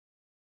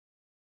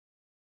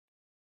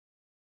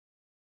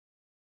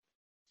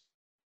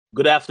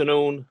Good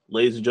afternoon,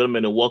 ladies and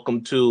gentlemen, and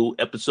welcome to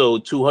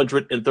episode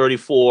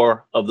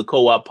 234 of the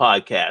Co-op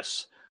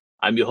Podcast.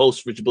 I'm your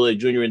host, Richard Billett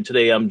Jr., and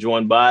today I'm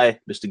joined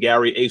by Mr.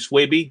 Gary A.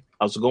 Swaby.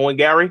 How's it going,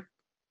 Gary?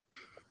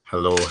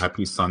 Hello,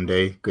 happy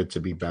Sunday. Good to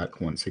be back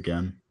once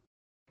again.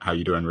 How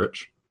you doing,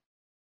 Rich?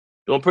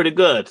 Doing pretty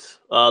good.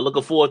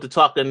 Looking forward to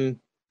talking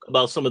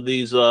about some of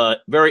these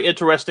very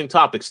interesting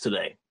topics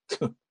today.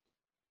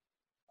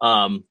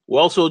 We're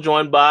also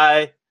joined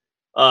by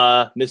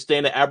Miss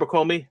Dana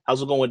Abercrombie.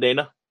 How's it going,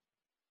 Dana?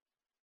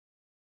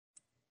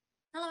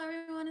 Hello,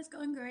 everyone. It's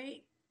going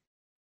great.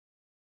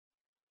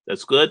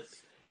 That's good.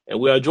 And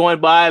we are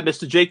joined by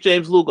Mr. Jake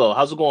James Lugo.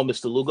 How's it going,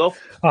 Mr. Lugo?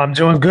 I'm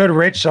doing good,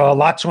 Rich. A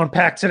lot to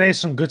unpack today.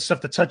 Some good stuff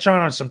to touch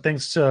on some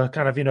things to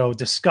kind of,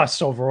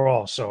 discuss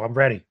overall. So I'm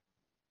ready.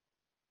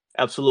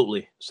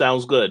 Absolutely.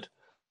 Sounds good.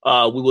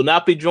 We will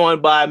not be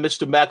joined by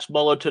Mr. Max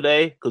Muller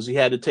today because he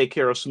had to take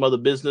care of some other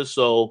business.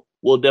 So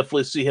we'll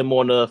definitely see him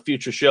on a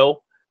future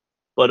show.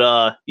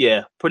 But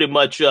pretty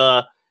much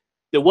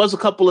there was a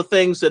couple of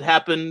things that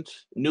happened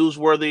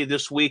newsworthy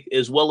this week,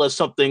 as well as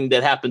something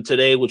that happened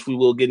today, which we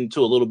will get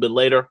into a little bit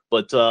later.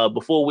 But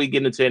before we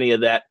get into any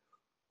of that,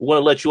 we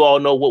want to let you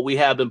all know what we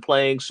have been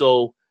playing.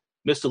 So,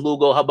 Mr.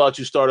 Lugo, how about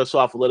you start us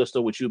off and let us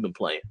know what you've been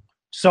playing?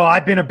 So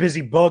I've been a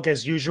busy bug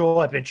as usual.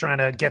 I've been trying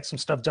to get some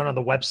stuff done on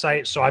the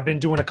website. So I've been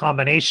doing a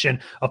combination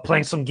of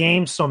playing some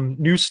games, some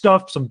new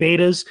stuff, some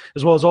betas,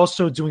 as well as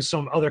also doing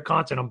some other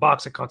content,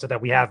 unboxing content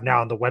that we have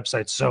now on the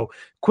website. So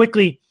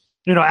quickly,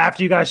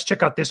 after you guys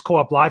check out this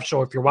co-op live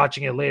show, if you're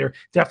watching it later,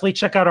 definitely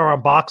check out our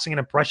unboxing and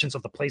impressions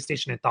of the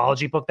PlayStation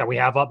Anthology book that we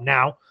have up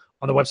now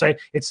on the website.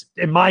 It's,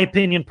 in my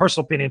opinion,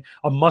 personal opinion,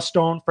 a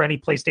must-own for any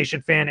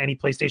PlayStation fan, any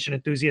PlayStation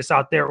enthusiast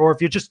out there, or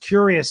if you're just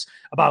curious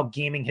about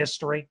gaming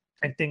history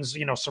and things,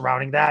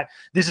 surrounding that,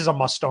 this is a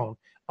must-own.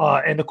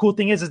 And the cool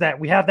thing is that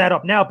we have that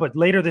up now, but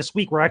later this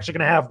week, we're actually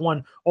going to have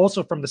one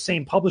also from the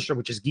same publisher,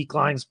 which is Geek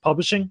Lines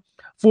Publishing,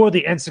 for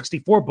the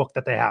N64 book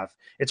that they have.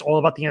 It's all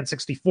about the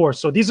N64.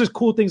 So these are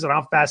cool things that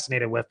I'm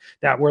fascinated with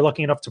that we're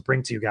lucky enough to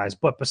bring to you guys.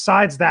 But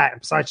besides that,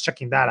 and besides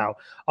checking that out,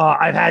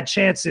 I've had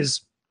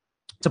chances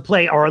to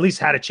play, or at least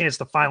had a chance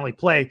to finally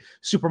play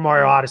Super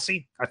Mario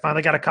Odyssey. I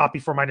finally got a copy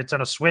for my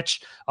Nintendo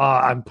Switch.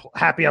 I'm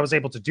happy I was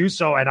able to do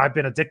so, and I've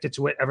been addicted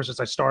to it ever since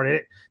I started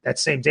it. That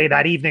same day,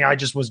 that evening, I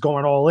just was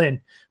going all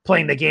in,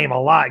 playing the game a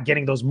lot,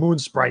 getting those moon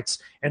sprites,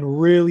 and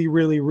really,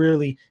 really,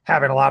 really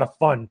having a lot of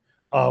fun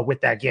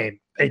with that game.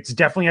 It's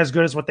definitely as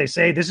good as what they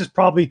say. This is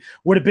probably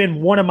would have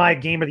been one of my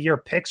game of the year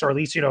picks, or at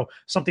least,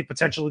 something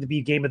potentially to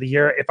be game of the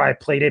year if I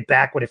played it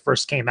back when it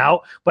first came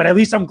out. But at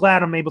least I'm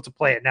glad I'm able to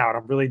play it now, and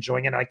I'm really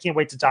enjoying it. And I can't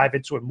wait to dive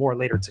into it more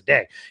later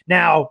today.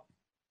 Now,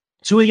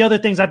 two of the other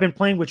things I've been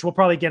playing, which we'll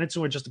probably get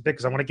into in just a bit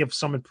because I want to give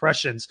some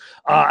impressions.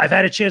 I've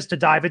had a chance to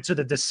dive into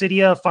the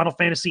Dissidia Final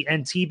Fantasy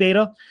NT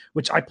beta,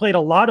 which I played a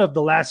lot of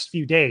the last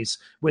few days,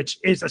 which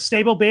is a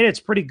stable beta.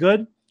 It's pretty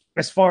good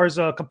as far as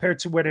compared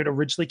to when it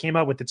originally came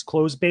out with its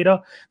closed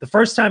beta. The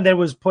first time that it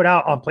was put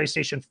out on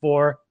PlayStation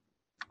 4,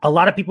 a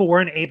lot of people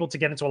weren't able to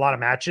get into a lot of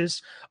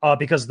matches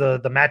because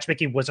the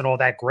matchmaking wasn't all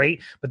that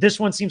great. But this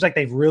one seems like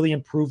they've really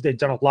improved. They've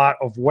done a lot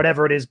of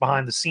whatever it is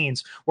behind the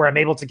scenes where I'm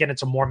able to get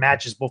into more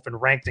matches, both in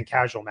ranked and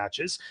casual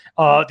matches.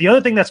 The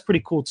other thing that's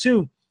pretty cool,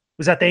 too,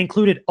 is that they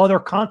included other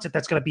content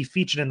that's going to be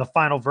featured in the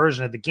final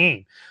version of the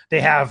game.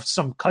 They have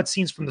some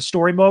cutscenes from the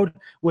story mode,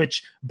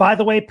 which, by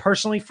the way,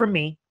 personally for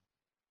me,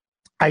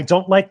 I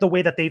don't like the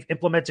way that they've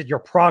implemented your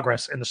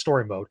progress in the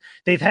story mode.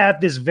 They've had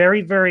this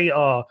very, very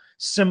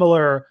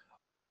similar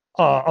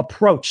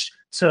approach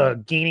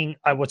to gaining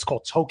what's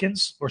called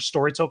tokens or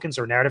story tokens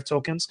or narrative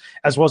tokens,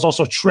 as well as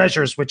also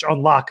treasures, which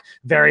unlock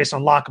various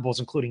unlockables,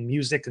 including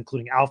music,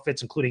 including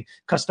outfits, including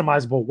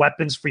customizable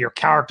weapons for your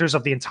characters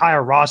of the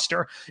entire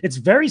roster. It's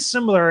very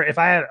similar, if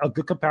I had a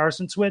good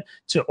comparison to it,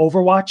 to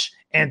Overwatch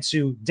and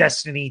to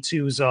Destiny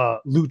 2's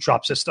loot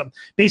drop system.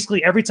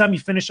 Basically, every time you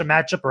finish a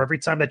matchup or every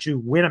time that you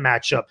win a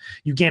matchup,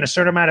 you gain a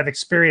certain amount of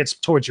experience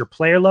towards your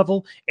player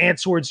level and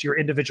towards your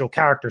individual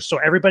characters. So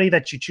everybody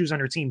that you choose on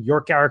your team,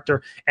 your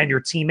character and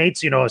your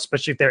teammates,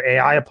 especially if they're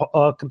AI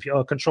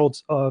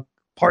controlled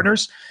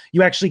partners,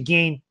 you actually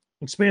gain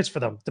experience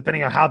for them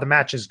depending on how the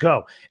matches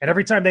go. And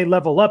every time they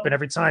level up and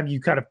every time you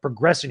kind of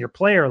progress in your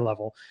player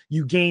level,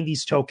 you gain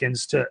these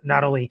tokens to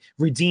not only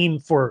redeem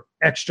for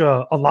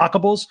extra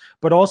unlockables,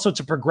 but also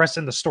to progress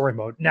in the story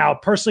mode. Now,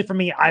 personally for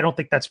me, I don't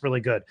think that's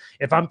really good.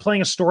 If I'm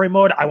playing a story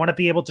mode, I want to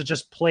be able to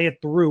just play it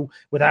through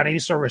without any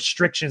sort of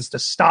restrictions to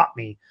stop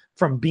me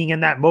from being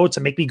in that mode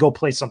to make me go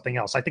play something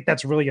else. I think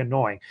that's really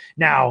annoying.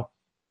 Now,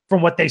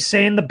 from what they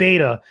say in the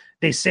beta,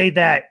 they say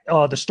that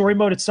the story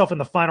mode itself in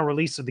the final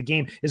release of the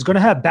game is going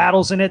to have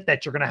battles in it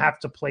that you're going to have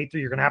to play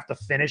through. You're going to have to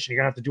finish, and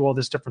you're going to have to do all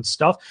this different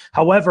stuff.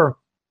 However,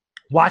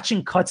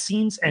 watching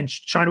cutscenes and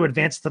trying to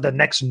advance to the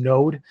next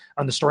node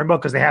on the story mode,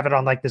 because they have it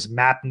on like this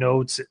map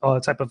nodes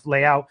type of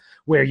layout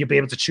where you'll be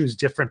able to choose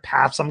different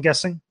paths, I'm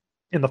guessing.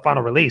 in the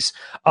final release.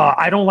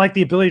 I don't like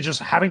the ability of just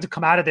having to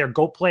come out of there,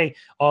 go play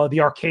the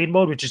arcade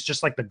mode, which is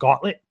just like the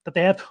gauntlet that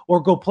they have, or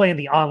go play in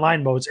the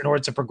online modes in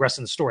order to progress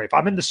in the story. If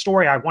I'm in the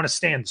story, I want to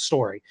stay in the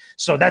story.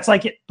 So that's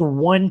like the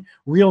one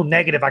real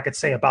negative I could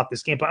say about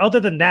this game. But other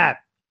than that,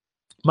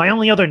 my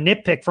only other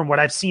nitpick from what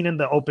I've seen in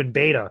the open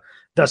beta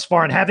thus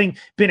far, and having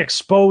been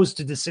exposed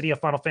to the city of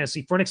Final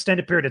Fantasy for an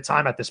extended period of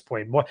time at this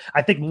point,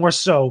 I think more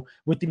so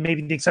with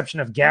maybe the exception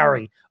of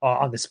Gary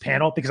on this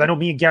panel, because I know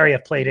me and Gary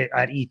have played it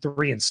at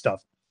E3 and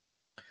stuff.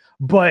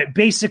 But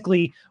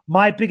basically,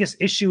 my biggest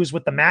issue is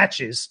with the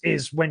matches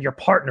is when your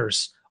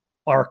partners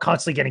are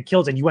constantly getting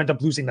killed and you end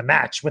up losing the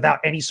match without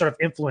any sort of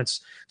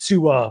influence to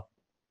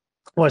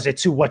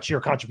what your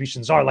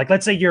contributions are. Like,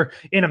 let's say you're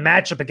in a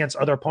matchup against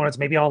other opponents,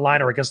 maybe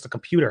online or against the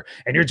computer,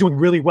 and you're doing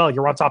really well,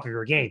 you're on top of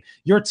your game.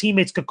 Your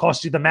teammates could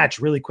cost you the match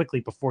really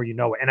quickly before you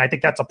know it. And I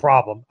think that's a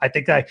problem. I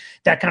think that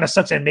kind of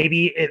sucks. And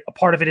maybe a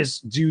part of it is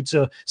due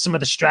to some of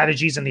the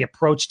strategies and the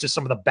approach to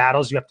some of the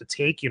battles you have to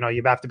take. You know,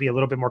 you have to be a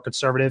little bit more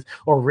conservative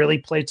or really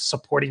play to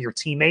supporting your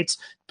teammates,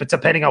 but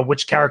depending on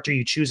which character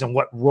you choose and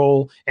what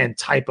role and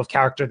type of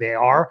character they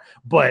are.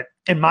 But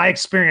in my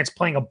experience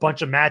playing a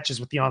bunch of matches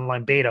with the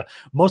online beta,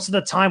 most of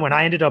the time when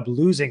I ended up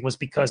losing was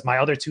because my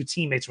other two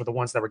teammates were the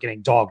ones that were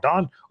getting dogged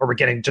on or were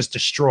getting just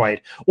destroyed.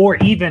 Or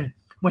even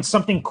when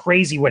something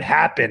crazy would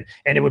happen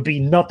and it would be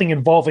nothing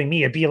involving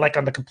me, it'd be like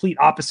on the complete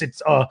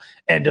opposite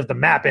end of the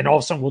map, and all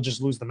of a sudden we'll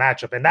just lose the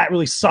matchup. And that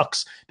really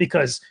sucks,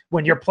 because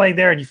when you're playing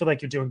there and you feel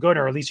like you're doing good,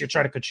 or at least you're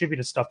trying to contribute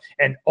to stuff,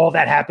 and all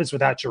that happens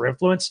without your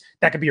influence,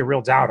 that could be a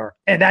real downer.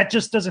 And that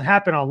just doesn't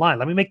happen online.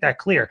 Let me make that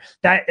clear.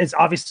 That is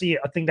obviously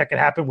a thing that could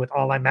happen with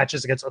online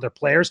matches against other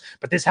players,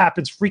 but this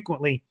happens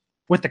frequently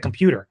with the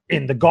computer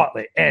in the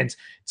gauntlet. And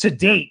to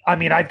date, I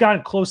mean, I've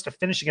gotten close to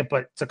finishing it,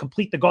 but to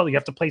complete the gauntlet, you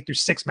have to play through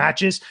 6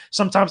 matches.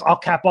 Sometimes I'll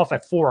cap off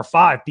at 4 or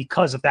 5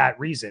 because of that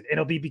reason.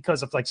 It'll be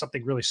because of like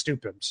something really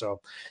stupid.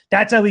 So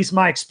that's at least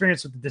my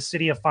experience with the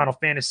City of Final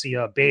Fantasy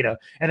beta.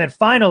 And then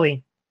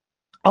finally,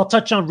 I'll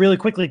touch on really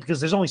quickly, because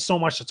there's only so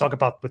much to talk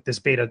about with this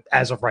beta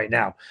as of right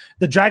now.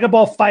 The Dragon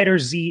Ball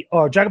Dragon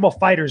Ball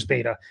FighterZ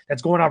beta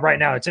that's going on right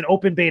now. It's an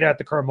open beta at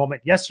the current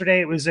moment. Yesterday,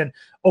 it was an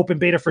open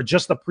beta for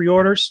just the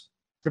pre-orders,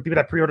 for people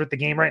that pre-ordered the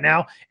game right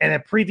now. And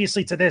then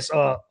previously to this,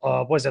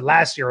 was it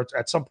last year,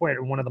 at some point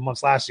in one of the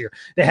months last year,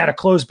 they had a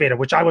closed beta,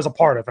 which I was a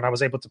part of, and I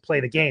was able to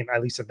play the game,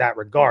 at least in that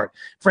regard.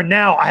 For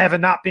now, I have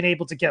not been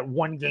able to get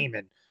one game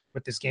in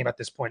with this game at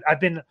this point. I've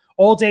been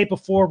all day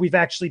before we've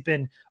actually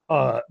been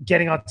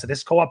getting onto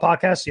this co-op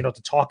podcast, you know,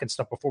 to talk and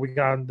stuff before we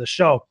got on the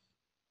show.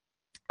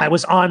 I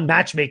was on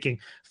matchmaking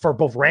for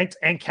both ranked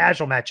and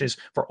casual matches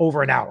for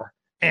over an hour.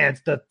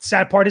 And the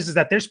sad part is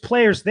that there's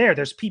players there,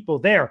 there's people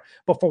there,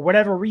 but for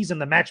whatever reason,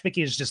 the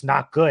matchmaking is just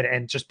not good,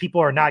 and just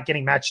people are not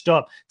getting matched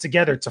up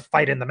together to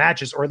fight in the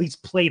matches, or at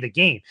least play the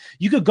game.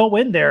 You could go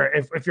in there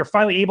if you're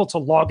finally able to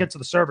log into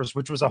the servers,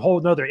 which was a whole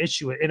nother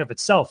issue in of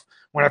itself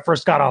when I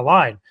first got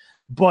online.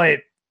 But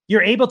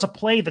you're able to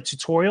play the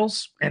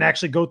tutorials and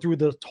actually go through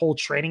the whole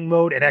training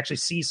mode and actually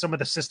see some of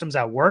the systems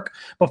at work.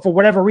 But for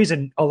whatever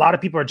reason, a lot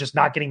of people are just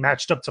not getting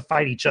matched up to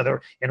fight each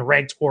other in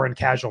ranked or in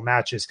casual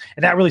matches.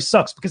 And that really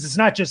sucks, because it's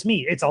not just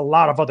me, it's a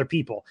lot of other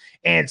people.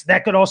 And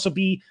that could also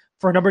be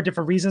for a number of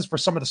different reasons. For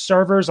some of the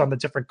servers on the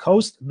different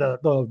coasts,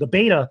 the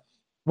beta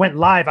went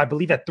live, I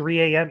believe, at 3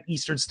 a.m.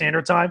 Eastern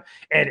Standard Time.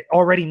 And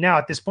already now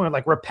at this point,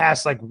 like, we're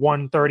past like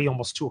 1:30,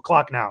 almost 2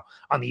 o'clock now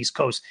on the East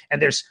Coast. And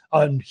there's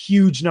a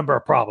huge number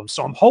of problems.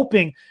 So I'm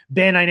hoping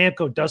Bandai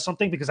Namco does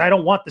something, because I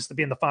don't want this to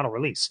be in the final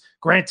release.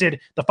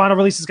 Granted, the final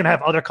release is going to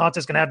have other content.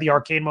 It's going to have the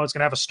arcade mode. It's going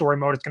to have a story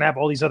mode. It's going to have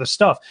all these other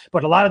stuff.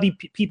 But a lot of the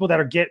people that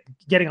are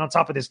getting on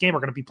top of this game are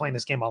going to be playing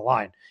this game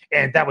online.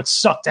 And that would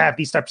suck to have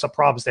these types of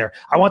problems there.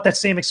 I want that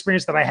same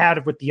experience that I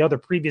had with the other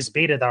previous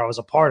beta that I was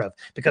a part of.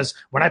 Because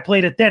when I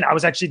played it then, I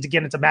was actually to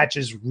get into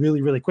matches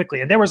really, really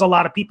quickly. And there was a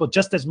lot of people,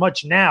 just as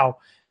much now,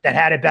 that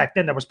had it back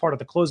then, that was part of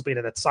the closed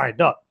beta, that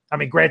signed up. I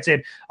mean,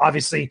 granted,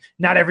 obviously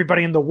not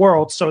everybody in the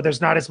world, so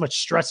there's not as much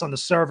stress on the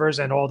servers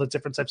and all the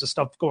different types of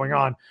stuff going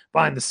on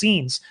behind the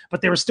scenes,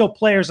 but there were still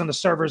players on the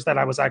servers that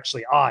I was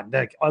actually on,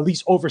 like at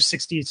least over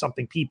 60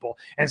 something people.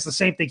 And it's the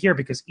same thing here,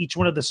 because each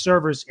one of the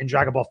servers in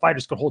Dragon Ball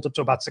FighterZ could hold up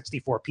to about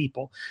 64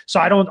 people.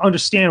 So I don't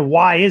understand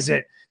why is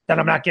it that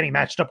I'm not getting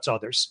matched up to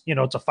others, you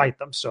know, to fight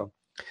them. So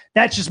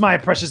that's just my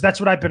impressions. That's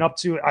what I've been up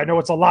to. I know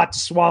it's a lot to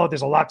swallow.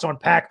 There's a lot to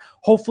unpack.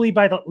 Hopefully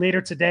by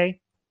later today,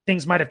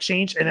 things might have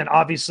changed. And then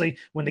obviously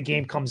when the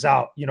game comes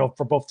out, you know,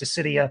 for both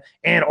Dissidia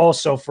and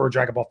also for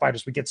Dragon Ball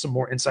FighterZ, we get some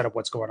more insight of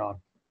what's going on.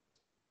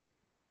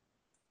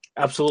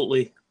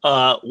 Absolutely.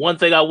 One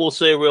thing I will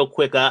say real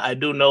quick, I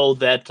do know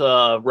that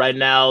right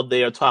now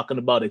they are talking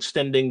about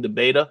extending the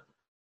beta.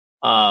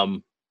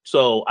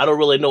 So I don't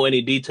really know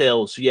any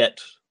details yet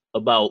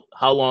about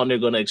how long they're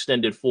going to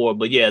extend it for.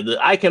 But yeah,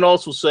 I can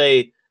also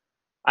say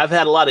I've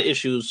had a lot of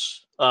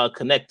issues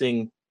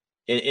connecting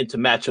into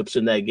matchups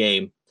in that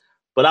game.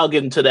 But I'll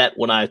get into that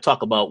when I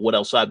talk about what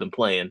else I've been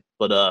playing.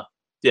 But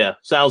yeah,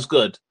 sounds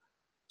good.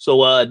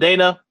 So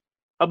Dana,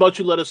 how about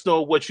you let us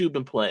know what you've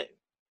been playing?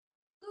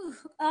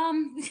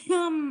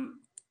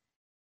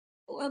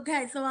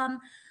 Okay, so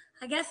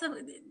I guess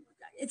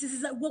it's this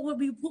is like,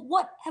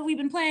 what have we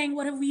been playing?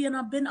 What have we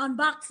been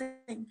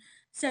unboxing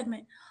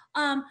segment?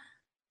 Um,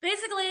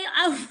 Basically,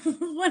 I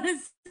want to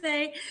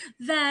say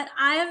that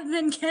I have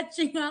been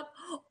catching up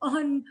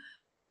on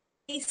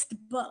based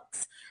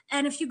books,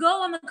 and if you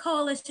go on the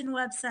Coalition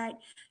website,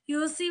 you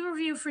will see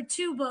review for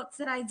two books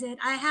that I did.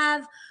 I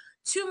have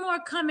two more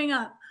coming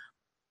up.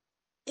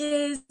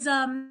 Is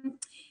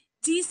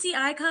DC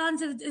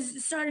Icons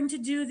is starting to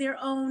do their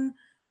own.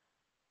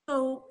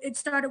 So it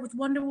started with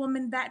Wonder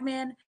Woman,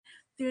 Batman.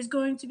 There's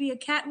going to be a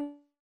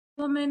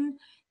Catwoman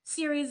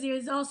series.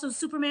 There's also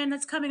Superman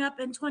that's coming up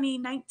in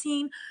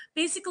 2019.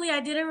 Basically, I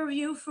did a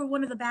review for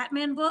one of the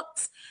Batman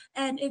books,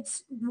 and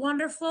it's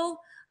wonderful.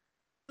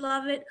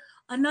 Love it.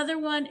 Another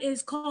one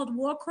is called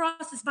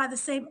Warcross. It's by the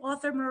same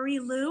author, Marie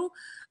Lu.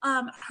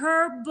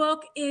 Her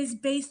book is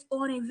based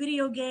on a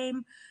video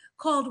game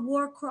called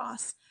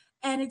Warcross,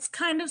 and it's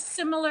kind of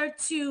similar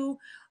to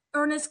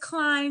Ernest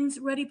Cline's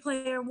Ready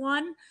Player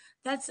One.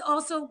 That's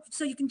also,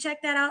 so you can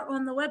check that out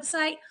on the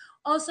website.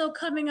 Also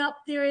coming up,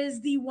 there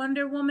is the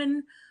Wonder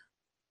Woman,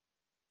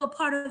 a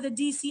part of the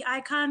DC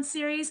Icon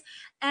series.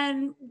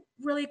 And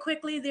really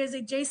quickly, there's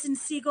a Jason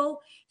Segel.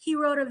 He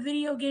wrote a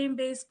video game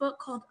based book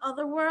called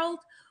Otherworld,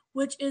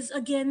 which is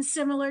again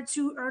similar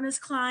to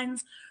Ernest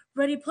Cline's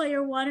Ready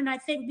Player One. And I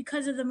think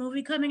because of the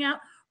movie coming out,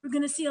 we're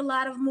going to see a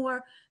lot of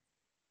more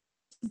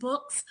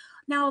books.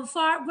 Now,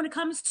 when it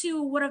comes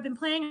to what I've been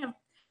playing, I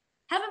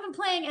haven't been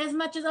playing as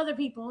much as other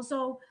people,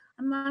 so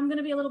I'm going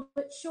to be a little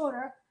bit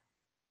shorter.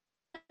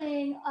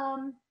 Playing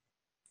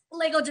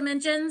Lego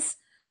Dimensions,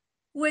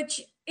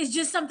 which is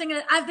just something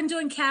that I've been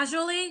doing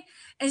casually.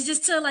 It's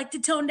just to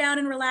tone down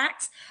and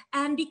relax.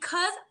 And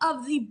because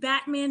of the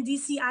Batman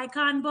DC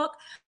Icon book,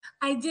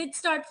 I did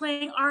start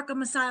playing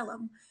Arkham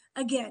Asylum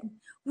again,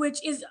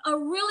 which is a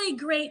really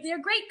great.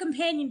 They're great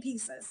companion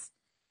pieces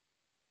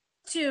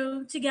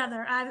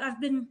together. I've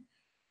been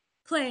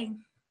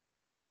playing.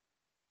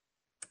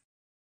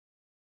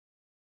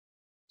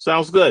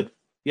 Sounds good.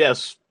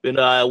 Yes, and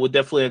I would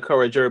definitely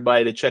encourage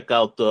everybody to check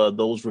out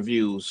those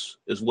reviews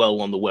as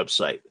well on the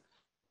website.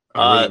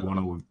 I really want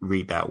to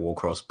read that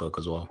Warcross book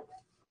as well.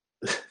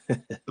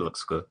 It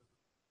looks good.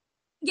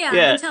 Yeah, I've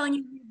been telling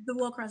you the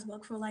Warcross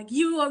book for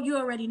you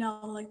already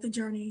know the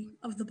journey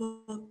of the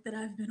book that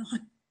I've been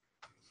on.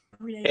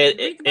 Read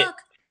the book.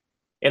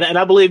 And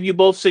I believe you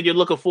both said you're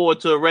looking forward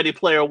to Ready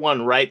Player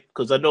One, right?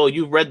 Because I know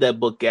you've read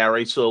that book,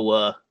 Gary. So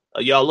are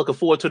y'all looking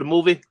forward to the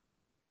movie?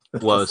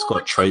 Well, it's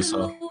got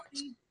Tracer.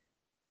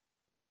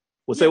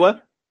 Say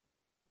what?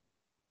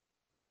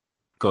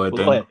 Go ahead,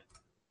 Go ahead.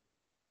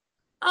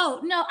 Oh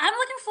no, I'm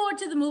looking forward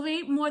to the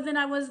movie more than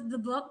I was the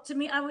book. To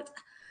me, I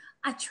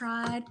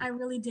tried, I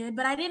really did,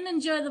 but I didn't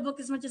enjoy the book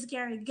as much as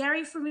Gary.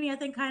 Gary, for me, I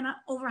think kind of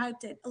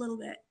overhyped it a little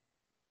bit.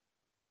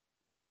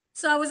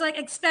 So I was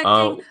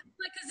expecting,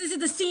 because this is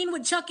the scene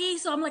with Chucky,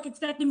 so I'm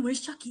expecting,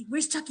 where's Chucky?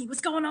 Where's Chucky?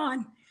 What's going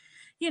on?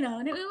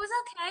 And it was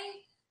okay.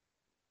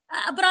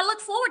 But I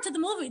look forward to the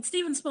movie. It's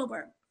Steven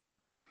Spielberg.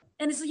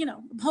 And it's, a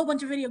whole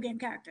bunch of video game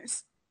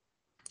characters.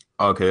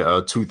 Okay,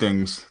 two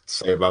things to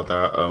say about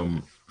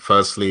that.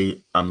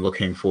 Firstly, I'm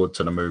looking forward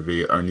to the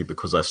movie only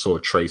because I saw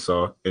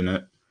Tracer in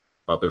it.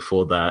 But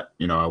before that,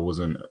 I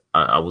wasn't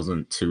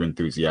too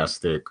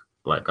enthusiastic.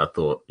 I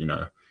thought,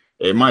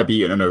 it might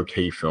be an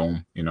okay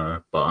film,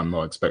 but I'm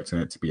not expecting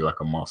it to be a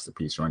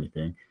masterpiece or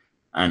anything.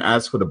 And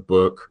as for the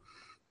book,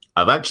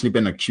 I've actually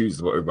been accused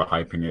of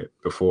overhyping it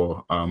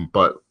before.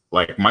 But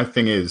my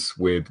thing is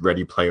with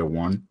Ready Player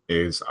One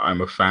is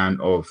I'm a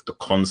fan of the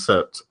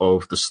concept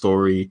of the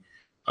story,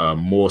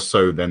 more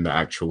so than the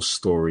actual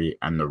story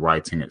and the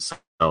writing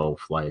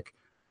itself.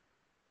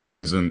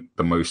 Isn't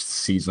the most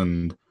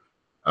seasoned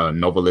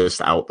novelist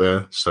out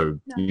there, so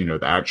no.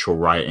 The actual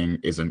writing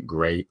isn't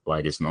great.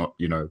 It's not,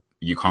 you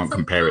can't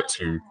compare it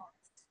to.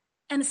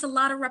 And it's a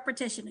lot of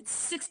repetition. It's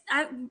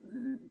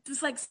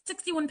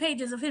 61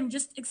 pages of him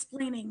just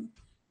explaining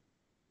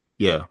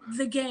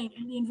the game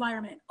and the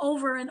environment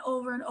over and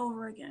over and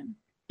over again.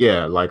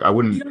 Yeah, I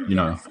wouldn't,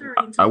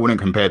 I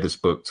wouldn't compare this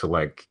book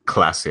to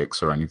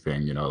classics or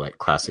anything,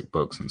 classic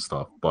books and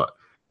stuff,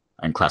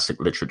 and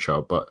classic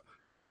literature, but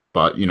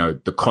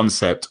the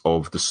concept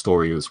of the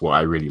story is what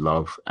I really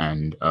love.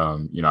 And,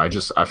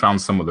 I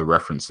found some of the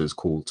references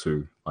cool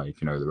too.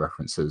 The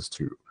references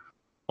to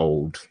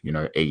old,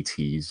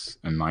 80s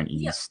and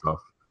 90s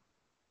stuff.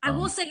 I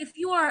will say, if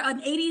you are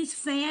an 80s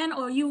fan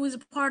or you was a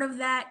part of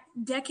that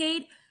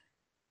decade,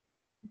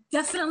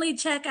 definitely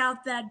check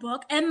out that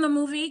book and the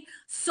movie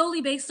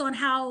solely based on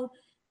how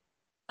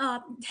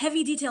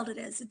heavy detailed it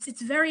is.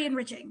 It's very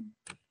enriching.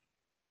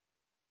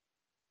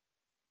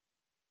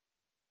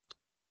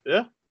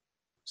 Yeah.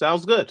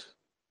 Sounds good.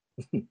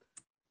 All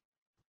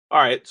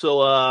right,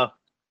 so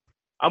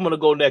I'm gonna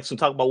go next and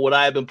talk about what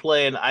I've been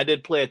playing. I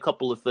did play a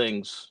couple of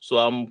things, so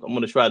I'm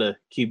gonna try to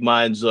keep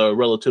mine's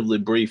relatively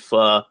brief.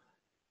 I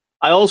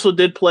also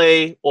did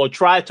play or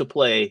try to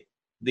play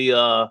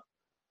the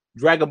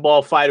Dragon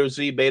Ball Fighter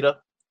Z beta.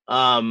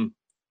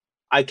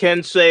 I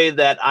can say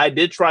that I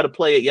did try to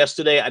play it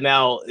yesterday.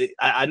 Now,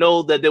 I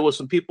know that there were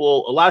some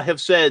people, a lot have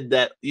said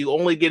that you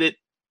only get it,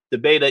 the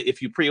beta,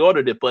 if you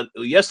pre-ordered it. But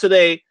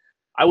yesterday,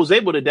 I was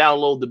able to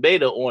download the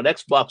beta on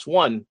Xbox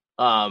One,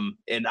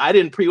 and I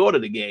didn't pre-order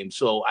the game.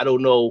 So I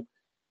don't know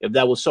if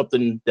that was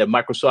something that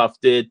Microsoft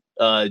did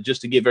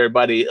just to give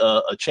everybody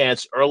a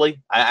chance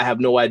early. I have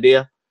no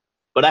idea.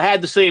 But I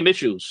had the same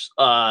issues,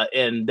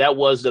 and that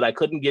was that I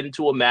couldn't get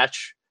into a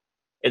match.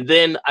 And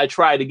then I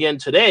tried again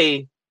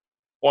today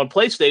on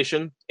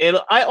PlayStation, and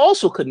I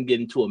also couldn't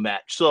get into a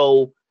match.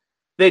 So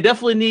they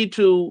definitely need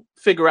to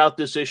figure out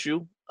this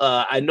issue.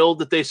 I know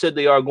that they said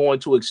they are going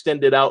to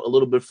extend it out a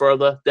little bit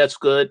further. That's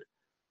good,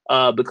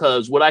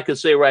 because what I can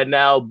say right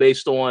now,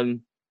 based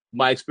on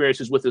my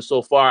experiences with it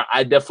so far,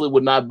 I definitely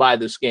would not buy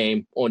this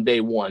game on day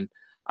one.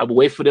 I would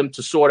wait for them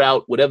to sort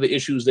out whatever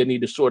issues they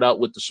need to sort out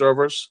with the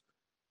servers.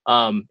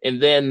 And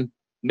then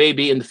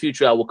maybe in the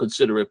future I will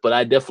consider it, but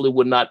I definitely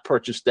would not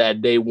purchase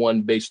that day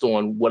one based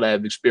on what I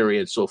have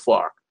experienced so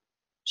far.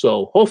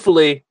 So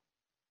hopefully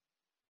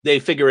they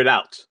figure it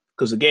out,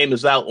 because the game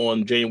is out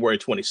on January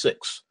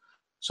 26th.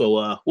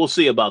 So we'll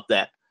see about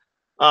that.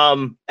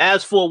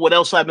 As for what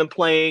else I've been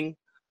playing,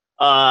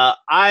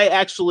 I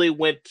actually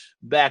went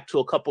back to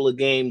a couple of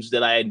games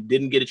that I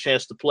didn't get a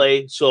chance to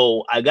play.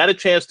 So I got a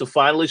chance to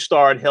finally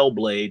start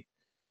Hellblade.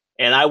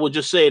 And I will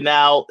just say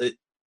now,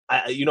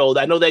 I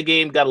know that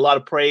game got a lot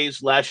of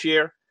praise last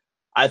year.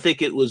 I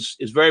think is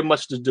very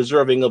much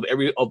deserving of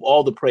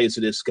all the praise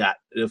that it's got.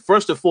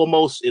 First and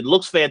foremost, it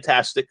looks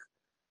fantastic.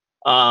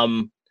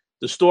 The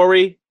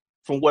story,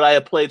 from what I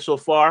have played so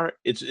far,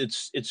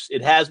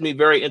 it has me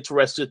very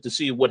interested to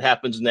see what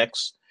happens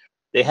next.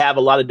 They have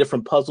a lot of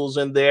different puzzles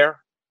in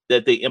there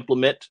that they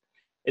implement,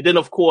 and then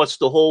of course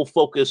the whole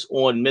focus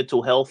on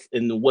mental health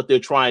and what they're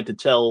trying to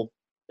tell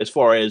as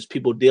far as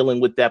people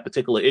dealing with that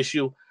particular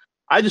issue.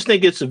 I just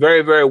think it's a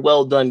very, very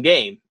well done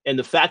game. And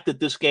the fact that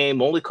this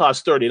game only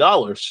costs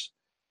 $30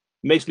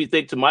 makes me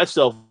think to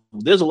myself,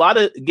 there's a lot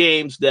of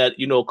games that,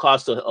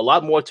 cost a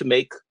lot more to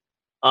make,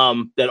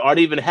 that aren't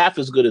even half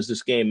as good as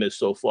this game is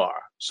so far.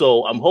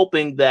 So I'm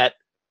hoping that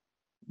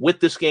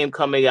with this game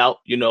coming out,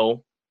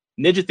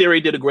 Ninja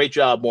Theory did a great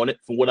job on it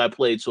from what I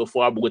played so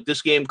far. But with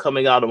this game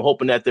coming out, I'm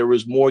hoping that there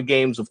is more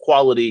games of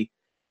quality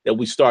that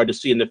we start to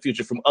see in the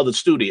future from other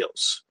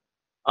studios.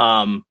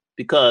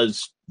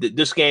 Because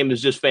this game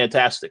is just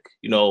fantastic.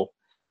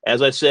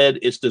 As I said,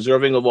 it's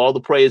deserving of all the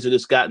praise that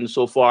it's gotten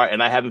so far,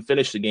 and I haven't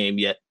finished the game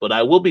yet, but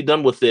I will be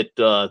done with it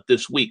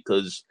this week,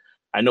 because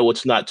I know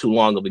it's not too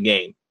long of a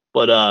game.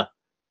 But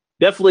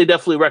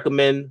definitely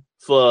recommend,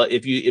 for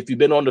if you've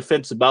been on the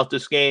fence about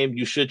this game,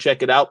 you should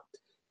check it out.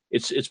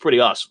 It's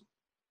pretty awesome.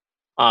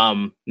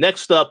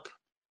 Next up,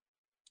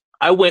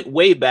 I went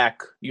way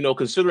back,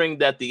 considering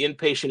that The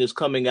Inpatient is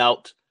coming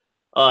out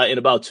in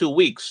about 2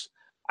 weeks.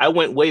 I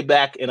went way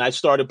back and I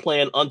started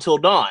playing Until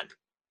Dawn.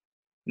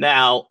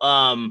 Now,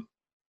 I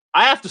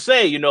have to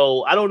say, I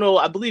don't know.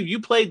 I believe you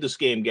played this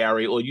game,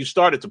 Gary, or you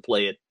started to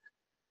play it.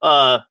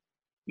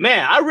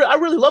 Man, I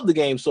really love the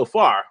game so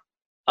far.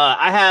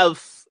 I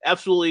have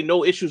absolutely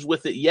no issues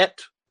with it yet.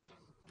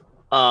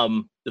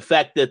 The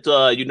fact that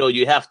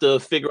you have to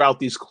figure out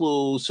these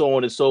clues, so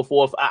on and so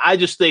forth. I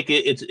just think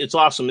it's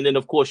awesome. And then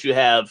of course you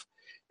have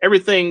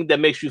everything that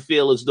makes you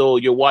feel as though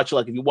you're watching,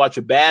 like if you watch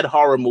a bad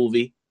horror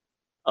movie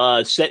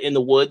set in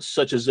the woods,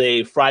 such as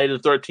a Friday the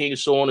 13th,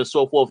 so on and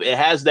so forth. It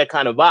has that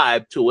kind of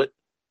vibe to it.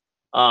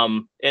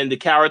 And the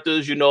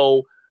characters,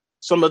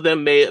 some of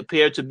them may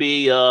appear to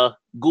be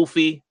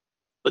goofy,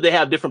 but they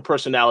have different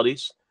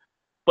personalities.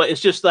 But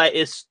it's just like,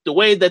 it's the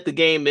way that the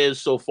game is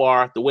so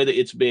far, the way that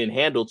it's being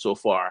handled so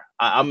far.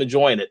 I'm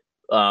enjoying it.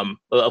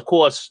 Of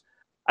course,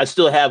 I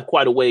still have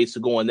quite a ways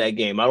to go in that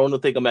game. I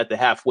don't think I'm at the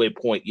halfway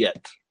point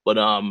yet. But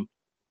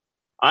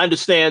I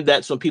understand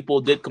that some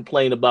people did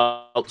complain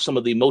about some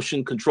of the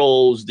motion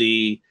controls,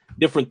 the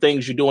different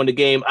things you do in the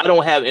game. I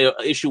don't have an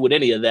issue with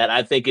any of that.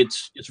 I think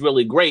it's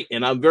really great,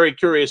 and I'm very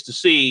curious to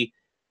see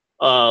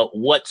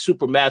what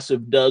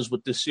Supermassive does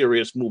with this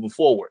series moving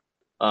forward.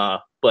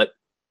 But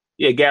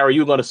yeah, Gary,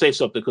 you were going to say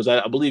something, because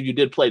I believe you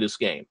did play this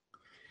game.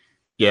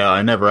 Yeah,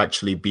 I never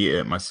actually beat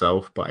it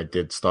myself, but I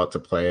did start to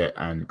play it,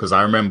 and because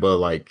I remember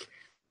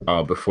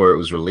before it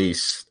was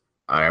released,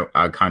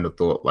 I kind of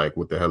thought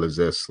what the hell is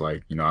this? I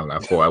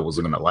thought I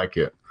wasn't gonna like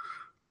it,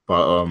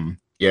 but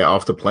yeah,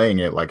 after playing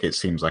it, it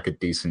seems like a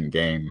decent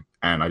game,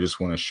 and I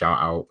just want to shout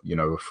out,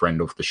 a friend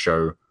of the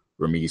show,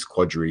 Ramiz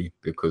Quadri,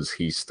 because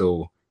he's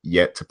still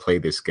yet to play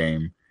this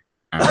game,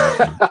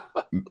 and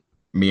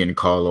me and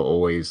Carl are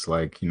always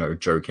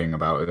joking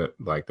about it,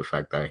 the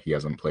fact that he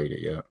hasn't played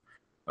it yet,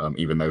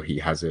 even though he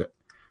has it.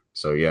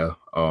 So yeah,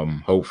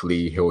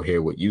 hopefully he'll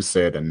hear what you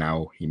said, and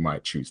now he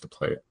might choose to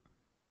play it.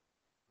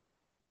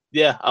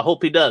 Yeah, I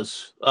hope he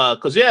does.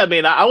 Because, yeah, I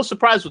mean, I was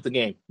surprised with the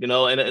game, and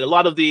a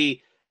lot of the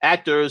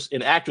actors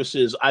and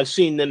actresses, I've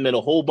seen them in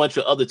a whole bunch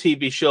of other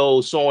TV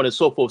shows, so on and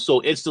so forth.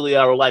 So instantly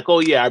I was like, oh,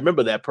 yeah, I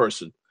remember that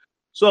person.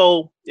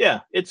 So,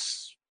 yeah,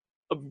 it's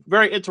a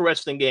very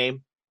interesting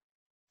game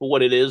for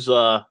what it is.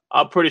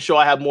 I'm pretty sure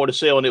I have more to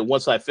say on it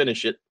once I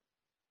finish it.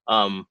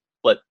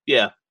 But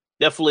yeah,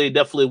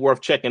 definitely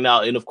worth checking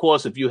out. And of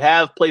course, if you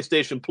have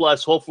PlayStation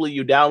Plus, hopefully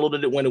you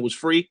downloaded it when it was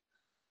free.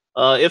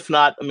 If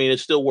not, I mean,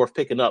 it's still worth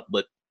picking up.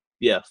 But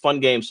yeah, fun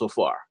game so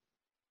far.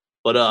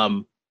 But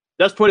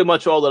that's pretty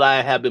much all that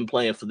I have been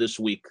playing for this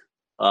week.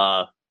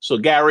 So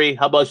Gary,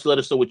 how about you let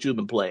us know what you've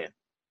been playing?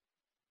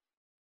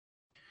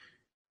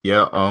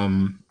 Yeah,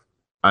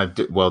 I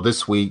did well.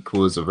 This week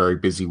was a very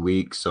busy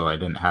week, so I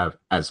didn't have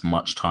as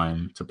much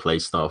time to play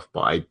stuff.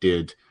 But I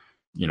did,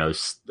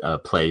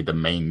 play the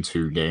main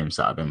two games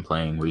that I've been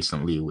playing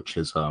recently, which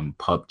is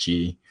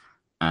PUBG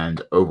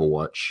and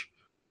Overwatch.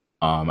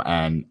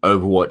 And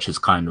Overwatch has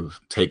kind of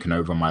taken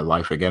over my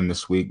life again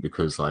this week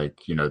because, like,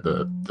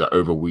 the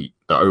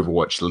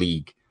Overwatch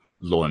League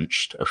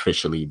launched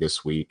officially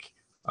this week.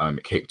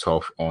 It kicked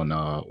off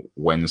on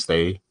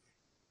Wednesday,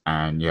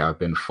 and yeah, I've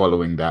been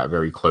following that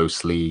very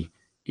closely,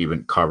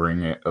 even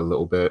covering it a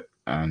little bit.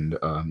 And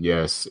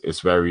yes,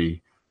 it's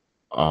very,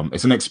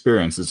 it's an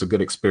experience. It's a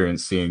good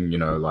experience seeing,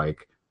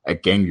 like a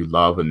game you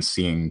love and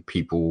seeing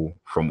people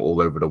from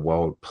all over the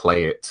world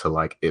play it to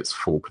like its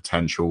full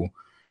potential.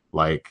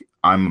 Like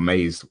I'm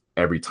amazed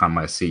every time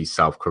I see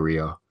South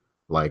Korea,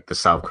 like the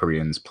South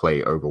Koreans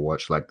play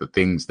Overwatch, like the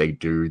things they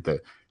do,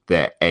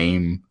 their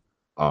aim,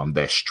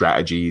 their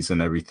strategies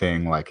and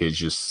everything. Like it's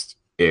just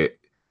it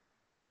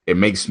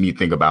makes me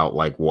think about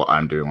like what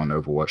I'm doing on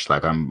Overwatch.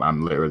 Like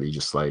I'm literally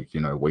just like,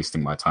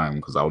 wasting my time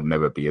because I'll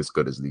never be as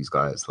good as these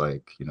guys.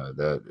 Like,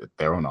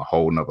 they're on a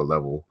whole nother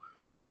level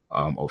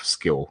of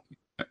skill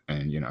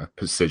and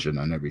precision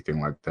and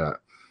everything like that.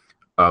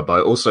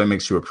 But it also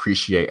makes you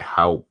appreciate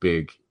how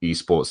big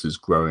esports is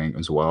growing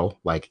as well.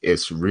 Like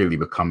it's really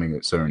becoming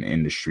its own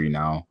industry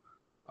now.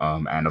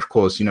 And of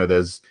course,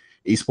 there's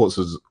esports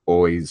has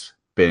always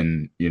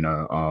been,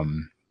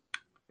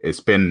 it's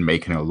been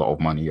making a lot of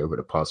money over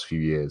the past few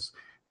years.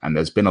 And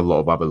there's been a lot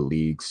of other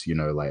leagues,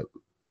 like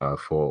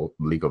for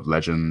League of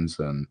Legends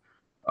and,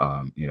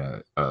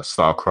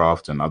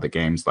 StarCraft and other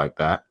games like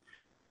that.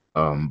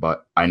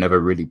 But I never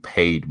really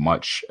paid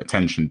much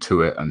attention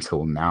to it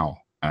until now.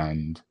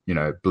 And,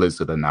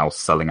 Blizzard are now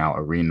selling out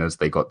arenas.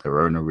 They got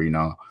their own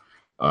arena.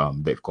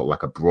 They've got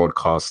like a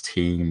broadcast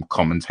team,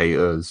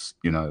 commentators,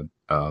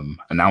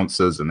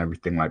 announcers and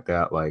everything like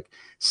that. Like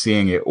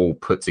seeing it all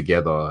put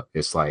together,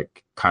 it's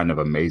like kind of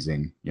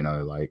amazing,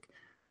 like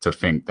to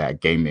think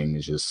that gaming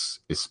is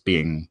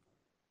being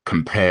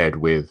compared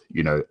with,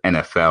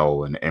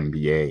 NFL and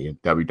NBA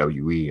and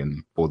WWE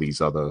and all these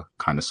other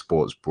kind of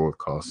sports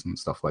broadcasts and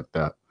stuff like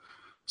that.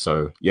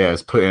 So yeah,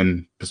 it's put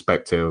in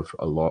perspective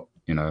a lot,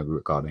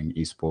 regarding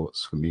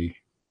esports for me.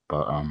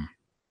 But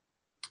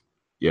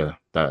yeah,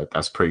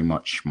 that's pretty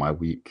much my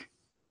week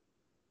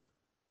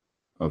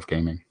of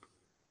gaming.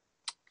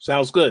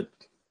 Sounds good.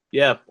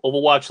 Yeah,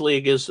 Overwatch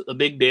League is a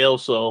big deal.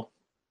 So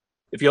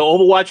if you're an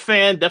Overwatch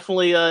fan,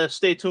 definitely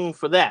stay tuned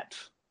for that.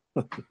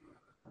 All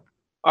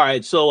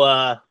right,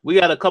 so we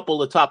got a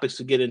couple of topics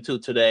to get into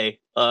today.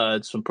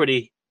 Some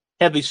pretty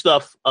heavy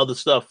stuff, other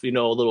stuff, a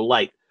little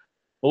light.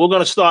 But we're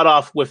going to start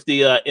off with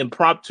the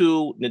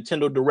impromptu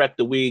Nintendo Direct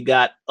that we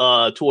got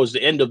towards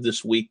the end of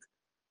this week.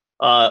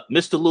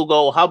 Mr.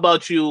 Lugo, how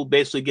about you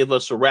basically give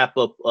us a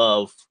wrap-up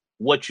of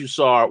what you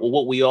saw or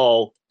what we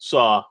all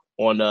saw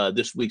on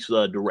this week's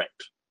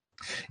Direct?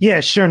 Yeah,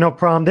 sure, no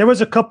problem. There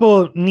was a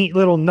couple neat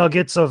little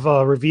nuggets of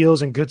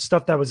reveals and good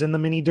stuff that was in the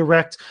mini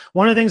direct.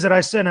 One of the things that I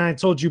said, and I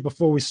told you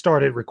before we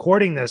started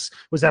recording this,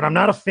 was that I'm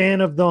not a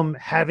fan of them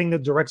having the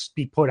directs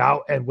be put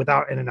out and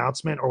without an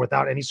announcement or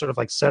without any sort of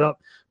like setup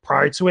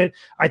prior to it.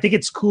 I think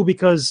it's cool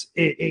because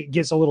it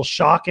gives a little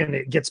shock and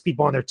it gets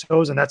people on their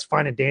toes, and that's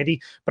fine and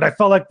dandy. But I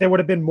felt like there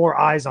would have been more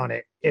eyes on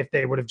it if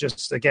they would have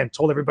just, again,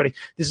 told everybody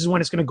this is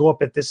when it's going to go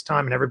up at this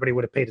time, and everybody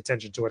would have paid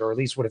attention to it, or at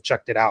least would have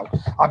checked it out.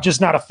 I'm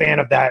just not a fan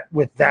of that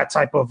with that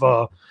type of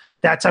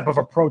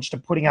approach to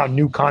putting out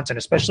new content,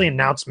 especially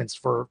announcements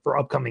for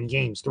upcoming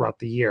games throughout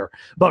the year.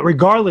 But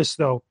regardless,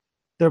 though,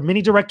 the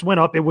mini direct went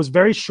up. It was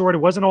very short. It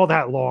wasn't all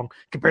that long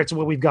compared to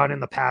what we've gotten in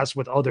the past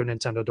with other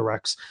Nintendo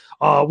Directs.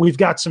 We've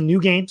got some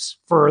new games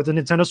for the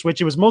Nintendo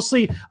Switch. It was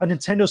mostly a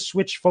Nintendo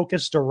Switch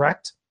focused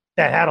direct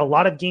that had a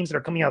lot of games that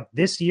are coming out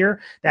this year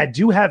that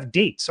do have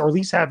dates, or at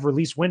least have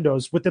release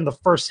windows within the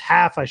first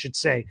half, I should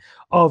say,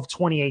 of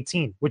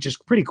 2018, which is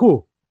pretty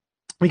cool.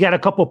 We got a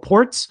couple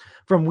ports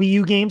from Wii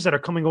U games that are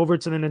coming over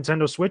to the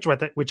Nintendo Switch,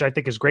 which I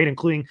think is great,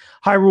 including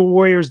Hyrule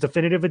Warriors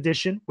Definitive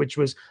Edition, which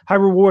was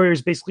Hyrule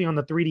Warriors basically on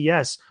the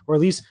 3DS, or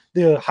at least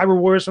the Hyrule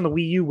Warriors from the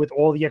Wii U with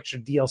all the extra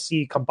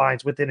DLC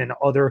combines within and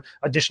other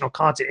additional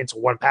content into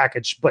one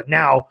package, but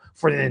now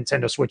for the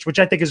Nintendo Switch, which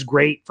I think is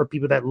great for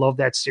people that love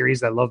that series,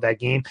 that love that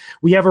game.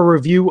 We have a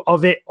review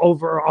of it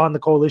over on the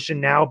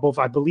Coalition now, both,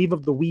 I believe,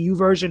 of the Wii U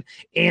version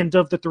and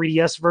of the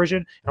 3DS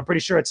version. I'm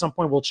pretty sure at some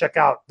point we'll check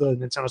out the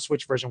Nintendo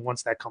Switch version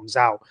once that comes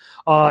out.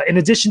 In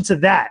addition to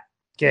that,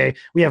 Okay,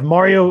 we have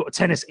Mario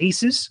Tennis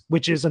Aces,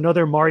 which is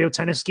another Mario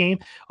Tennis game.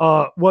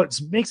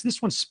 What makes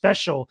this one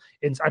special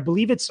is I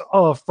believe it's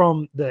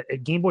from the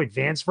Game Boy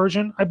Advance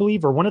version, I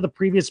believe, or one of the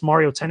previous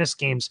Mario Tennis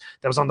games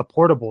that was on the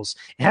portables.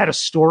 It had a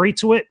story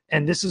to it,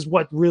 and this is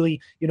what really,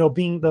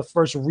 being the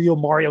first real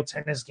Mario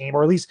Tennis game,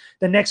 or at least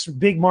the next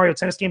big Mario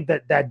Tennis game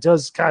that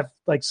does kind of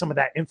like some of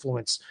that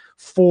influence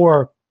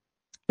for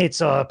its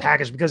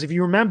package. Because if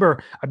you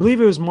remember, I believe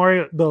it was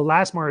the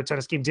last Mario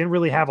Tennis game didn't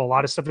really have a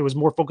lot of stuff. It was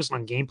more focused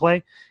on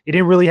gameplay. It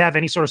didn't really have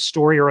any sort of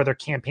story or other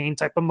campaign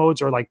type of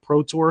modes or like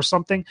Pro Tour or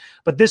something.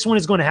 But this one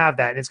is going to have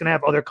that. And it's going to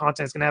have other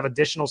content. It's going to have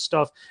additional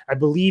stuff. I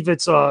believe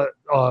it's some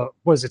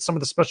of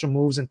the special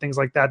moves and things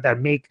like that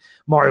make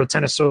Mario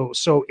Tennis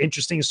so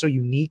interesting and so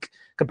unique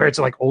compared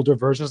to like older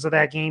versions of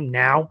that game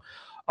now.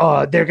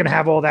 They're going to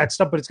have all that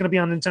stuff, but it's going to be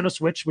on Nintendo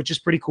Switch, which is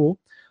pretty cool.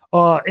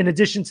 In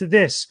addition to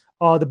this,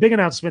 the big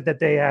announcement that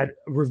they had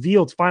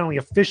revealed finally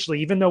officially,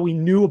 even though we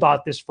knew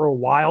about this for a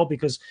while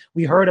because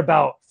we heard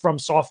about From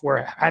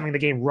Software having the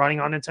game running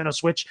on Nintendo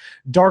Switch,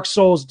 Dark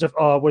Souls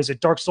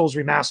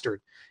Remastered.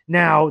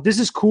 Now, this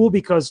is cool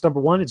because,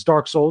 number one, it's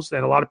Dark Souls,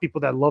 and a lot of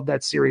people that love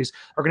that series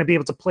are going to be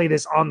able to play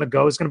this on the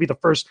go. It's going to be the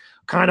first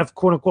kind of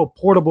quote-unquote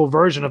portable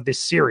version of this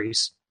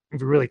series, if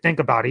you really think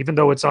about it, even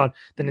though it's on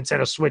the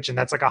Nintendo Switch and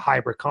that's like a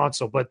hybrid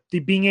console. But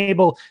being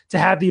able to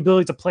have the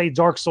ability to play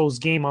Dark Souls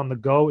game on the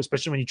go,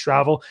 especially when you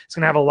travel, it's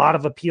going to have a lot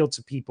of appeal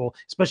to people,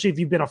 especially if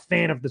you've been a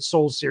fan of the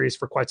Souls series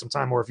for quite some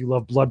time, or if you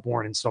love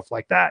Bloodborne and stuff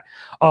like that.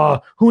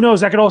 Who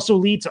knows? That could also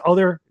lead to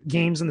other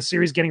games in the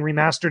series getting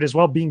remastered as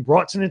well, being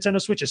brought to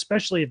Nintendo Switch,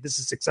 especially if this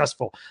is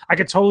successful. I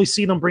could totally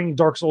see them bringing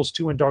Dark Souls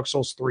 2 and Dark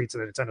Souls 3 to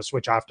the Nintendo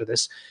Switch after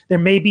this. There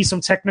may be some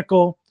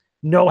technical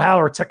know-how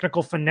or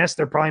technical finesse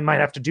there probably might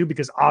have to do,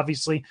 because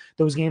obviously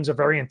those games are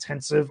very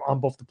intensive on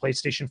both the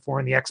PlayStation 4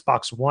 and the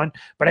Xbox One.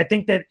 But I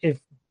think that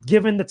if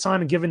given the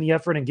time and given the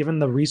effort and given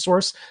the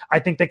resource, I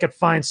think they could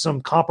find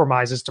some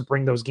compromises to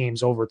bring those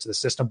games over to the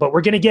system. But we're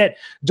going to get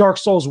Dark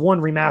Souls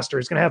 1 Remaster.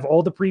 It's going to have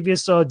all the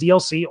previous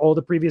DLC, all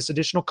the previous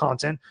additional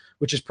content,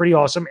 which is pretty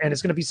awesome. And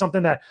it's going to be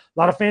something that a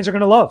lot of fans are going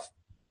to love.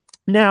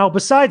 Now,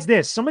 besides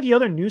this, some of the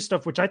other new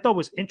stuff, which I thought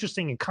was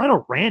interesting and kind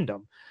of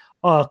random,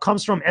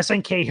 comes from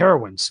SNK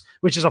Heroines,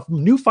 which is a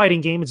new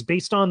fighting game. It's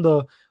based on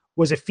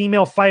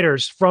female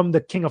fighters from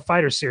the King of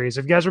Fighters series.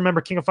 If you guys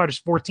remember, King of Fighters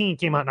 14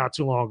 came out not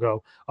too long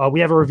ago. We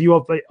have a review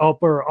up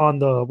on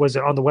the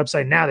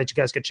website now that you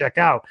guys could check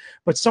out.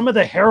 But some of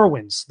the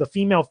heroines, the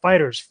female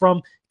fighters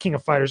from King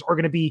of Fighters, are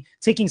going to be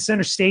taking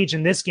center stage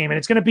in this game. And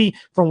it's going to be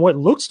from what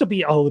looks to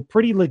be a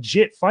pretty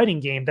legit fighting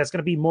game that's going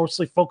to be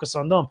mostly focused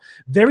on them.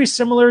 Very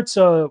similar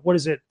to,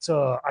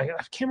 I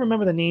can't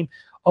remember the name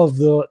of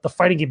the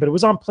fighting game, but it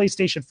was on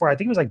PlayStation 4. I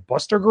think it was like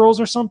Buster Girls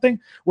or something,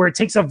 where it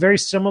takes a very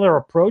similar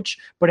approach,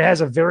 but it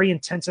has a very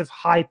intensive,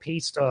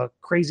 high-paced,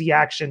 crazy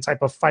action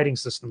type of fighting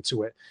system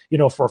to it,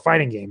 for a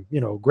fighting game,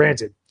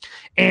 granted.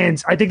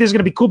 And I think this is going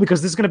to be cool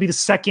because this is going to be the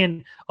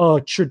second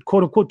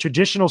quote-unquote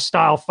traditional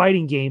style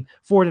fighting game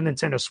for the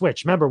Nintendo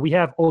Switch. Remember, we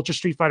have Ultra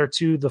Street Fighter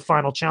 2, the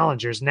Final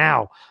Challengers,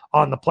 now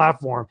on the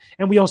platform.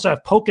 And we also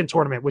have Pokken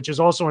Tournament, which is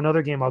also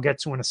another game I'll get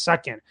to in a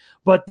second.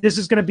 But this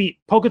is going to be,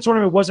 Pokken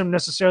Tournament wasn't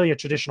necessarily a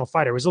traditional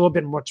fighter. It was a little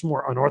bit much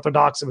more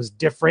unorthodox. It was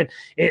different.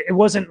 It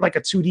wasn't like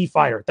a 2D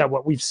fighter that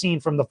what we've seen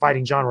from the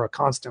fighting genre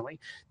constantly.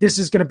 This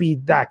is going to be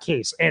that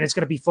case. And it's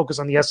going to be focused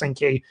on the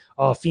SNK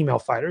female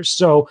fighters.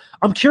 So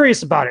I'm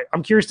curious about it.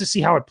 I'm curious to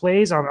see how it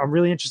plays. I'm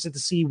really interested to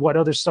see what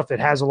other stuff it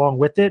has along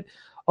with it.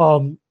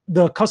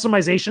 The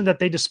customization that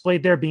they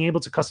displayed there, being able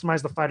to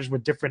customize the fighters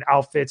with different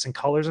outfits and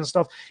colors and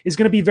stuff, is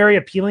going to be very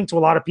appealing to a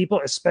lot of people,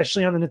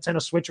 especially on the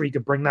Nintendo Switch, where you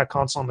could bring that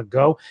console on the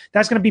go.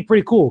 That's going to be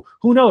pretty cool.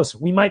 Who knows?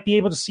 We might be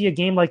able to see a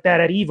game like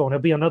that at EVO, and it'll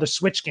be another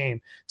Switch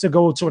game to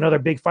go to another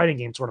big fighting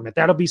game tournament.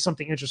 That'll be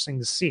something interesting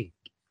to see.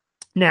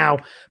 Now,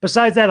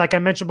 besides that, like I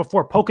mentioned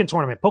before, Pokken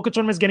Tournament. Pokken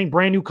Tournament is getting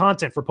brand new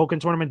content for Pokken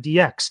Tournament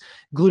DX,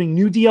 including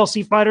new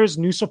DLC fighters,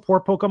 new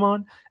support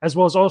Pokemon, as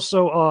well as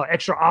also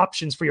extra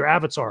options for your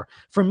avatar.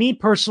 For me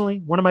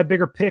personally, one of my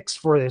bigger picks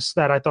for this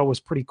that I thought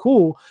was pretty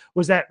cool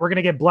was that we're going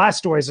to get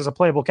Blastoise as a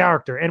playable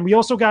character. And we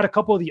also got a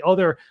couple of the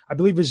other, I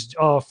believe it was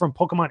from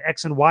Pokemon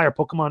X and Y or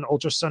Pokemon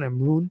Ultra Sun and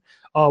Moon.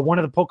 One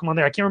of the Pokemon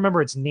there, I can't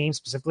remember its name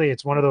specifically.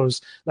 It's one of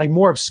those like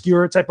more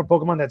obscure type of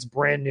Pokemon that's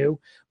brand new,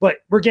 but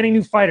we're getting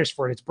new fighters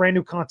for it. It's brand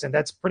new content.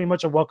 That's pretty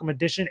much a welcome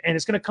addition. And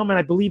it's going to come in,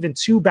 I believe, in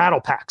 2 battle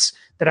packs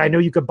that I know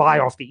you could buy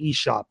off the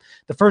eShop.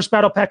 The first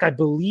battle pack, I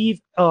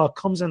believe,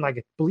 comes in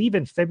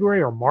in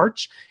February or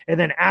March. And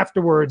then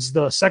afterwards,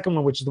 the second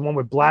one, which is the one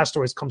with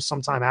Blastoise, comes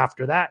sometime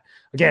after that.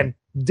 Again,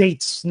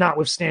 dates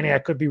notwithstanding, I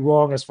could be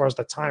wrong as far as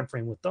the time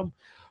frame with them.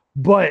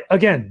 But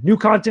again, new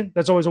content,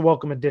 that's always a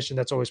welcome addition.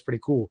 That's always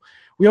pretty cool.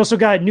 We also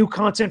got new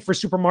content for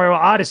Super Mario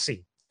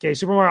Odyssey. Okay,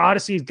 Super Mario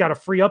Odyssey's got a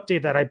free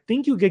update that I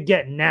think you could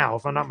get now,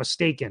 if I'm not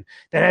mistaken,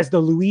 that has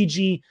the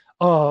Luigi,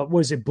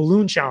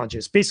 balloon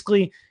challenges.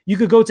 Basically, you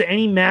could go to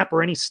any map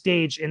or any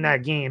stage in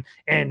that game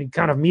and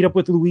kind of meet up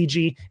with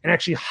Luigi and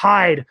actually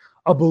hide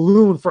a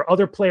balloon for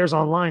other players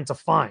online to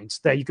find,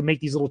 that you can make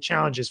these little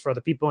challenges for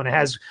other people, and it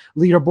has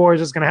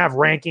leaderboards. It's going to have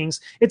rankings.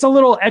 It's a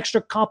little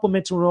extra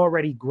compliment to an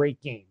already great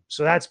game,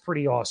 so that's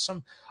pretty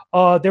awesome.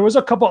 There was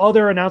a couple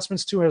other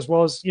announcements too, as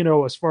well as,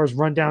 as far as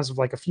rundowns of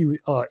like a few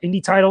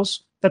indie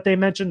titles that they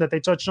mentioned, that they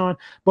touched on.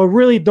 But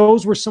really,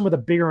 those were some of the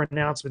bigger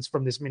announcements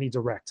from this mini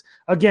direct.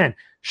 Again,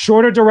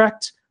 shorter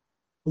direct,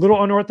 a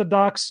little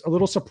unorthodox, a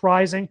little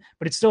surprising,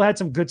 but it still had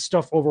some good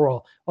stuff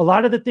overall. A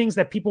lot of the things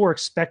that people were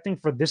expecting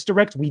for this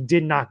direct, we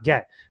did not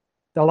get.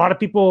 A lot of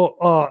people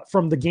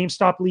from the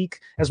GameStop leak,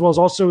 as well as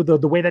also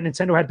the way that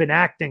Nintendo had been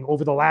acting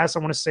over the last, I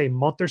want to say,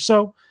 month or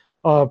so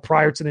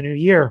prior to the new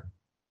year,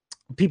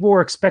 people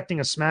were expecting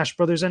a Smash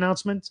Brothers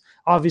announcement.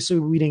 Obviously,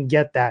 we didn't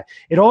get that.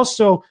 It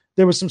also,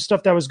 there was some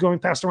stuff that was going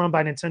passed around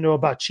by Nintendo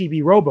about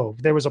Chibi Robo.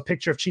 There was a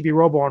picture of Chibi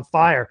Robo on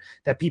fire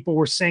that people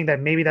were saying that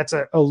maybe that's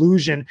an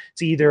allusion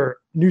to either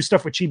new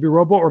stuff with Chibi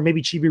Robo or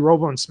maybe Chibi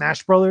Robo and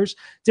Smash Brothers,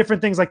 different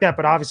things like that.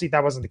 But obviously,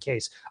 that wasn't the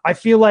case. I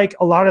feel like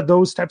a lot of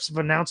those types of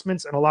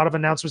announcements and a lot of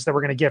announcements that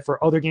we're going to get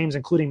for other games,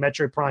 including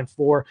Metroid Prime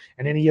 4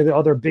 and any of the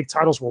other big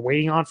titles we're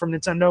waiting on from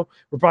Nintendo,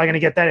 we're probably going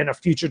to get that in a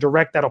future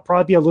direct that'll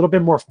probably be a little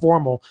bit more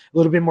formal, a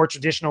little bit more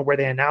traditional, where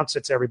they announce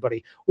it to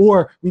everybody.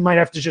 Or we might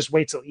have to just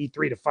wait till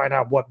E3 to find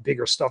out what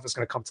bigger stuff is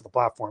going to come to the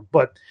platform.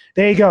 But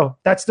there you go.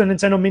 That's the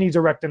Nintendo Mini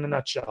Direct in a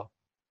nutshell.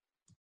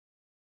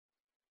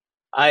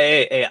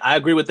 I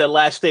agree with that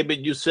last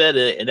statement you said,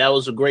 and that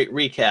was a great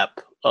recap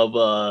of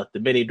the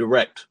mini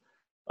direct.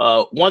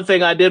 One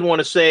thing I did want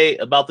to say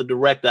about the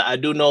direct, I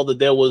do know that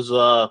there was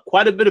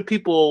quite a bit of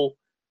people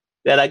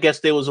that I guess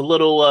they was a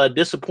little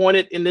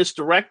disappointed in this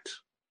direct.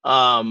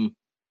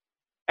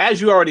 As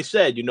you already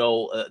said,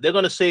 they're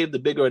going to save the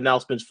bigger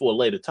announcements for a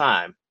later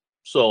time.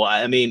 So,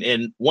 I mean,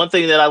 and one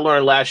thing that I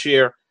learned last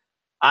year,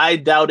 I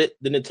doubted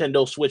the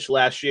Nintendo Switch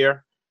last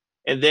year.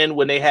 And then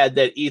when they had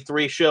that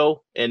E3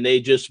 show and they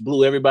just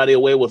blew everybody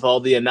away with all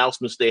the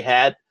announcements they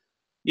had,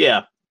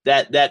 yeah,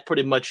 that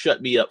pretty much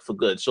shut me up for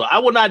good. So I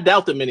will not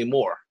doubt them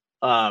anymore.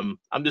 I'm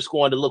just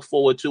going to look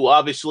forward to,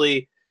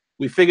 obviously,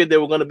 we figured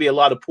there were going to be a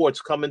lot of ports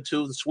coming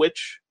to the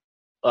Switch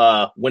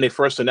when they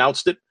first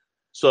announced it.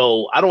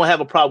 So I don't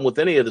have a problem with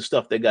any of the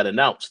stuff that got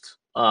announced.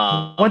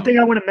 One thing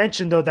I want to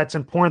mention, though, that's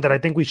important that I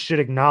think we should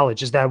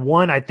acknowledge is that,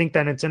 one, I think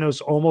that Nintendo's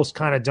almost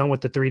kind of done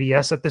with the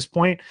 3DS at this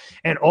point.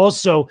 And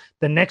also,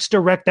 the next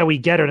direct that we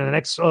get, or the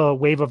next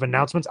wave of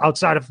announcements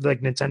outside of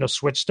like Nintendo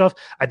Switch stuff,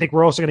 I think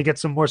we're also going to get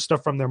some more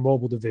stuff from their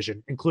mobile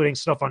division, including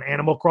stuff on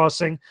Animal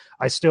Crossing.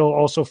 I still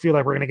also feel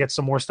like we're going to get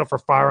some more stuff for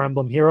Fire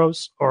Emblem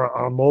Heroes or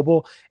on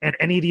mobile, and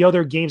any of the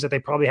other games that they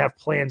probably have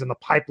plans in the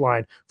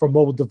pipeline for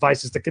mobile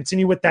devices to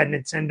continue with that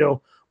Nintendo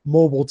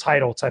mobile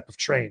title type of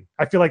train.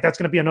 I feel like that's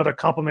going to be another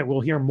compliment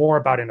we'll hear more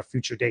about in a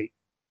future date.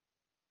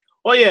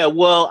 Oh, yeah.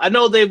 Well, I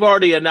know they've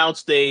already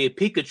announced a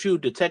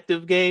Pikachu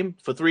detective game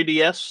for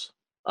 3DS.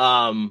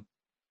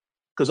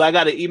 Because I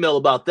got an email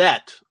about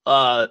that.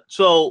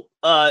 So,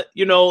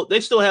 they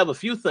still have a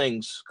few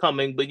things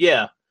coming, but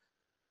yeah,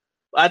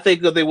 I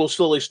think that they will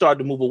slowly start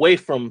to move away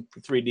from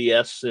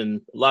 3DS,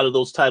 and a lot of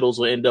those titles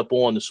will end up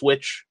on the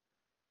Switch.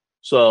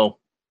 So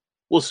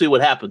we'll see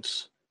what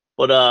happens.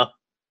 But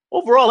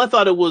overall, I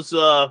thought it was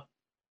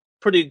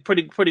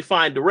pretty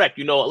fine direct.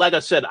 Like I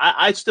said,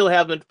 I still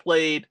haven't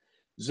played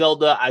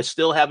Zelda. I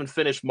still haven't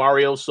finished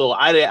Mario. So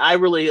I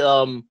really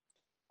I'm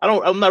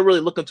not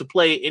really looking to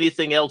play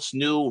anything else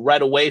new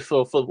right away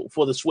for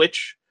the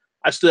Switch.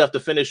 I still have to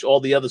finish all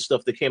the other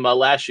stuff that came out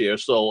last year.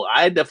 So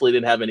I definitely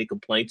didn't have any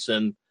complaints.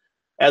 And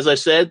as I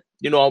said,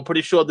 I'm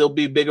pretty sure there'll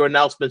be bigger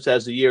announcements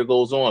as the year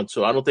goes on.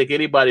 So I don't think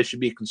anybody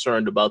should be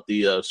concerned about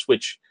the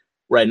Switch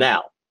right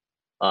now.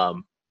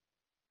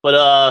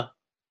 But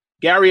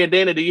Gary and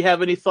Dana, do you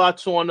have any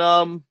thoughts on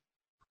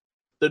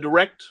the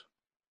direct?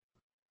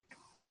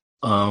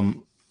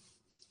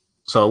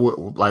 So,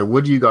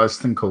 what do you guys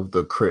think of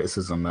the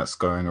criticism that's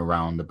going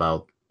around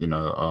about,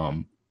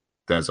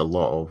 there's a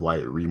lot of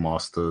like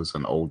remasters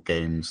and old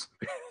games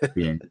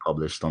being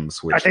published on the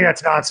Switch? I think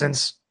that's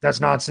nonsense. That's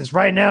nonsense.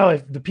 Right now,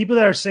 if the people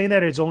that are saying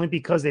that, it's only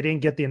because they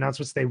didn't get the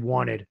announcements they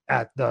wanted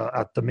at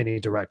the mini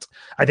direct.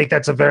 I think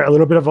that's a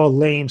little bit of a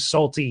lame,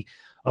 salty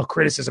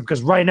criticism,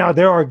 because right now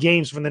there are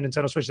games from the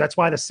Nintendo Switch. That's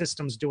why the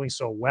system's doing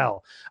so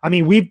well. I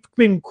mean, we've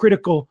been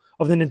critical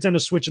of the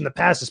Nintendo Switch in the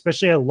past,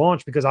 especially at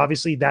launch, because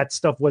obviously that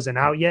stuff wasn't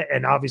out yet,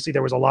 and obviously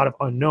there was a lot of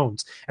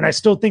unknowns. And I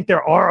still think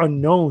there are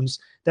unknowns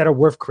that are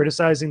worth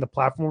criticizing the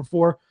platform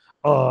for.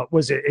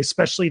 Was it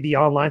especially the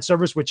online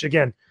servers, which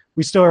again,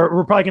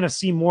 we're probably going to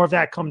see more of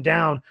that come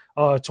down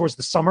towards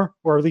the summer,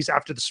 or at least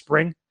after the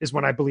spring is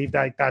when I believe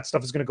that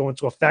stuff is going to go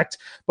into effect.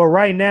 But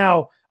right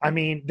now, I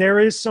mean, there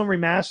is some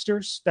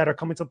remasters that are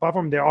coming to the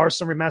platform. There are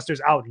some remasters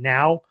out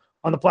now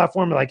on the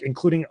platform, like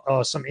including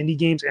some indie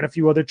games and a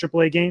few other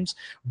AAA games.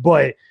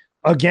 But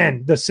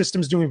again, the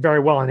system's doing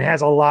very well, and it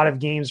has a lot of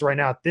games right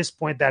now at this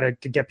point that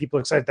could get people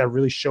excited, that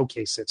really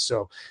showcase it.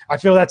 So I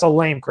feel that's a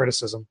lame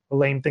criticism, a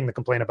lame thing to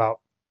complain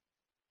about.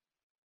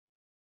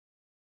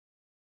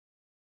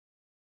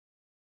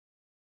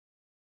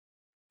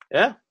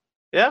 Yeah,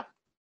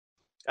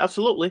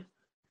 absolutely.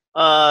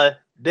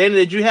 Dana,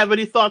 did you have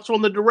any thoughts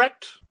on the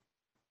direct?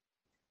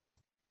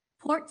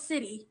 Port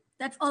City.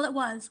 That's all it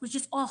was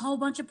just a whole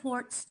bunch of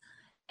ports.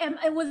 And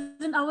I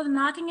wasn't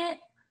knocking it.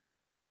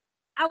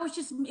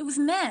 It was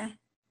meh.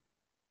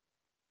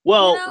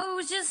 Well, it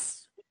was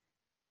just.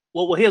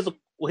 Well, here's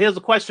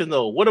the question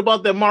though. What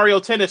about the Mario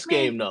Tennis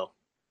game though?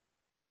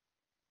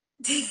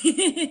 For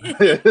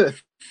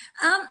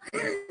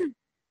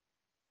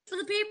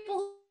the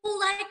people who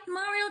like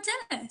Mario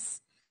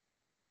Tennis,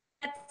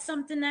 that's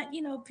something that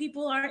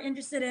people are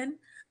interested in.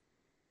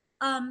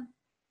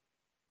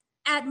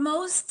 At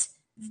most,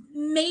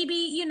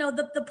 maybe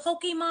the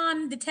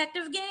Pokemon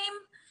detective game.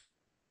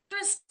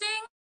 Interesting.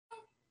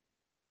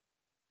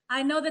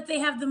 I know that they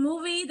have the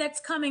movie that's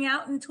coming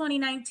out in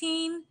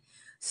 2019,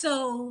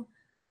 so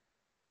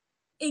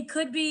it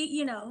could be,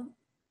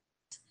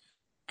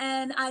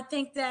 and I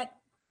think that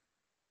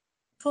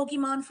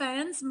Pokemon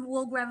fans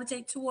will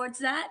gravitate towards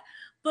that.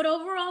 But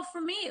overall, for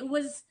me, it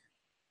was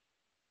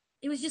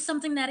just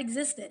something that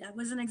existed. I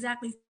wasn't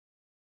exactly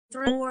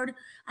thrilled.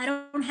 I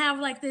don't have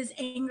like this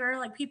anger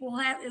like people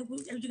have, as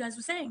you guys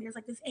were saying. There's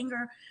like this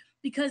anger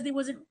because there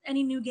wasn't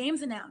any new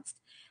games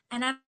announced,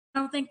 and I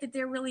don't think that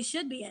there really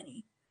should be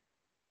any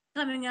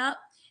coming up.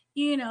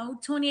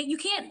 28. You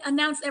can't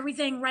announce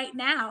everything right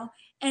now,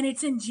 and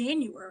it's in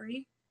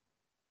January.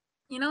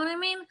 You know what I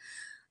mean?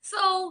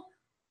 So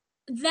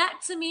that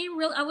to me,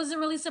 I wasn't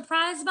really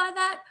surprised by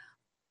that.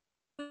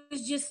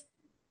 It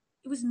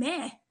was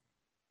meh.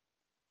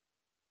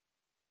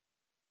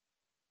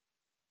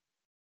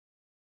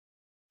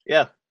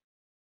 Yeah.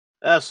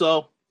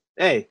 So,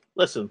 hey,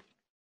 listen,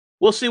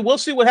 we'll see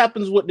what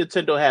happens. What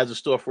Nintendo has in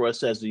store for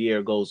us as the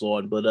year goes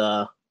on.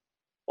 But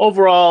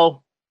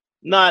overall,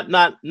 not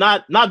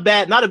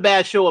bad. Not a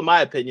bad show in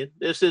my opinion.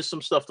 This is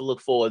some stuff to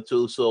look forward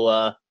to.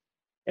 So,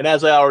 and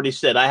as I already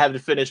said, I haven't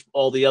finished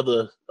all the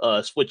other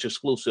Switch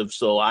exclusives,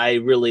 so I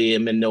really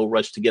am in no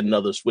rush to get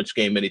another Switch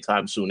game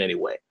anytime soon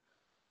anyway.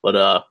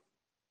 But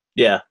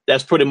yeah,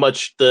 that's pretty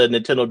much the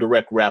Nintendo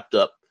Direct wrapped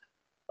up.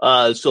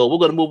 So we're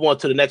going to move on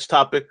to the next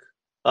topic.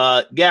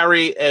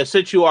 Gary,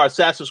 since you are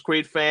Assassin's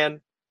Creed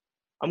fan,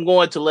 I'm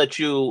going to let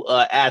you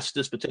ask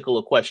this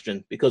particular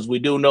question because we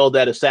do know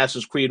that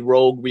Assassin's Creed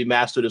Rogue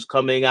Remastered is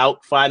coming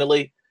out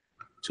finally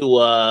to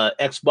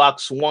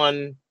Xbox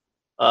One,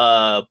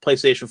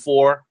 PlayStation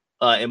 4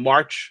 in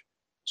March.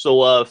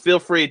 So feel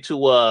free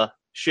to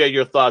share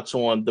your thoughts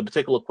on the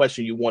particular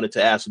question you wanted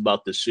to ask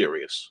about this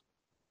series.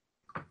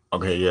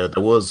 Okay, yeah,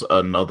 there was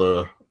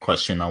another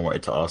question I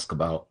wanted to ask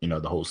about, the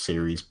whole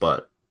series.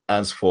 But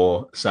as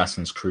for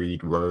Assassin's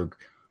Creed Rogue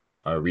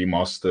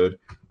Remastered,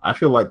 I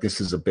feel like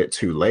this is a bit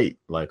too late.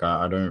 Like,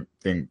 I don't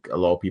think a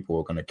lot of people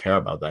are going to care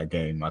about that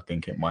game. I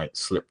think it might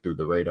slip through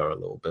the radar a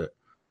little bit.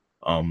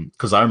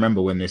 Because I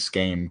remember when this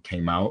game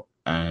came out,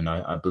 and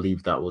I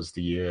believe that was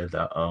the year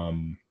that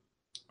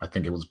I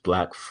think it was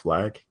Black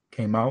Flag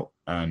came out,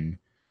 and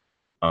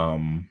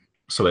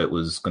so it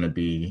was going to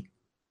be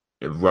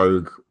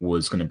Rogue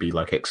was going to be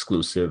like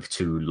exclusive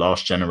to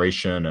last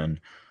generation, and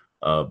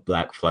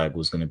Black Flag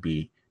was going to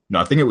be no,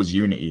 I think it was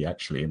Unity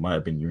actually. It might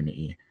have been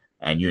Unity,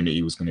 and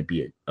Unity was going to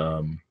be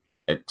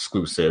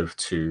exclusive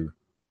to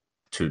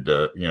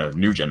the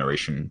new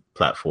generation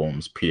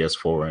platforms,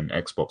 PS4 and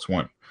Xbox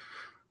One.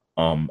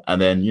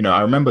 And then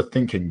I remember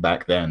thinking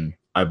back then,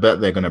 I bet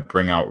they're going to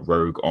bring out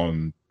Rogue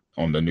on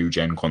the new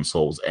gen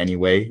consoles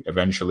anyway,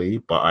 eventually.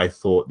 But I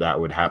thought that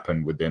would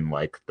happen within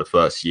like the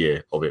first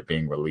year of it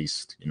being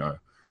released.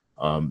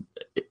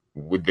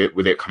 With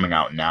it coming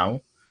out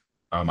now,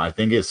 I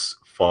think it's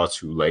far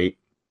too late.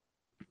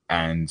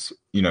 And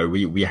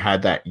we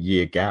had that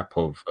year gap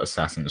of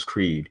Assassin's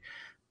Creed,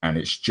 and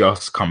it's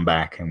just come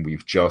back, and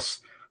we've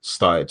just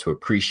started to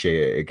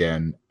appreciate it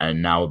again.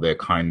 And now they're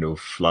kind of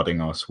flooding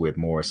us with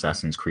more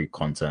Assassin's Creed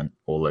content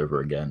all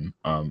over again.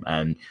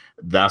 And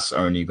that's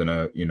only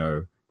gonna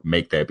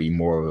make there be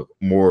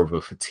more of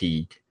a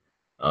fatigue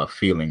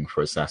feeling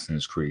for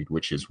Assassin's Creed,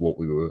 which is what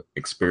we were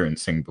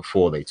experiencing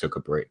before they took a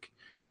break.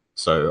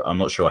 So I'm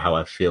not sure how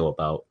I feel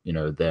about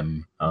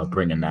them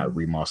bringing that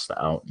remaster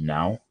out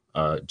now.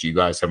 Do you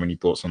guys have any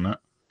thoughts on that?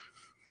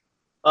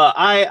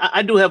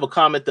 I do have a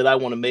comment that I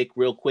want to make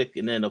real quick,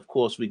 and then of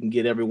course we can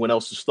get everyone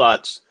else's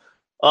thoughts.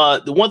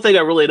 The one thing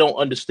I really don't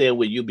understand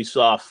with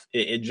Ubisoft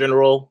in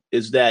general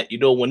is that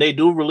when they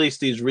do release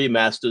these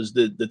remasters,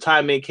 the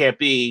timing can't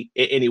be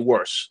any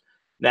worse.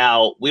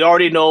 Now we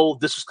already know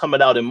this is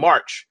coming out in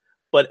March,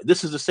 but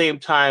this is the same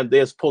time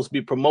they're supposed to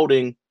be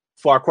promoting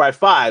Far Cry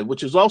 5,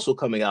 which is also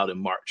coming out in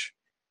March.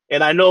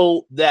 And I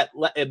know that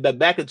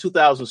back in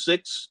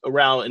 2006,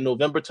 around in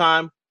November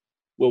time,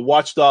 when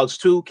Watch Dogs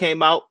 2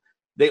 came out,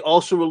 they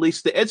also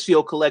released the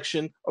Ezio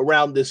collection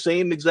around the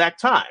same exact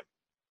time.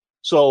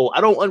 So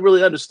I don't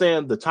really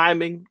understand the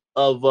timing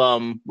of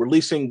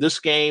releasing this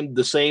game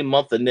the same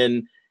month, and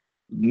then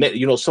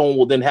someone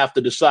will then have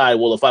to decide,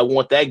 well, if I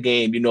want that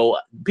game,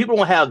 people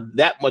don't have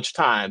that much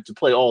time to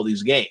play all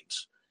these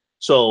games.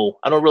 So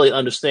I don't really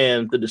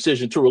understand the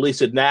decision to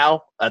release it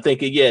now. I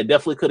think it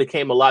definitely could have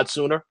came a lot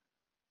sooner.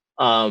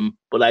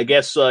 But I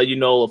guess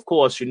of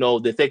course,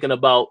 they're thinking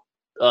about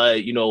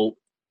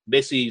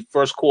basically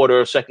first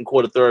quarter, second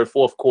quarter, third,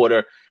 fourth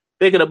quarter,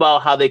 thinking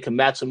about how they can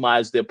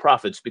maximize their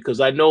profits. Because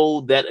I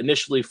know that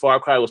initially Far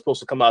Cry was supposed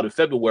to come out in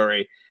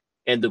February,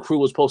 and the Crew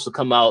was supposed to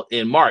come out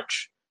in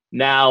March.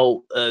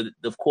 Now,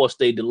 of course,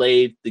 they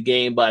delayed the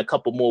game by a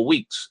couple more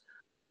weeks.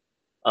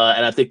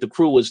 And I think the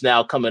Crew is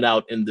now coming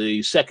out in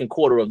the second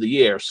quarter of the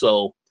year.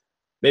 So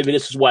maybe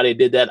this is why they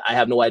did that. I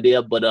have no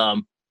idea. But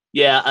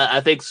yeah,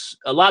 I think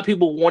a lot of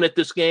people wanted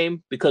this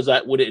game because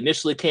when it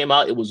initially came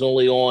out, it was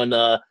only on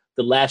the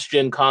last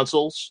gen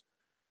consoles.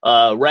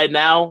 Right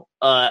now,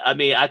 I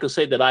mean, I could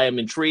say that I am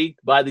intrigued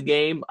by the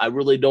game. I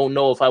really don't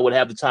know if I would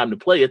have the time to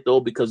play it, though,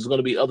 because there's going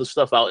to be other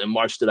stuff out in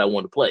March that I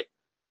want to play.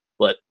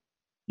 But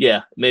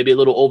yeah, maybe a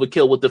little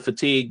overkill with the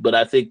fatigue, but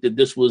I think that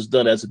this was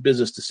done as a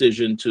business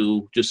decision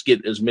to just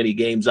get as many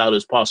games out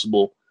as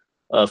possible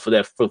for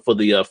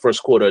the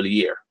first quarter of the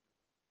year.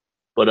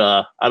 But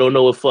I don't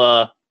know if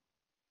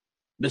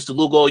Mr.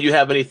 Lugo, you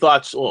have any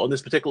thoughts on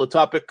this particular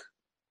topic?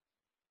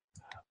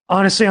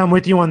 Honestly, I'm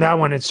with you on that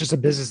one. It's just a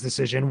business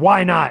decision.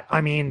 Why not?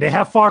 I mean, they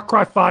have Far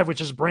Cry 5, which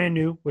is brand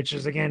new, which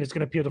is, again, it's going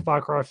to appeal to Far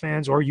Cry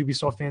fans or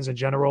Ubisoft fans in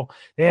general.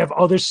 They have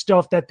other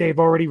stuff that they've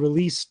already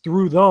released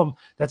through them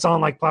that's on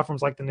like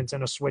platforms like the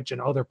Nintendo Switch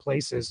and other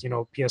places, you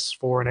know,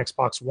 PS4 and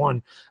Xbox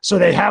One. So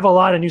they have a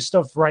lot of new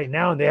stuff right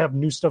now, and they have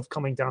new stuff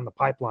coming down the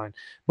pipeline.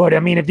 But,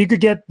 I mean, if you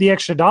could get the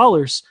extra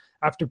dollars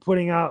after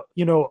putting out,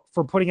 you know,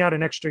 for putting out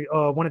an extra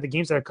one of the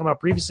games that have come out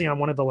previously on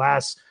one of the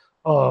last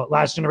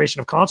generation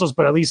of consoles,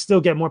 but at least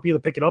still get more people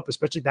to pick it up,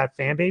 especially that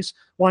fan base.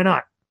 Why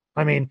not?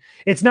 I mean,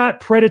 it's not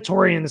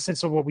predatory in the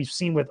sense of what we've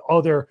seen with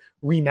other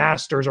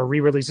remasters or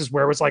re-releases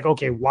where it's like,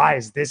 okay, why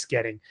is this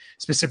getting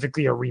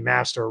specifically a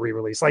remaster or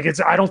re-release? Like,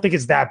 I don't think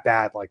it's that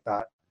bad like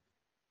that.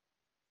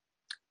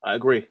 I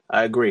agree.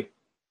 How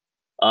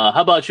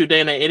about you,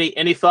 Dana?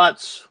 Any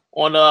thoughts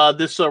on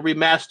this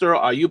remaster?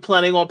 Are you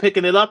planning on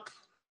picking it up?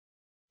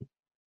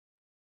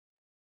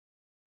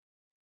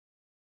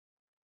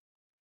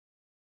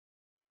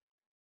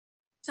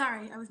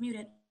 Sorry, I was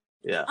muted.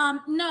 Yeah.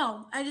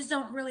 No, I just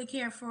don't really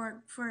care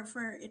for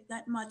it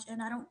that much,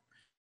 and I don't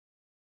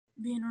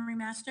being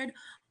remastered.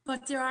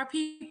 But there are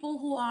people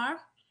who are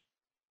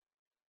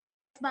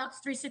Xbox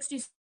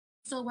 360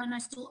 still when I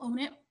still own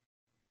it.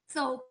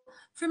 So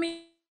for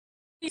me,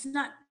 it's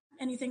not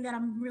anything that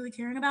I'm really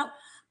caring about.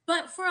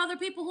 But for other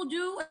people who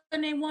do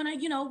and they want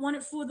to, you know, want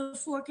it for the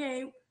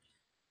 4K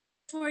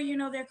for, you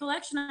know, their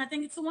collection, I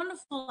think it's a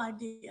wonderful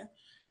idea.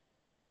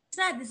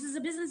 Said this is a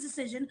business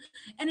decision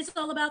and it's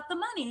all about the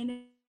money,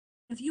 and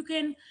if you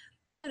can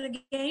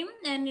the game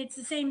and it's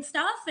the same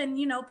stuff and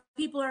you know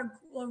people are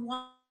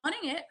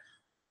wanting it,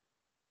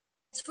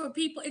 it's for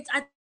people.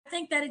 I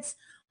think that it's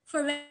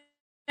for,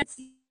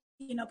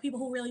 you know, people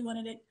who really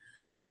wanted it,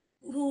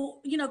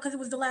 who, you know, because it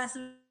was the last.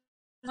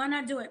 Why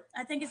not do it?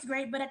 I think it's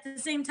great, but at the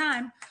same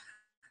time,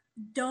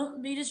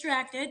 don't be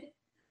distracted.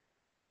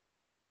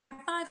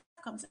 5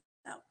 comes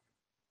out.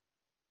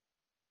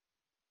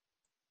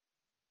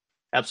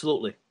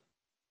 Absolutely.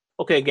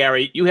 Okay,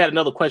 Gary, you had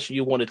another question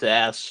you wanted to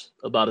ask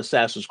about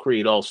Assassin's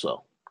Creed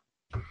also.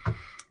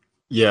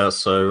 Yeah,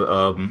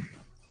 so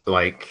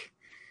like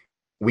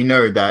we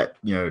know that,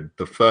 you know,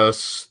 the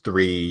first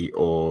 3,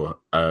 or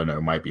I don't know,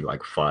 it might be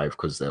like 5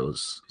 because there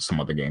was some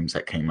other games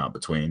that came out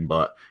between,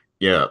 but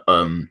yeah,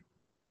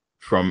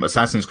 from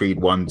Assassin's Creed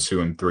 1,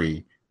 2, and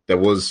 3, there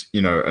was,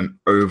 you know, an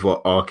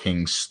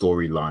overarching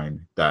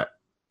storyline that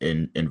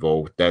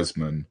involved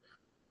Desmond.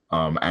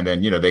 And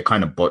then, you know, they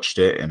kind of botched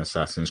it in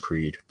Assassin's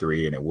Creed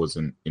 3, and it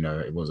wasn't, you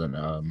know,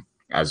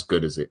 as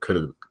good as it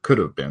could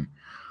have been.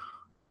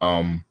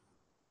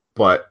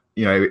 But,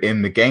 you know,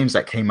 in the games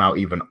that came out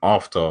even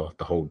after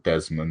the whole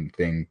Desmond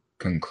thing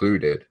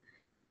concluded,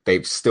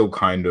 they've still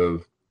kind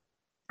of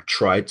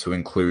tried to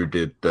include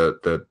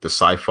the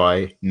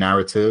sci-fi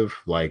narrative,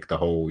 like the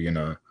whole, you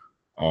know,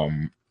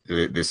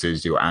 this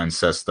is your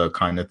ancestor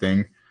kind of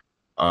thing.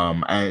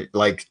 And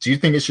like, do you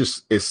think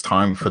it's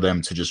time for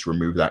them to just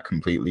remove that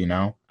completely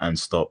now and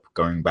stop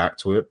going back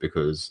to it,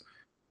 because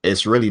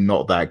it's really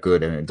not that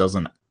good and it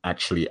doesn't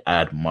actually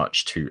add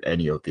much to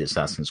any of the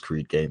Assassin's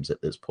Creed games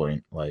at this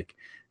point? Like,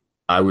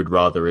 I would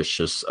rather it's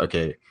just,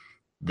 okay,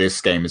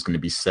 this game is going to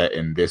be set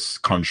in this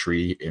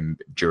country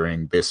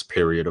during this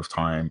period of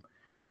time.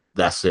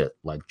 That's it.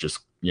 Like, just,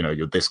 you know,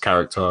 you're this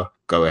character,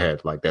 go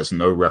ahead. Like, there's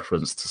no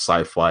reference to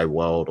sci-fi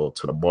world or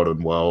to the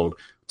modern world,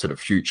 to the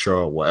future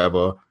or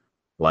whatever.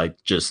 Like,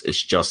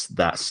 it's just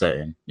that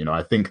setting. You know,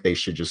 I think they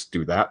should just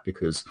do that,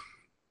 because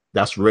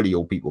that's really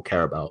all people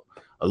care about.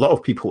 A lot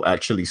of people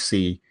actually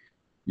see,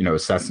 you know,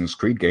 Assassin's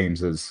Creed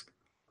games as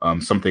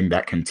something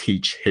that can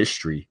teach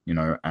history, you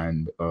know,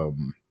 and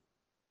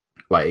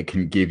like it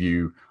can give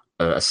you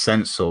a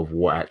sense of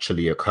what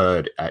actually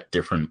occurred at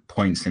different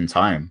points in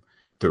time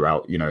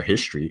throughout, you know,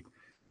 history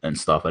and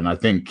stuff. And I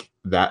think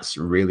that's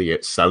really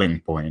its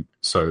selling point.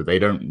 So they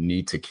don't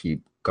need to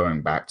keep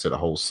going back to the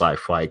whole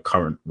sci-fi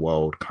current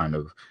world kind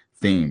of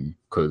theme,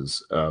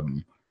 because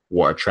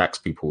what attracts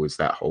people is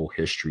that whole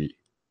history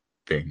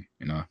thing,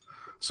 you know.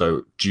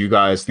 So do you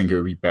guys think it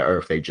would be better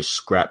if they just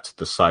scrapped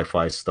the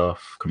sci-fi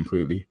stuff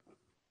completely?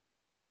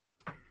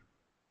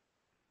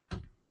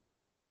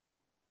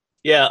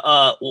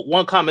 Yeah,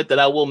 one comment that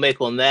I will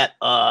make on that,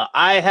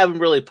 I haven't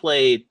really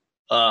played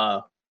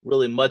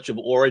really much of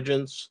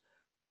Origins.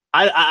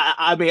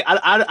 I mean,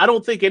 I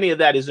don't think any of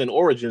that is in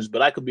Origins,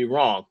 but I could be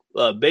wrong.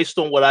 Based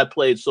on what I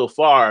played so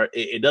far,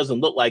 it doesn't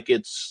look like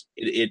it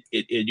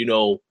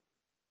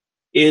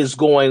is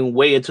going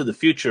way into the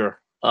future.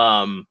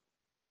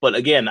 But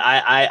again,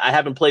 I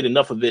haven't played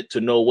enough of it to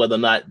know whether or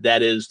not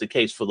that is the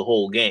case for the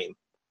whole game.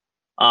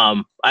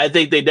 I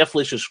think they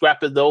definitely should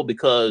scrap it though,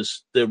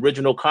 because the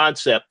original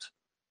concept,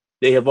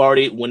 they have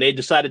already, when they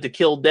decided to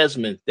kill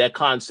Desmond, that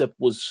concept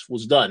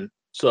was done.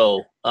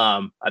 So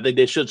I think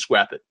they should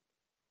scrap it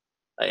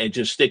and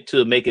just stick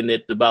to making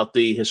it about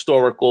the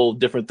historical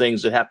different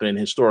things that happen in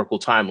historical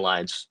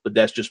timelines. But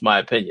that's just my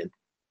opinion.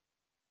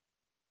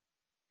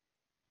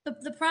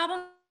 The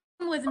problem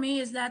with me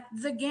is that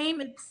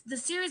the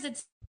series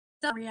itself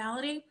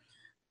reality.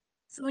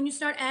 So when you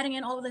start adding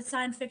in all of the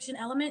science fiction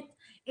element,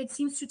 it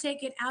seems to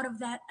take it out of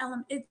that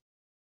element. It's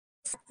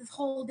this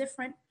whole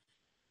different,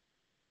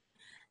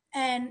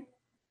 and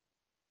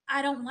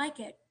I don't like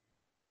it,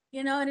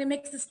 and it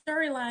makes the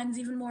storylines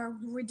even more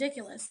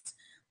ridiculous.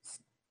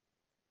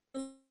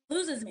 It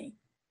loses me.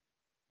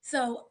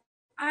 So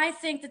I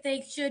think that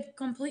they should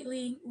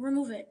completely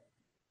remove it.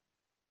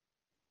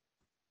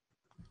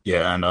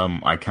 Yeah, and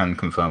I can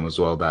confirm as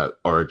well that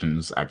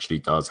Origins actually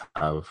does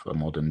have a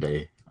modern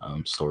day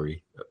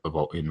story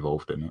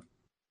involved in it.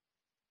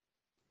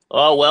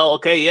 Oh well,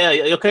 okay,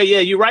 yeah, okay, yeah,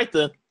 you're right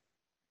then.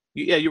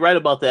 Yeah, you're right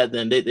about that.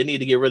 Then they need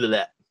to get rid of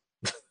that.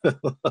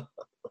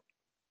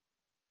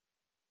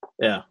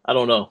 Yeah, I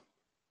don't know.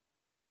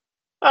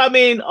 I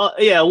mean,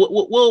 yeah,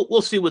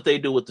 we'll see what they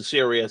do with the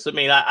series. I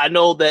mean, I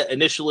know that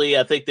initially,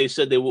 I think they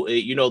said they will.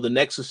 The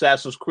next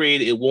Assassin's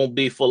Creed, it won't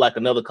be for like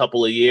another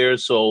couple of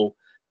years, so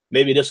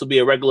maybe this will be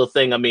a regular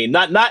thing. I mean,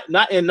 not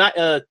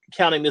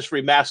counting this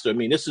remaster. I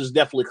mean, this is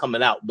definitely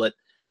coming out, but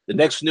the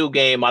next new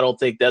game, I don't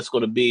think that's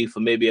going to be for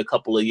maybe a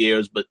couple of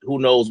years. But who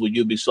knows with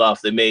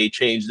Ubisoft, they may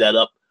change that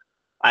up.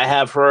 I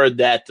have heard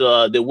that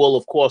there will,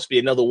 of course, be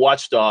another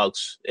Watch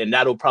Dogs, and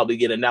that'll probably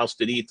get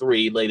announced at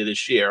E3 later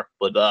this year.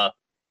 But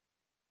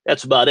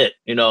that's about it.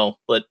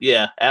 But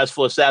yeah, as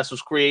for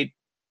Assassin's Creed,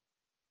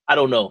 I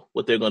don't know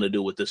what they're going to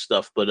do with this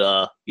stuff.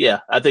 But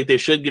yeah, I think they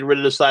should get rid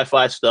of the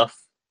sci-fi stuff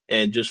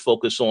and just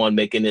focus on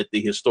making it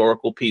the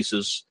historical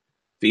pieces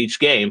for each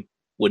game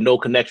with no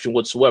connection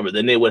whatsoever.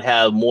 Then they would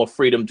have more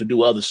freedom to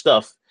do other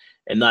stuff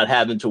and not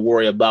having to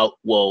worry about,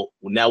 well,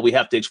 now we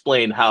have to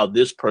explain how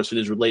this person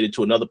is related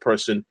to another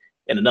person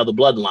in another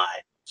bloodline.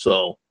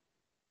 So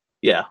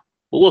yeah,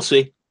 but we'll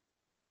see.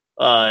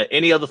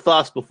 Any other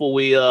thoughts before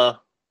we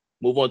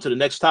move on to the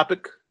next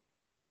topic?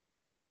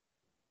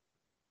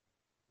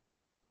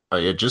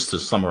 Yeah, just to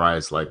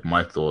summarize, like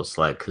my thoughts,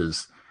 like,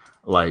 because,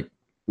 like,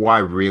 what I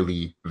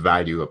really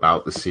value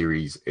about the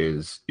series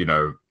is,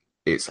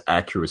 its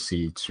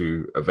accuracy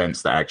to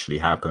events that actually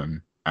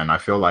happen. And I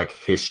feel like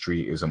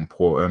history is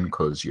important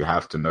because you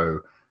have to know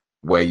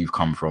where you've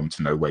come from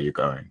to know where you're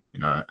going.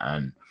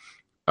 And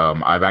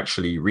I've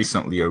actually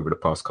recently, over the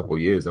past couple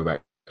of years, I've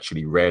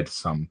actually read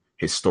some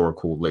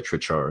historical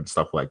literature and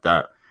stuff like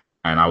that.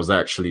 And I was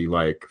actually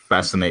like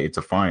fascinated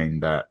to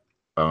find that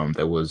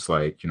there was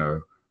like,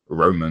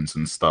 Romans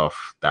and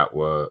stuff that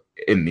were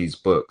in these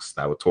books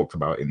that were talked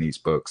about in these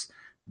books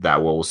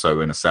that were also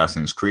in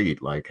Assassin's Creed.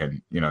 Like,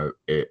 and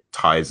it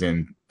ties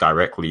in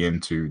directly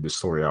into the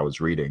story I was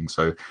reading.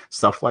 So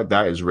stuff like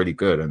that is really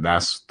good. And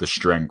that's the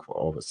strength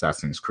of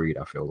Assassin's Creed,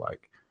 I feel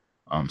like.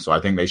 So I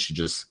think they should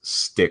just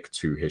stick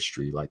to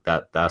history like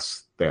that.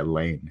 That's their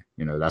lane.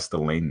 That's the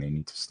lane they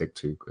need to stick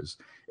to. Because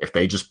if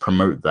they just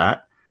promote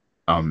that,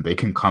 they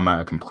can come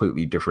at a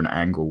completely different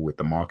angle with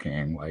the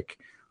marketing. Like,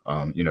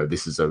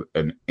 this is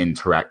an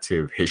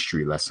interactive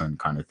history lesson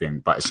kind of thing,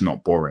 but it's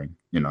not boring,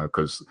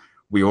 because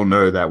we all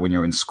know that when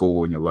you're in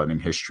school and you're learning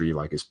history,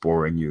 like it's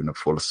boring. You're going to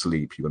fall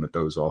asleep. You're going to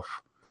doze off,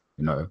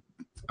 and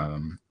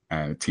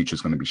the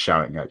teacher's going to be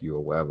shouting at you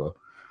or whatever.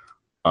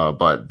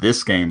 But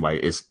this game,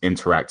 like, is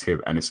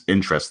interactive and it's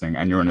interesting,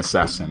 and you're an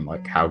assassin.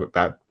 Like,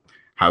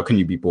 how can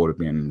you be bored of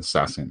being an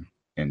assassin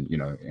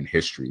in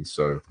history?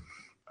 So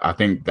I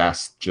think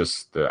that's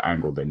just the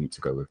angle they need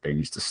to go with. They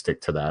need to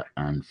stick to that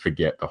and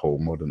forget the whole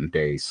modern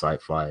day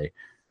sci-fi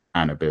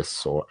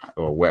Anubis or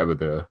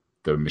whatever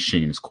the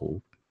machine is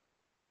called.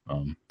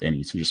 They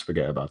need to just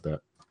forget about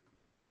that.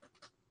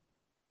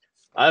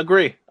 I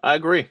agree.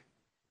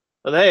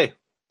 But hey,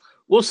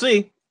 we'll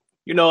see.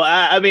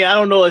 I mean, I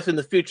don't know if in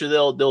the future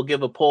they'll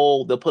give a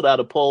poll, they'll put out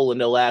a poll and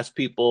they'll ask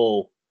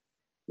people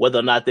whether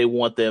or not they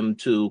want them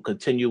to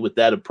continue with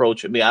that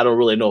approach. I mean, I don't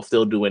really know if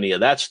they'll do any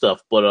of that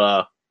stuff,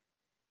 but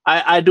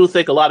I do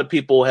think a lot of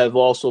people have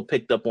also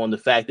picked up on the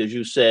fact, as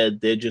you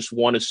said, they just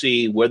want to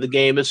see where the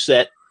game is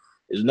set.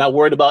 Is not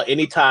worried about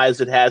any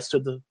ties it has to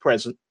the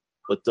present.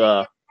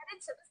 But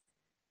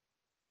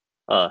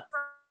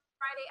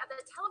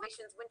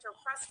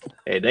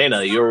hey,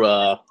 Dana, you're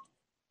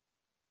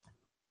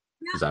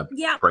Is that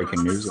Yeah.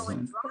 breaking news or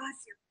something?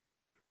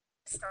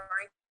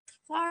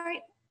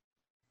 Sorry.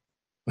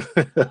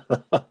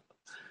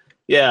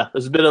 yeah,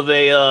 there's a bit of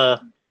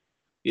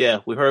Yeah,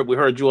 we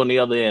heard you on the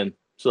other end.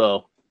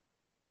 So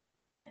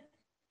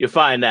you're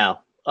fine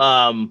now.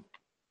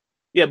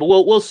 Yeah, but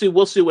we'll see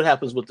what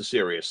happens with the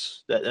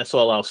series. That's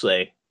all I'll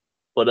say.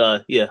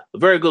 But yeah, a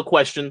very good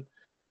question.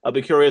 I'll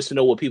be curious to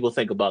know what people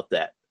think about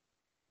that.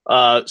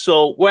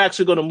 So we're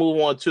actually going to move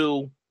on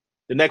to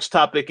the next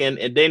topic, and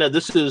Dana,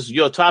 this is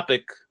your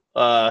topic.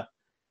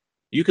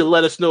 You can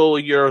let us know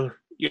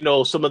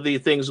some of the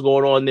things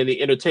going on in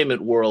the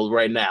entertainment world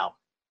right now.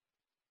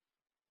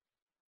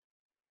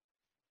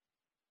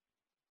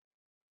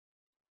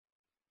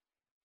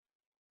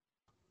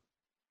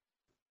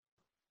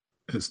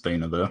 Is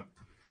Dana there?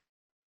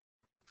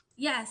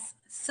 Yes,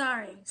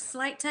 sorry.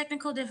 Slight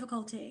technical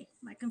difficulty.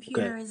 My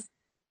computer Okay. is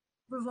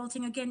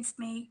revolting against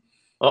me.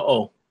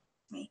 Uh-oh.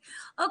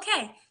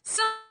 Okay,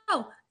 so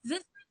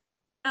this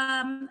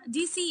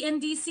DC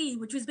in DC,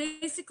 which was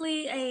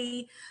basically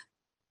a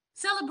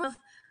celebration of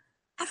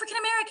African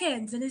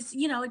Americans, and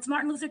it's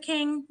Martin Luther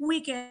King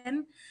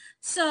weekend.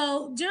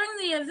 So during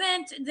the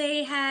event,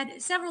 they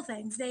had several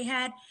things. They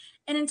had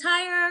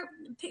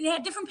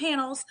different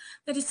panels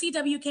that the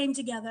CW came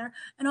together,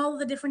 and all of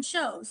the different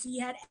shows. So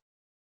you had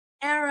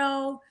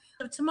Arrow,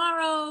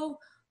 Tomorrow,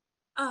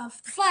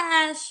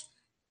 Flash,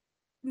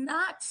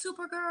 not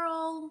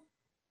Supergirl.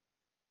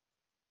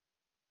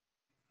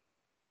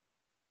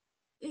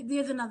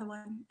 There's another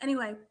one.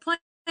 Anyway, point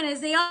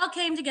is they all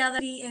came together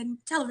in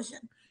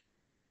television.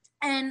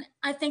 And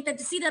I think that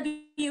the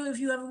CW, if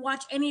you ever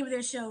watch any of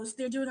their shows,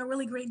 they're doing a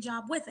really great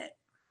job with it.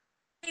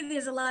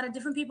 There's a lot of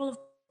different people of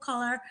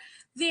color.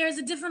 There's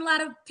a different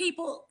lot of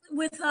people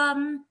with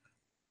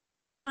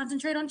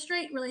concentrate on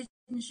straight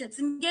relationships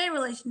and gay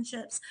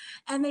relationships,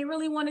 and they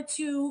really wanted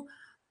to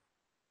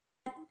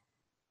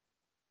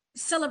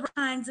celebrate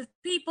kinds of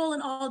people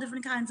and all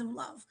different kinds of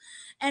love.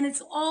 And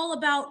it's all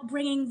about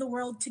bringing the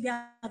world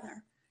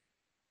together.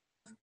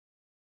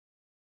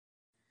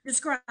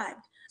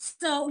 Described.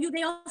 So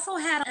they also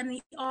had and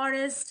the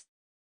artists,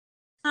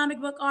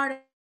 comic book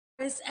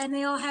artists, and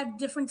they all had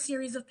different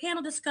series of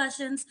panel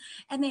discussions,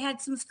 and they had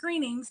some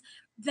screenings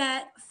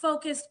that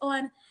focused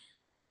on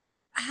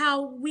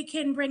how we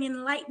can bring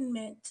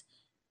enlightenment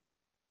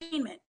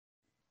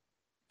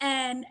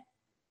and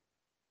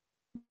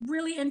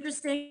really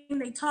interesting.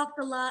 They talked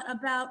a lot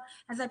about,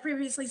 as I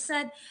previously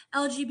said,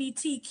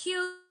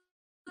 LGBTQ,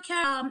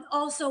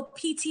 also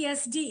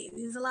PTSD.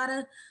 There's a lot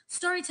of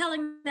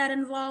storytelling that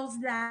involves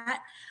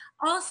that.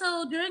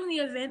 Also, during the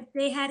event,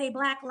 they had a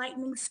Black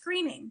Lightning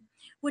screening,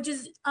 which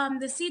is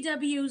the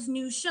CW's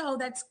new show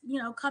that's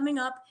coming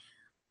up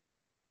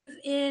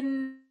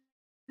in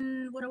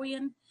what are we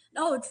in?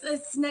 Oh,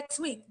 it's next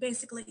week,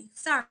 basically.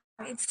 Sorry,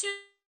 it's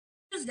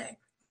Tuesday.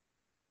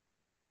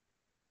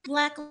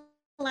 Black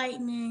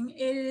Lightning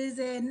is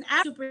an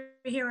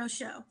superhero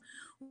show,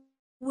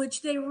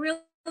 which they really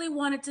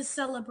wanted to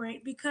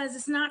celebrate because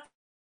it's not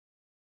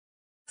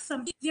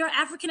there are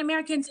African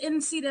Americans in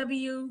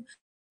CW,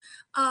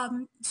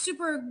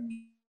 super,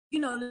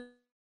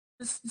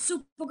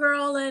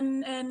 Supergirl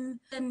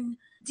and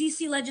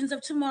DC Legends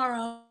of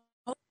Tomorrow.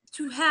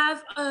 To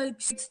have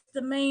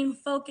the main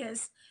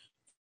focus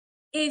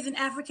is an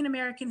African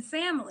American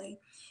family,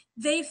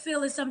 they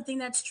feel is something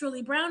that's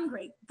truly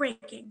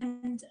breaking.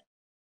 And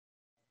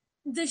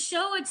the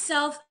show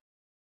itself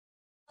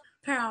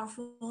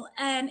powerful,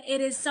 and it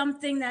is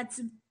something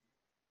that's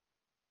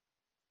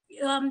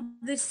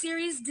the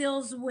series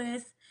deals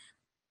with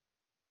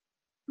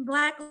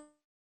Black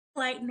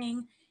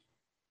Lightning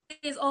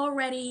is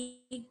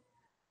already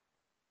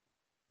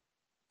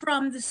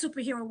from the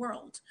superhero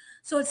world.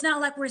 So it's not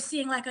like we're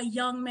seeing like a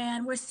young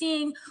man. We're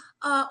seeing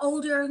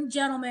older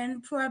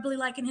gentleman, probably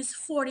like in his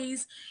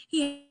 40s.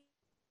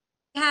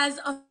 Has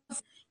a,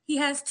 he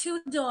has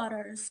two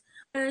daughters.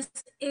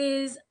 First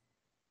is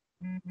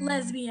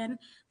lesbian,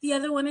 the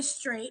other one is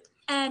straight,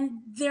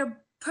 and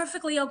they're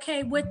perfectly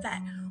okay with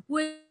that,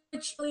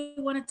 which we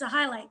wanted to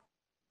highlight.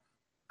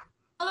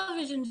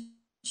 Television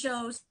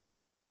shows,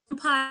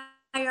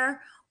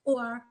 Empire,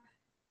 or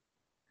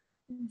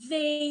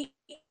they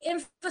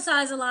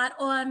emphasize a lot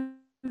on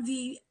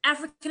the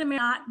African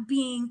American not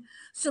being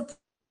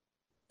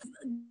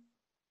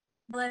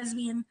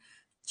lesbian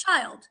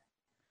child.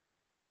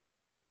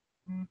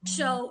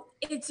 So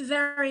it's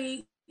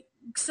very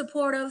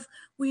supportive.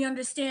 We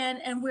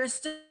understand, and we're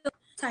still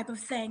type of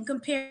thing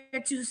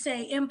compared to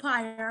say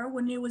Empire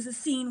when there was a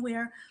scene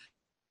where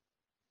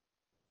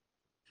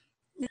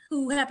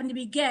who happened to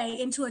be gay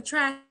into a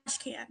trash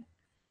can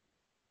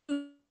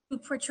who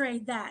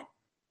portrayed that.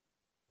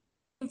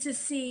 And to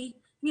see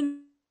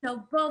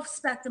both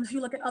spectrums, if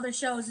you look at other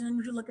shows and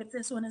if you look at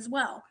this one as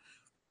well,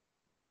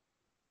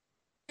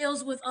 it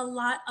deals with a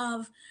lot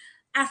of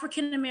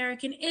African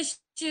American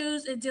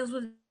issues. It deals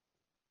with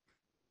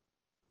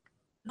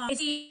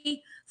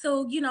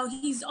so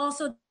he's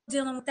also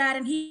dealing with that,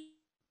 and he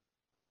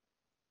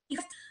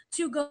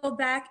to go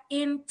back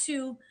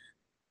into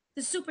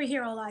the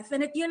superhero life.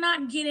 And if you're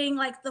not getting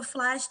like the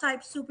Flash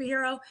type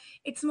superhero,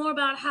 it's more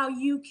about how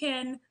you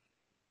can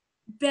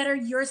better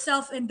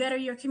yourself and better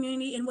your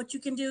community and what you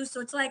can do. So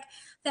it's like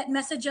that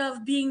message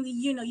of being the,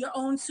 your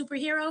own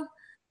superhero.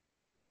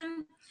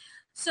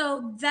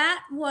 So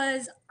that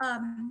was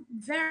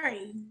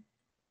very,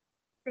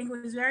 I think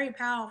it was very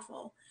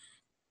powerful.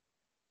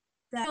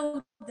 That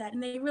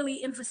and they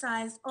really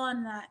emphasized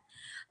on that.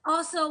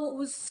 Also, what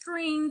was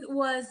screened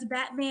was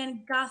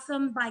Batman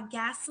Gotham by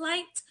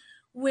Gaslight,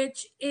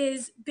 which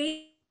is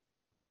based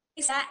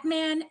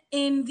Batman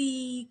in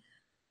the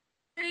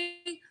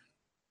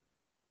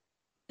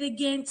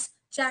against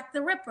Jack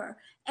the Ripper.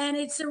 And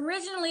it's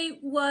originally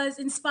was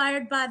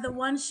inspired by the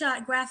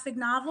one-shot graphic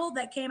novel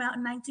that came out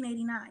in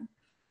 1989.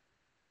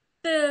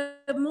 The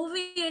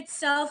movie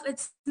itself,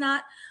 it's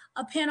not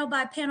a panel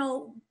by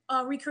panel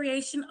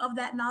recreation of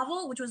that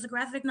novel, which was a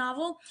graphic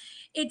novel.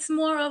 It's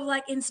more of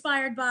like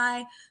inspired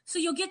by, so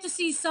you'll get to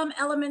see some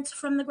elements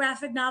from the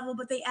graphic novel,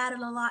 but they added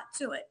a lot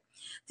to it.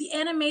 The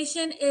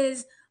animation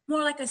is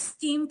more like a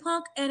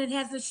steampunk and it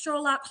has the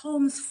Sherlock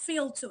Holmes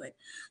feel to it.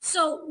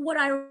 So what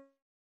I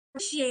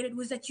appreciated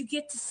was that you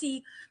get to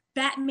see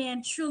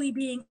Batman truly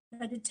being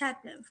a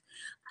detective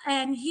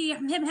and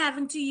him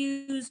having to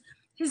use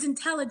his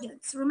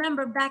intelligence.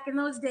 Remember, back in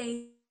those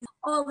days,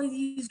 all of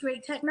these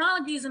great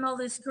technologies and all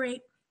this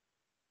great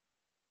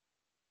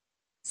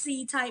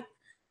C type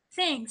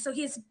thing. So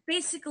he's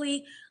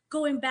basically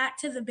going back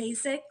to the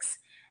basics,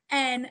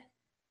 and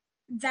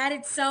that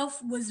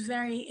itself was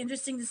very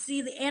interesting to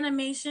see. The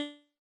animation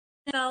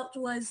felt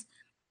was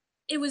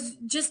it was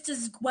just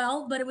as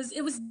well, but it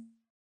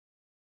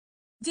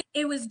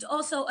was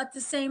also at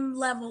the same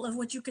level of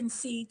what you can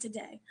see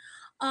today.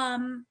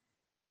 Um,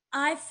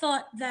 I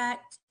thought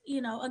that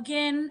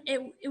again,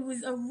 it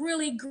was a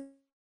really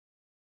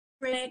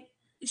great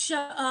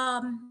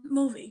show,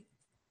 movie.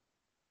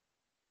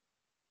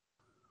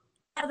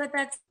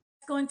 That's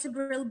going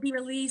to be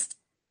released,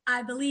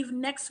 I believe,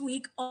 next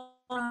week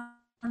on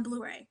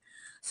Blu-ray.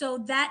 So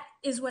that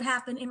is what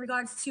happened in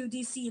regards to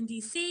DC and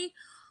DC.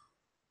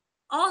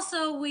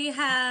 Also, we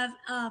have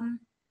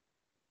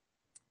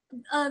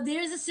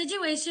there's a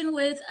situation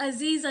with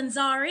Aziz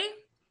Ansari,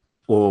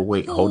 Oh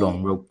wait, who hold is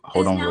on, real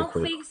now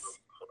quick. face.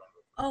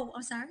 Oh,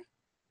 I'm sorry.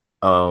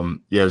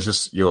 Yeah, it's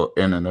just your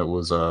internet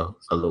was a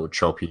little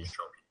choppy.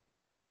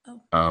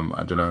 Oh,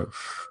 I don't know.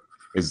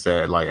 Is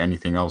there like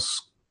anything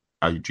else?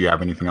 Do you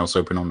have anything else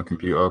open on the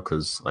computer?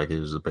 Because like it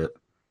was a bit,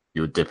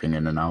 you were dipping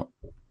in and out.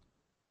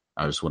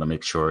 I just want to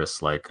make sure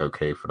it's like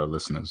okay for the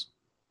listeners.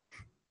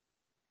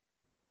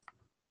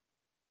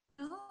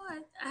 oh,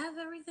 I have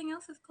everything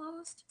else is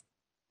closed.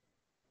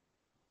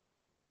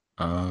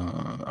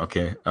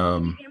 Okay.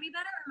 Can you hear me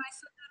better, or am I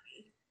so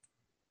happy?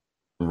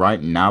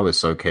 Right now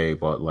it's okay,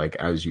 but like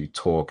as you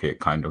talk, it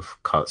kind of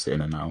cuts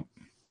in and out.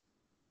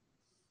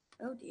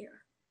 Oh dear.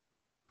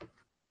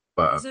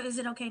 But Is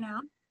it okay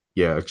now?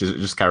 yeah,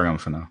 just carry on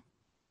for now.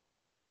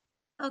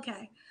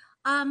 Okay.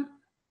 Um,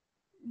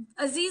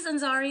 Aziz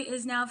Ansari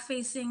is now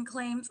facing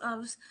claims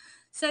of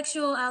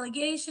sexual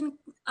allegation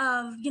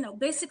of,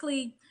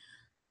 basically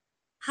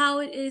how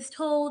it is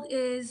told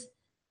is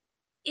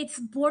it's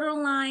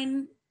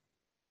borderline,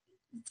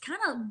 it's kind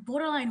of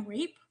borderline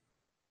rape.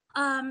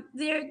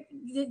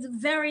 There's a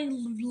very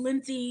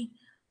lengthy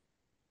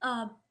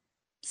uh,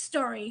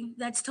 story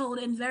that's told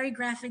in very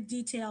graphic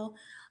detail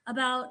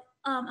about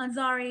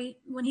Ansari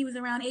when he was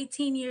around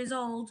 18 years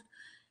old,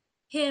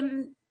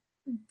 him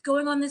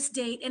going on this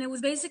date, and it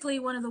was basically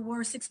one of the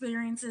worst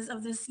experiences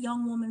of this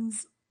young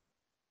woman's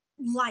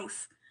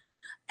life,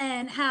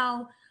 and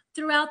how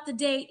throughout the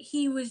date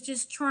he was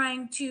just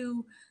trying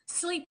to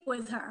sleep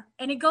with her,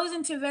 and it goes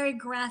into very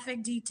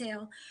graphic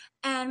detail.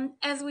 And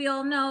as we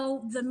all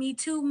know, the Me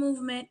Too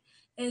movement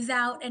is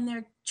out, and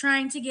they're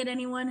trying to get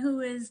anyone who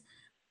is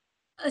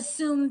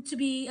assumed to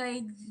be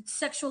a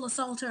sexual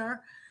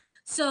assaulter.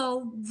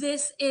 So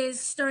this is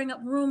stirring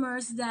up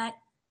rumors that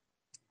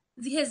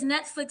his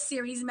Netflix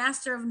series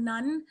Master of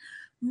None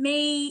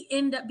may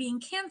end up being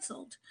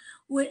canceled,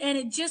 and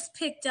it just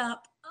picked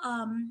up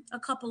a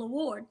couple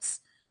awards.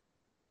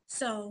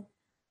 So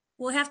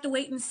we'll have to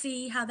wait and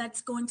see how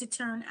that's going to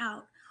turn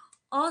out.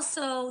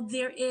 Also,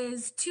 there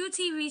is two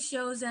TV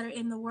shows that are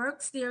in the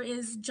works. There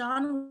is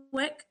John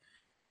Wick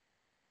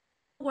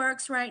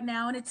works right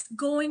now, and it's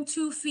going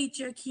to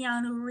feature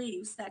Keanu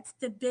Reeves. That's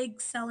the big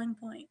selling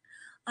point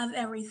of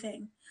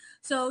everything.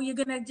 So you're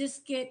gonna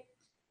just get.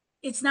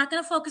 It's not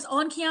gonna focus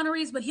on Keanu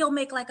Reeves, but he'll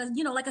make like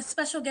a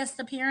special guest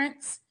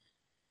appearance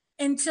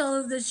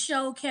until the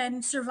show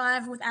can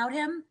survive without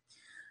him.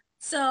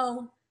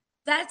 So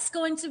that's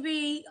going to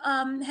be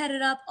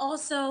headed up.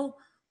 Also,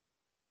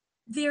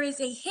 there is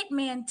a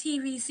Hitman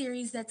TV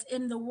series that's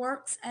in the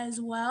works as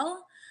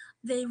well.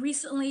 They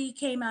recently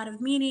came out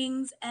of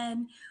meetings,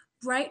 and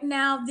right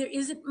now there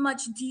isn't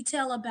much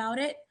detail about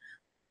it,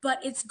 but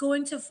it's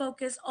going to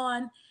focus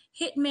on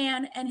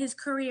Hitman and his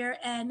career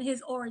and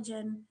his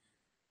origin.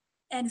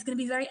 And it's going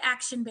to be very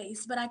action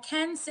based. But I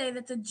can say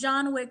that the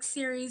John Wick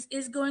series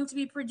is going to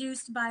be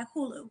produced by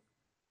Hulu.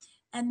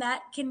 And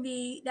that's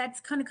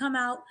going to come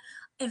out,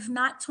 if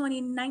not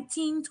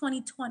 2019,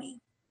 2020.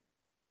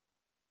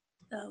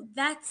 So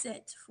that's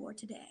it for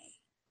today.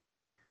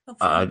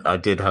 I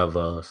did have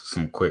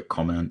some quick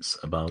comments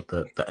about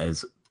the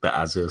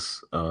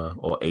Asus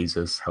or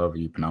Asus, however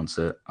you pronounce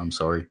it. I'm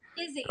sorry.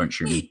 Izzy. Don't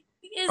shoot me.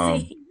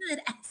 Izzy. Good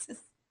access.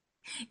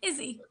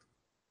 Izzy.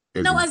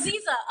 No, Izzy.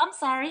 Aziza. I'm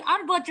sorry.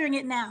 I'm butchering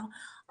it now.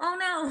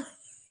 Oh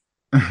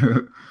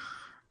no.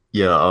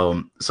 Yeah,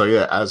 so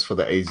yeah, as for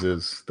the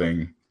Asus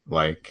thing,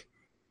 like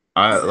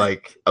I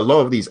like a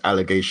lot of these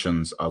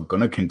allegations are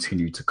gonna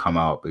continue to come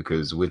out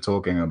because we're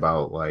talking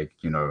about like,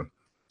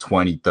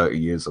 20, 30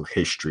 years of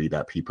history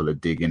that people are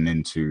digging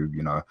into,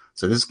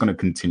 So this is gonna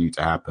continue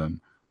to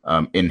happen.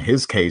 In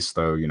his case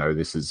though,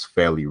 this is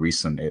fairly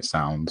recent, it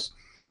sounds.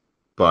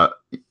 But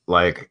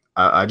like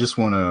I just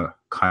wanna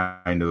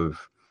kind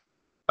of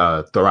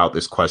throw out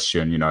this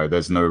question,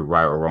 there's no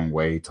right or wrong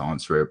way to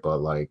answer it, but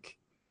like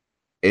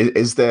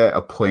is there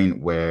a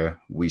point where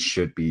we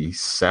should be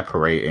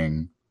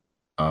separating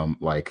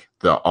like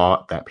the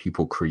art that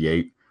people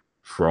create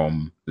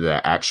from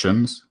their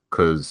actions?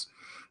 Because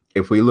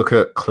if we look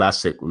at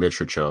classic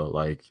literature,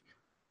 like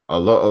a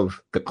lot of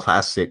the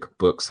classic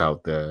books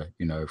out there,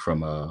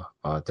 from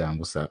damn,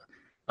 what's that?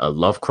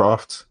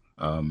 Lovecraft.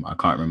 I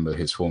can't remember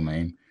his full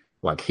name.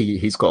 Like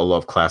he's got a lot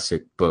of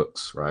classic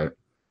books, right?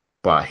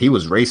 But he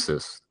was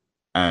racist,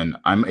 and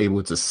I'm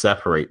able to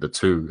separate the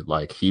two.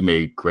 Like he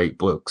made great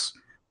books,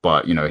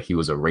 but he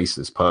was a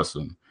racist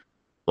person.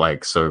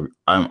 Like, so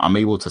I'm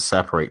able to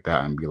separate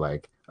that and be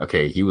like,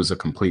 okay, he was a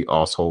complete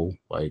asshole.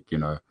 Like,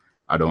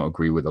 I don't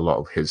agree with a lot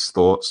of his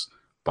thoughts,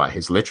 but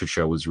his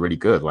literature was really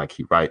good. Like,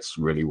 he writes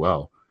really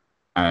well.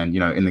 And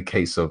in the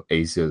case of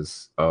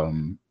Aziz,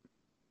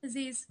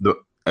 Aziz. the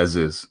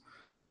Aziz,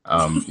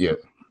 yeah,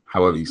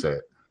 however you say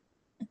it,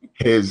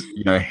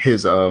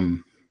 his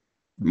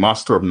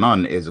Master of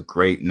None is a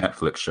great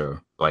Netflix show.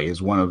 Like,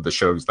 it's one of the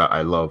shows that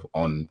I love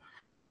on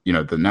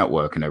the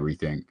network and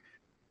everything.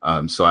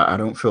 So I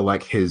don't feel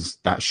like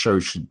that show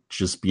should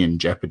just be in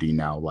jeopardy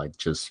now, like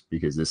just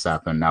because this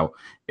happened. Now,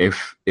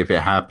 if it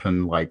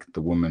happened, like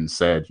the woman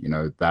said,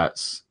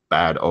 that's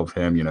bad of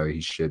him.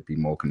 He should be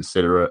more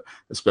considerate,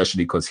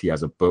 especially because he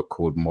has a book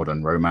called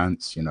Modern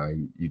Romance.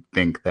 You'd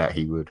think that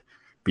he would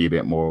be a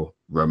bit more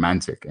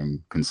romantic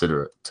and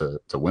considerate to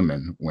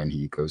women when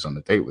he goes on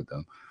a date with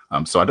them.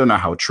 So I don't know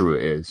how true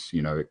it is.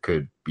 It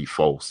could be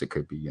false. It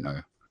could be,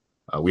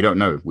 we don't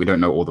know. We don't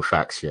know all the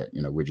facts yet.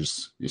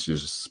 It's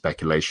just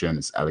speculation,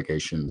 it's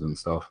allegations and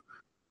stuff.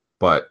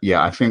 But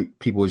yeah, I think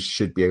people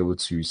should be able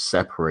to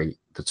separate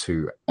the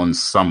two on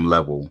some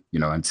level,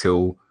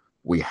 until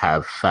we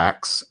have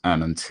facts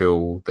and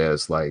until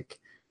there's like,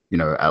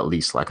 at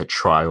least like a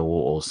trial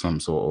or some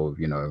sort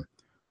of,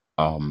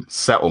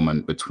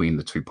 settlement between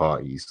the two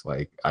parties.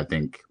 Like, I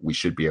think we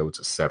should be able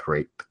to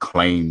separate the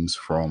claims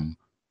from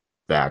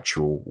the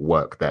actual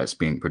work that's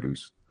being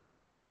produced.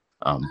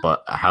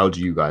 But how do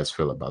you guys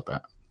feel about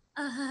that?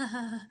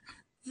 Uh,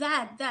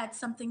 that's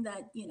something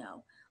that,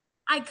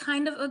 I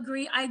kind of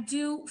agree. I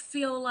do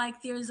feel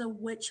like there's a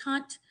witch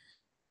hunt.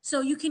 So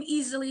you can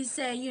easily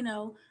say,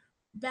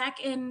 back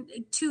in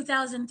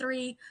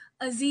 2003,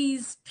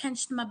 Aziz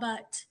pinched my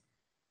butt.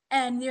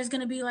 And there's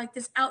going to be like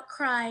this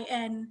outcry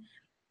and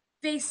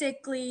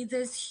basically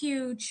this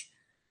huge,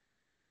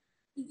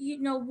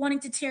 wanting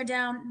to tear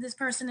down this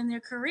person in their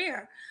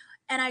career.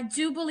 And I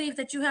do believe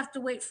that you have to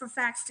wait for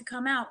facts to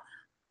come out.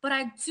 But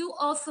I do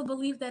also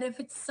believe that if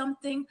it's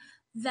something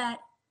that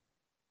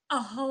a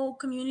whole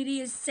community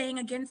is saying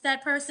against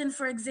that person,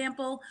 for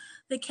example,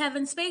 the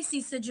Kevin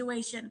Spacey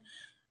situation,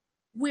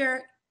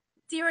 where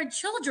there are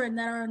children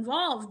that are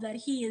involved that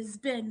he has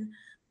been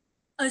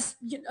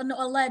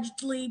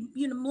allegedly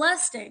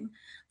molesting,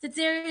 that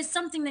there is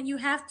something that you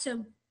have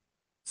to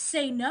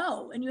say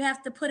no and you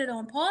have to put it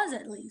on pause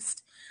at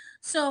least.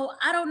 So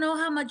I don't know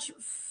how much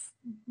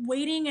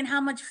waiting and how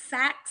much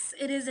facts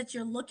it is that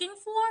you're looking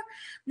for.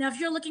 Now, if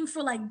you're looking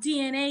for like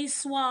DNA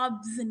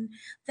swabs and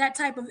that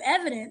type of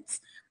evidence,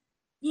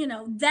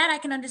 that I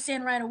can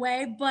understand right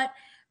away, but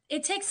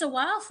it takes a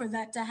while for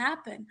that to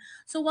happen.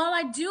 So while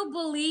I do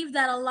believe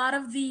that a lot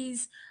of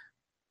these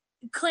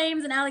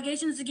claims and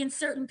allegations against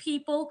certain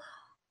people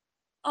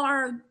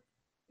are,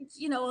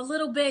 a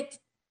little bit,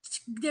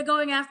 they're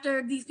going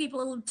after these people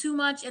a little too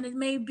much and it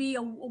may be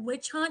a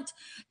witch hunt,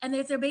 and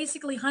if they're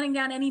basically hunting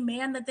down any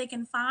man that they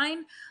can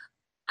find,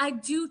 I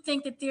do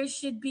think that there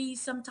should be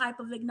some type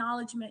of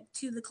acknowledgement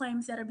to the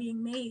claims that are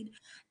being made,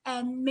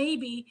 and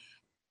maybe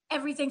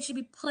everything should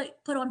be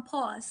put on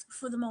pause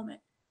for the moment.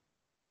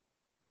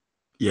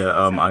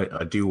 Yeah,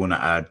 I do want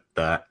to add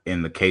that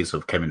in the case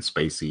of Kevin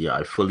Spacey,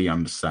 I fully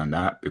understand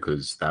that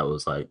because that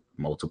was like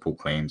multiple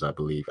claims, I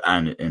believe,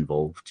 and it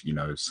involved,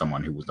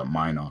 someone who was a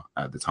minor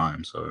at the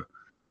time. So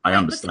I Right,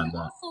 but understand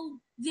that.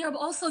 there are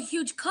also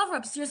huge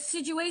cover-ups. There's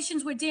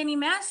situations where Danny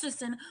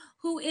Masterson,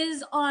 who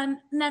is on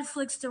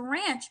Netflix The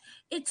Ranch,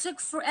 it took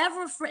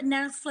forever for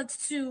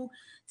Netflix to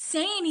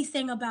say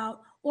anything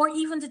about or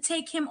even to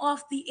take him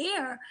off the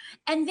air.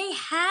 And they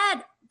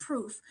had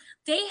proof.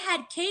 They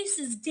had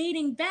cases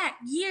dating back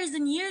years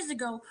and years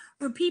ago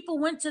where people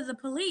went to the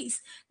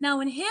police. Now,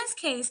 in his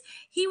case,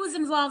 he was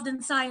involved in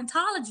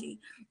Scientology.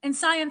 In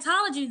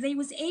Scientology, they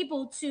was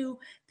able to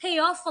pay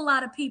off a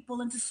lot of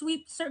people and to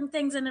sweep certain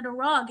things under the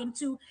rug and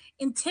to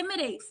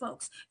intimidate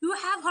folks. You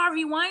have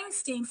Harvey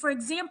Weinstein, for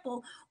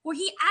example, where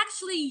he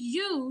actually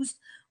used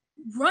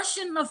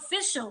Russian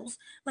officials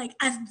like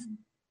as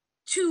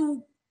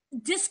to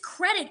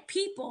discredit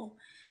people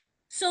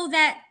so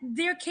that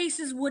their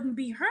cases wouldn't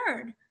be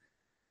heard.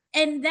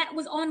 And that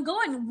was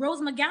ongoing.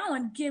 Rose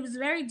McGowan gives a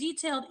very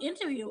detailed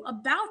interview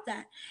about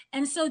that.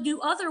 And so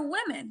do other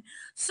women.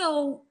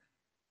 So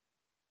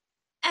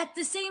at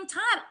the same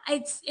time,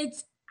 it's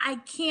I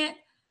can't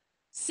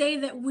say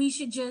that we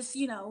should just,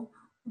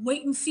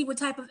 wait and see what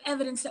type of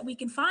evidence that we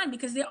can find,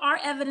 because there are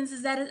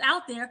evidences that is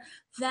out there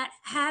that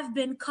have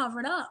been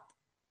covered up.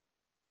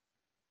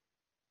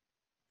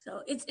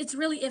 So it's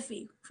really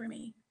iffy for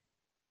me.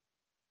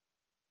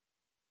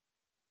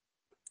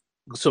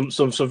 Some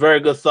very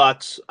good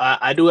thoughts.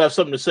 I do have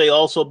something to say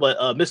also, but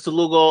Mr.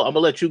 Lugo, I'm gonna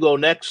let you go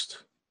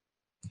next.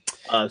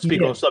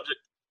 Speak on the subject.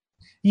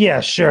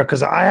 Yeah, sure.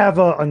 Because I have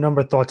a number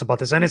of thoughts about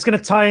this, and it's going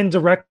to tie in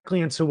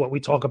directly into what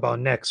we talk about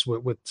next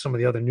with some of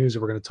the other news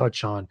that we're going to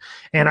touch on.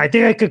 And I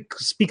think I could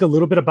speak a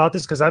little bit about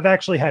this because I've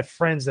actually had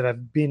friends that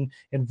have been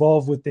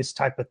involved with this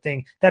type of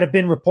thing that have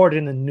been reported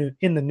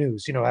in the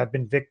news. Have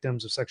been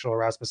victims of sexual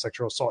harassment,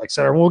 sexual assault,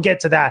 etc. And we'll get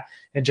to that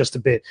in just a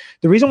bit.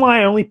 The reason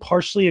why I only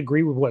partially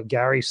agree with what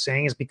Gary's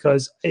saying is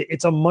because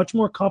it's a much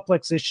more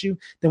complex issue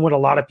than what a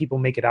lot of people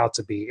make it out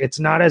to be. It's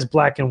not as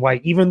black and white,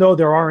 even though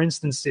there are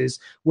instances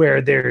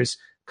where there's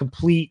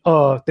complete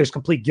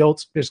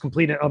guilt. There's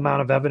complete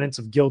amount of evidence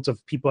of guilt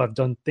of people have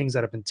done things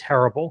that have been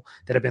terrible,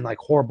 that have been like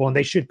horrible, and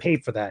they should pay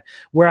for that.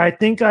 Where I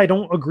think I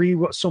don't agree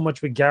so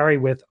much with Gary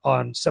with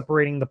on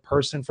separating the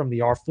person from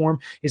the art form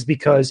is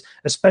because,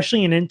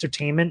 especially in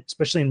entertainment,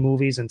 especially in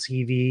movies and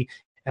TV,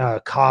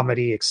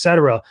 comedy,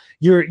 etc.,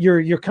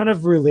 you're kind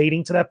of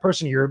relating to that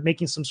person. You're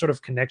making some sort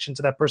of connection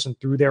to that person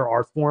through their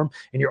art form,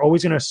 and you're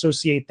always going to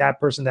associate that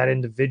person, that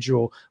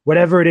individual,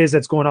 whatever it is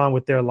that's going on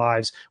with their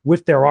lives,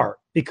 with their art,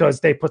 because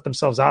they put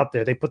themselves out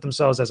there. They put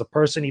themselves as a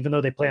person, even though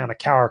they play on a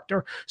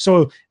character.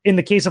 So in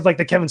the case of like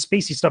the Kevin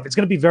Spacey stuff, it's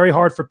going to be very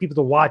hard for people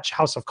to watch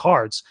House of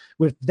Cards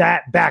with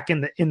that back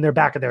in their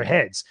back of their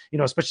heads,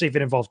 especially if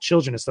it involves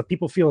children and stuff.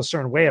 People feel a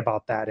certain way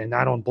about that, and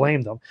I don't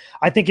blame them.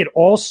 I think it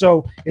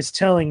also is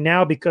telling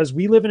now because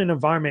we live in an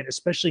environment,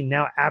 especially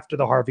now after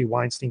the Harvey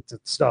Weinstein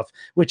stuff,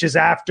 which is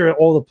after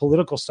all the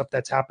political stuff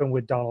that's happened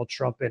with Donald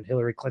Trump and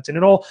Hillary Clinton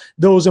and all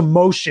those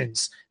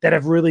emotions that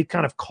have really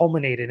kind of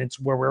culminated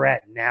into where we're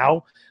at now.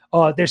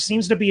 There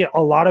seems to be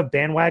a lot of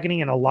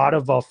bandwagoning and a lot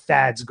of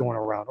fads going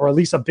around, or at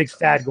least a big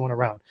fad going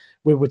around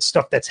with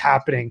stuff that's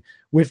happening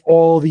with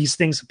all these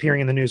things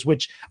appearing in the news,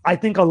 which I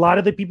think a lot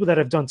of the people that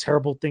have done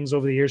terrible things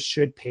over the years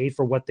should pay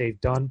for what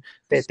they've done,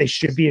 that they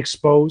should be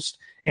exposed.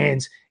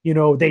 And,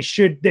 there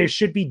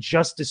should be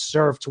justice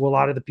served to a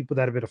lot of the people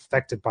that have been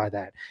affected by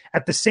that.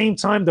 At the same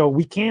time, though,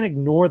 we can't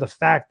ignore the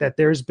fact that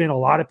there's been a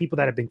lot of people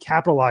that have been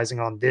capitalizing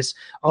on this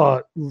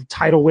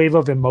tidal wave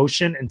of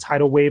emotion and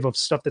tidal wave of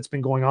stuff that's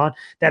been going on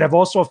that have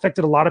also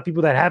affected a lot of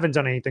people that haven't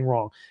done anything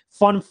wrong.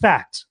 Fun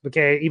fact,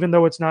 okay, even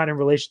though it's not in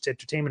relation to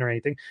entertainment or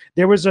anything,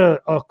 there was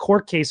a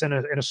court case and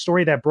a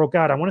story that broke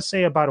out, I want to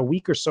say about a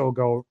week or so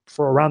ago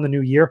for around the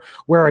new year,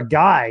 where a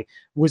guy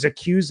was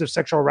accused of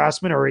sexual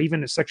harassment or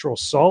even sexual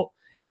assault.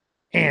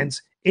 And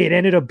it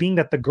ended up being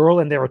that the girl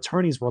and their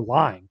attorneys were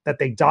lying, that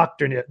they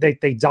doctored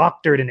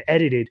and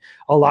edited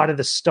a lot of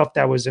the stuff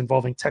that was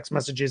involving text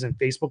messages and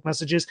Facebook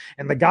messages.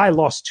 And the guy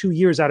lost 2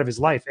 years out of his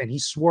life, and he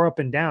swore up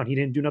and down he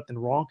didn't do nothing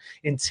wrong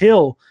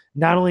until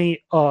not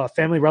only a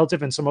family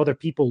relative and some other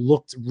people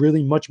looked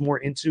really much more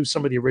into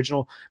some of the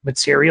original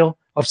material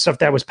of stuff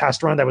that was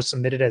passed around, that was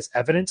submitted as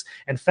evidence,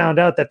 and found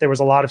out that there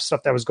was a lot of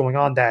stuff that was going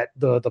on, that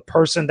the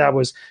person that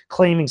was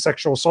claiming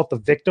sexual assault, the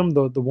victim,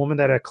 the woman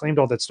that had claimed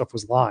all that stuff,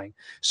 was lying.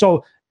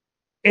 So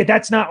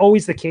that's not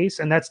always the case,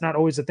 and that's not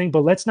always the thing,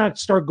 but let's not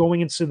start going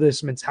into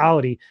this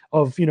mentality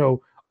of,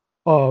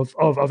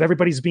 of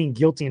everybody's being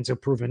guilty until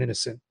proven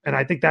innocent. And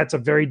I think that's a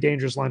very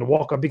dangerous line to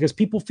walk on, because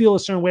people feel a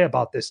certain way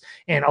about this.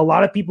 And a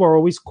lot of people are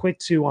always quick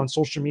to, on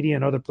social media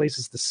and other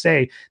places, to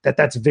say that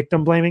that's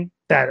victim blaming,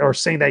 that, or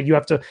saying that you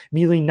have to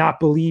immediately not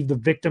believe the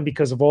victim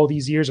because of all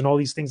these years and all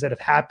these things that have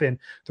happened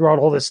throughout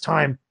all this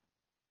time,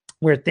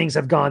 where things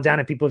have gone down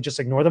and people have just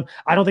ignored them.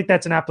 I don't think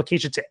that's an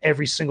application to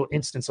every single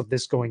instance of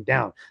this going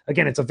down.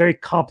 Again, it's a very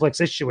complex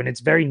issue and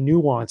it's very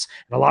nuanced.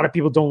 And a lot of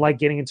people don't like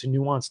getting into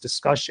nuanced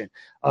discussion.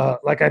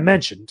 Like I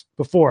mentioned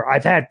before,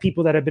 I've had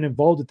people that have been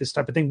involved with this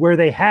type of thing where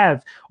they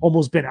have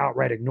almost been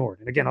outright ignored.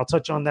 And again, I'll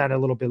touch on that a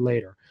little bit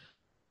later.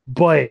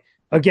 But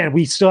again,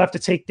 we still have to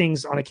take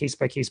things on a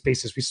case-by-case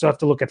basis. We still have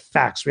to look at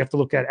facts. We have to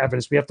look at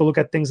evidence. We have to look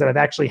at things that have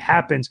actually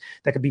happened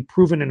that could be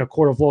proven in a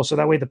court of law. So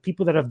that way the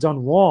people that have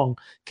done wrong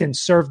can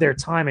serve their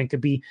time and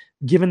could be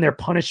given their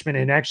punishment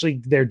and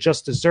actually their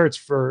just desserts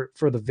for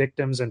the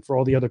victims and for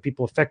all the other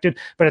people affected.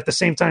 But at the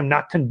same time,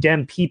 not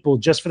condemn people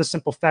just for the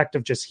simple fact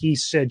of just he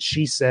said,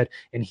 she said,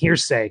 and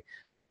hearsay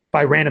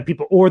by random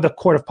people or the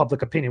court of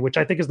public opinion, which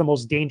I think is the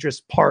most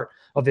dangerous part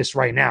of this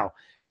right now.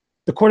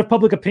 The court of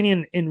public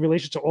opinion in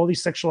relation to all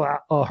these sexual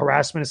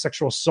harassment and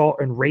sexual assault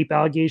and rape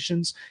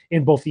allegations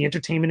in both the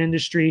entertainment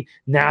industry,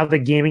 now the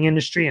gaming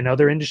industry and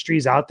other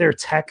industries out there,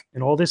 tech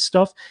and all this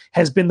stuff,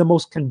 has been the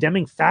most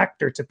condemning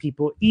factor to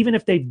people, even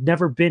if they've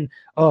never been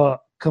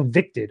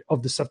convicted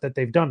of the stuff that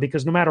they've done.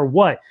 Because no matter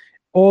what,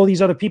 all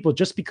these other people,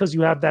 just because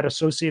you have that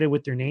associated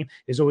with your name,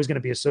 is always going to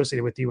be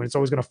associated with you, and it's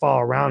always going to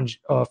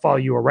follow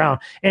you around.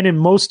 And in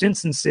most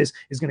instances,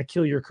 is going to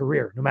kill your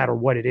career, no matter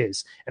what it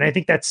is. And I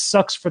think that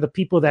sucks for the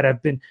people that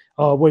have been,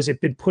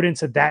 been put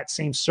into that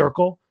same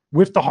circle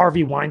with the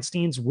Harvey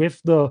Weinsteins,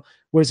 with the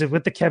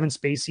Kevin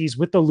Spaceys,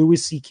 with the Louis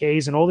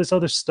C.K.s, and all this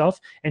other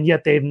stuff, and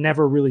yet they've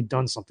never really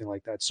done something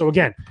like that. So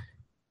again,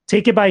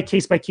 take it by a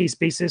case-by-case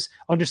basis.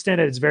 Understand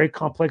that it's very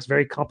complex,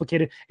 very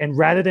complicated. And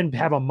rather than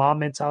have a mob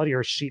mentality or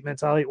a sheep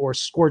mentality or a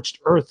scorched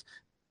earth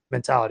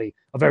mentality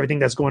of everything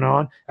that's going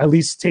on, at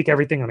least take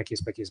everything on a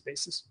case-by-case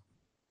basis.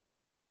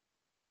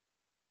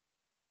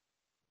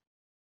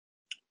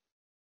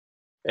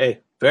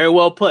 Hey, very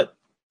well put.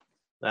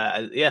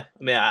 Yeah,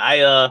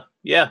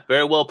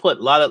 very well put.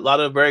 A lot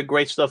of very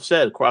great stuff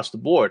said across the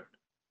board.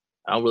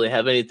 I don't really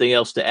have anything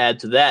else to add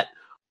to that.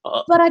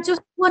 But I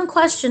just one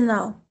question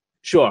though.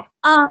 Sure.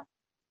 Are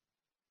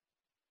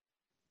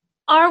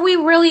we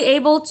really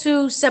able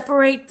to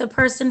separate the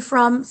person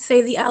from,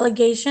 say, the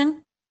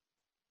allegation?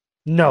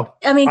 No,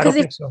 I mean, I don't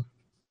think so,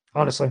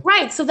 honestly.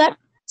 Right. So that,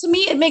 to me,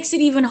 it makes it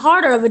even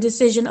harder of a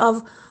decision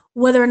of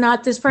whether or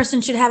not this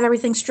person should have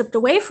everything stripped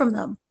away from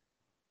them.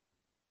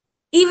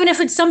 Even if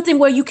it's something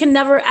where you can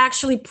never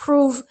actually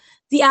prove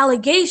the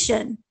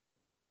allegation,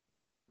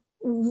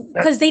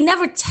 because they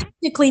never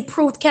technically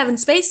proved Kevin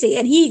Spacey,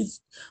 and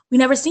we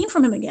never seen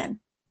from him again.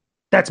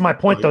 That's my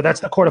point, though. That's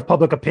the court of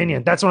public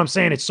opinion. That's what I'm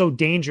saying. It's so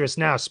dangerous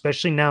now,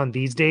 especially now in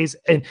these days.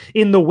 And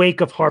in the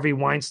wake of Harvey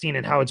Weinstein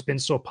and how it's been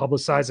so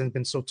publicized and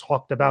been so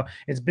talked about,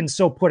 it's been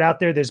so put out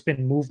there. There's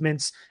been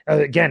movements,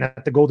 again,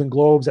 at the Golden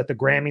Globes, at the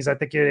Grammys, I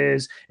think it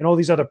is, and all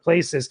these other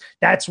places.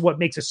 That's what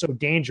makes it so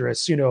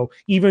dangerous.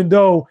 Even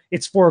though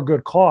it's for a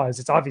good cause,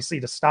 it's obviously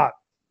to stop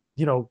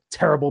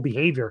terrible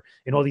behavior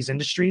in all these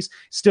industries.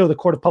 Still, the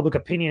court of public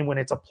opinion, when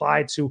it's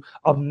applied to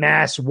a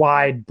mass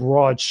wide,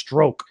 broad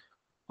stroke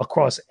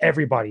across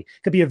everybody,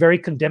 could be a very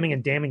condemning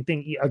and damning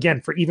thing,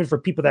 again, even for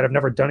people that have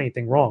never done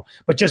anything wrong.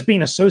 But just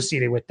being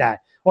associated with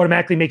that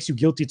automatically makes you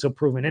guilty till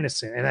proven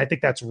innocent. And I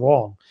think that's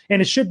wrong.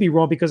 And it should be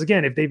wrong because,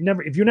 again, if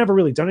you've never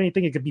really done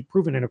anything, it could be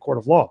proven in a court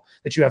of law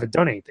that you haven't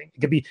done anything.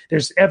 It could be,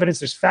 there's evidence,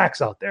 there's facts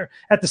out there.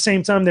 At the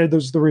same time,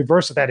 there's the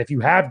reverse of that. If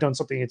you have done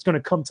something, it's going to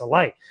come to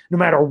light no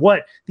matter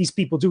what these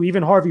people do.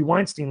 Even Harvey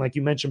Weinstein, like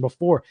you mentioned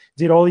before,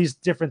 did all these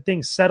different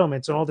things,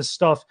 settlements and all this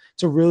stuff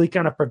to really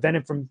kind of prevent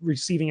him from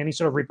receiving any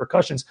sort of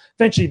repercussions.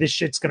 Eventually this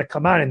shit's going to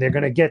come out and they're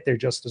going to get their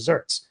just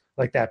desserts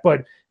like that.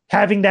 But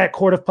having that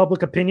court of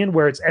public opinion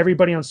where it's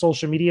everybody on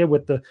social media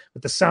with the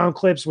sound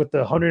clips, with the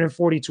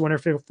 140,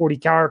 240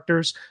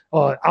 characters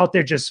out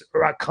there just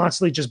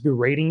constantly just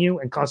berating you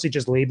and constantly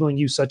just labeling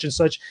you such and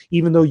such,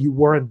 even though you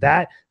weren't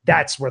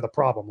that's where the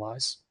problem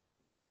lies.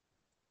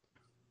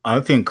 I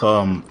think a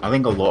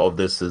lot of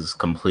this is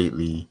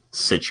completely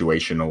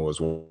situational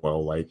as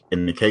well. Like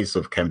in the case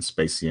of Kevin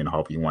Spacey and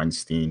Harvey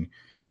Weinstein,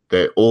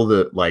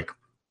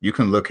 you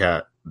can look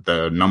at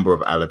the number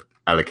of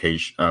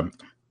allocation.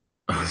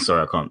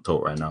 Sorry, I can't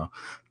talk right now.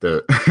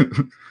 The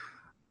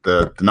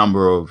the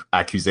number of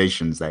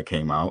accusations that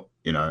came out,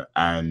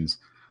 and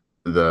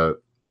the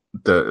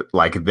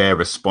their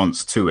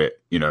response to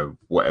it,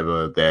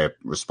 whatever their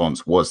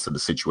response was to the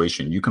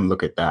situation, you can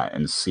look at that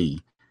and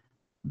see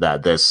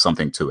that there's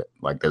something to it.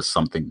 Like there's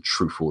something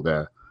truthful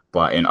there.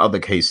 But in other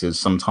cases,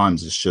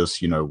 sometimes it's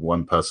just,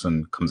 one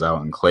person comes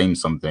out and claims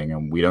something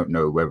and we don't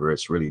know whether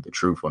it's really the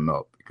truth or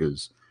not,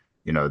 because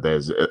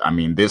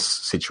this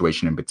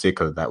situation in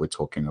particular that we're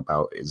talking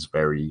about is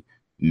very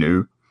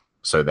new.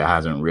 So there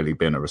hasn't really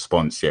been a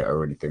response yet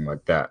or anything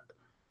like that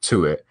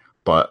to it.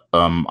 But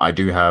I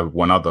do have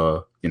one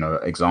other,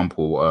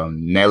 example,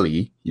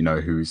 Nelly,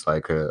 who's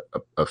like a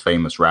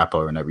famous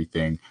rapper and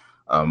everything.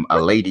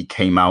 A lady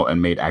came out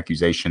and made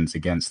accusations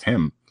against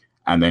him.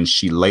 And then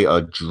she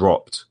later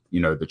dropped,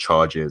 the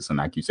charges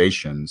and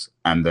accusations.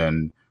 And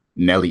then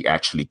Nelly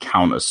actually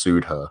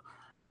countersued her.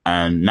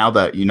 And now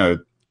that,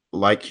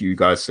 like you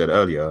guys said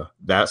earlier,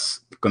 that's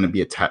going to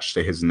be attached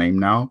to his name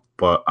now,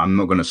 but I'm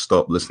not going to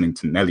stop listening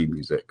to Nelly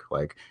music.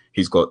 Like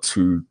he's got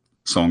 2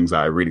 songs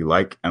that I really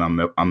like, and I'm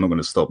not going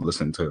to stop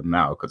listening to him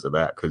now because of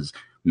that, because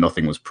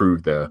nothing was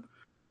proved there.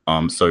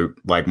 So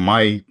like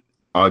my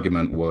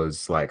argument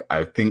was like,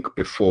 I think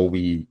before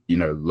we,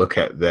 look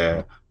at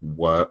their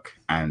work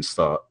and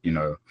start,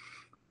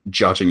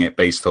 judging it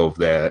based off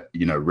their,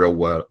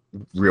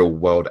 real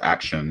world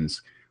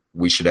actions,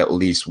 we should at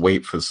least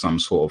wait for some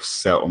sort of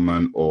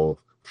settlement or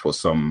for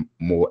some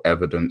more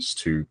evidence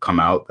to come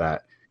out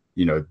that,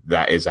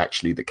 that is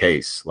actually the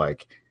case.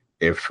 Like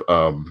if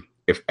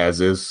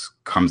Aziz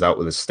comes out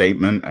with a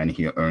statement and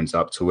he owns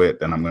up to it,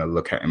 then I'm going to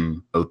look at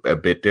him a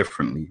bit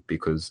differently,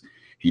 because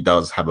he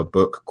does have a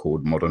book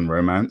called Modern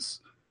Romance.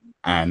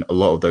 And a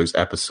lot of those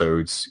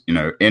episodes,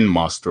 in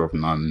Master of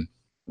None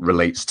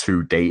relates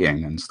to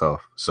dating and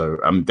stuff. So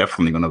I'm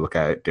definitely going to look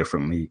at it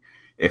differently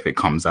if it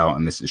comes out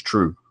and this is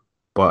true.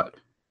 But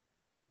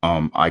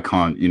I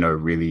can't,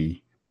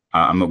 really,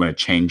 I'm not going to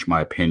change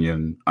my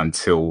opinion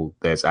until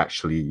there's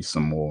actually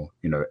some more,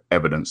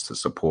 evidence to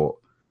support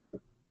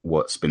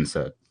what's been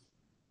said.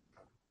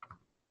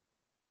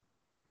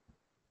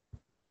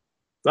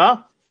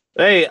 Well,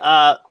 hey,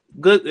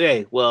 good.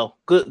 Hey, well,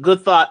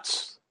 good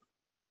thoughts.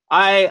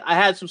 I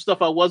had some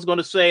stuff I was going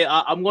to say.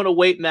 I'm going to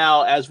wait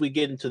now as we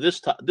get into this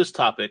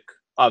topic.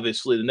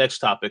 Obviously, the next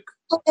topic.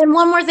 And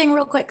one more thing,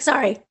 real quick.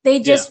 Sorry, they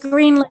just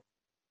greenlit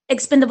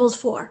Expendables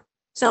 4.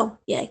 So,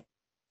 yay.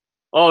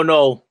 Oh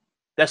no,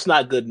 that's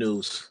not good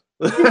news.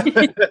 Wait,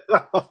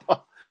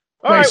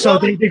 so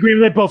they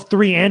greenlit both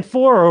 3 and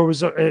 4, or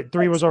was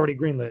 3 was already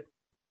greenlit?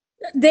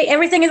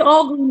 Everything is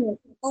all greenlit,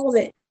 all of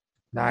it.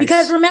 Nice.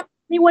 Because remember,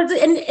 it was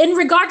in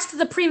regards to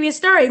the previous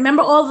story.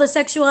 Remember all the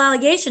sexual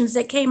allegations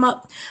that came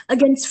up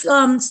against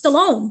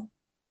Stallone.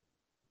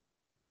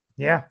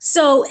 Yeah.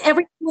 So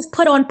everything was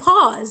put on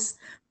pause,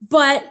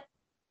 but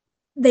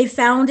they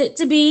found it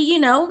to be,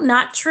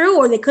 not true,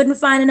 or they couldn't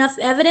find enough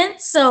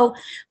evidence. So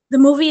the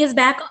movie is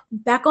back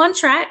on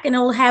track, and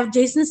it'll have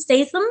Jason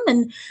Statham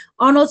and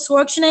Arnold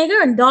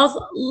Schwarzenegger and Dolph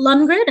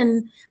Lundgren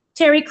and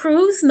Terry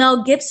Crews,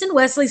 Mel Gibson,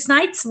 Wesley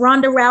Snipes,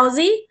 Ronda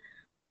Rousey.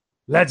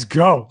 Let's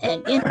go.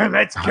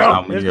 Let's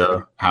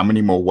go. How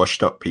many more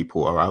washed up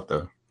people are out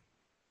there?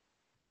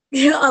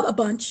 Yeah, a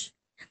bunch.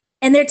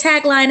 And their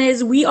tagline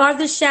is, "We are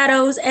the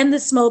shadows and the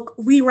smoke,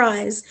 we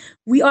rise.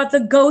 We are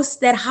the ghosts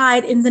that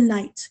hide in the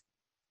night."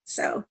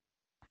 So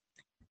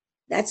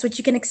that's what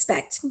you can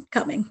expect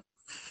coming.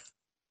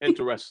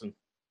 Interesting.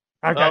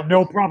 I got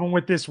no problem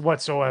with this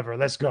whatsoever.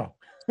 Let's go.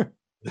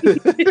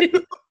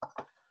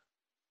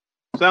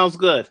 Sounds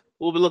good.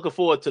 We'll be looking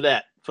forward to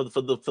that for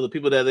the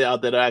people that are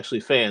out there that are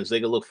actually fans.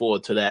 They can look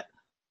forward to that.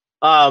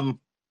 All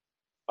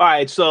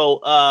right.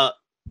 So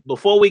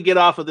before we get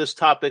off of this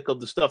topic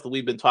of the stuff that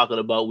we've been talking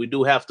about, we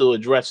do have to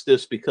address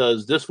this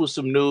because this was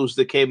some news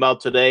that came out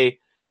today.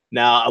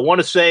 Now, I want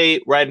to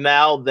say right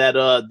now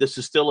that this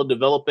is still a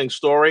developing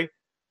story.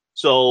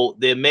 So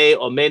there may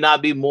or may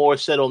not be more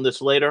said on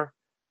this later.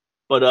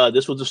 But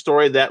this was a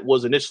story that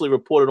was initially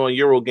reported on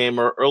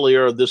Eurogamer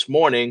earlier this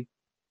morning,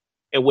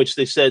 in which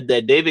they said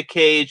that David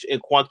Cage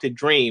and Quantic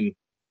Dream,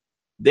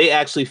 they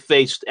actually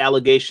faced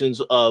allegations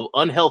of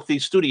unhealthy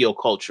studio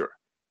culture.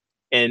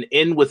 And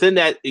within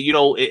that,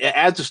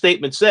 as the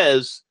statement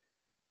says,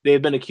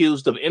 they've been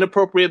accused of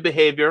inappropriate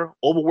behavior,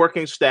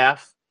 overworking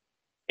staff,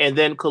 and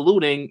then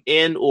colluding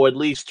in, or at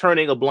least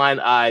turning a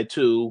blind eye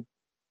to,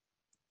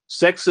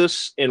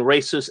 sexist and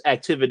racist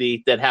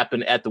activity that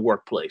happened at the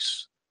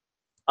workplace.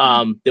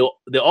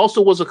 There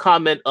also was a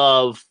comment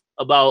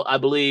about, I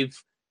believe,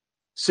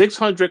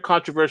 600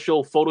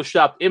 controversial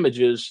Photoshop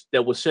images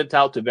that were sent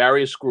out to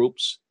various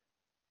groups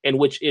in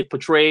which it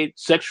portrayed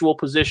sexual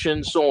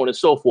positions, so on and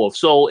so forth.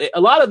 So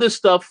a lot of this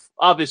stuff,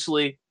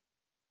 obviously,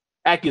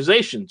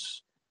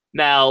 accusations.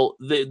 Now,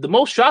 the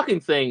most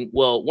shocking thing,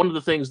 well, one of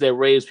the things that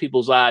raised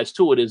people's eyes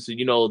to it is,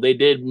 they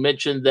did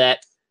mention that,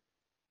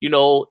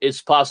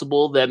 it's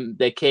possible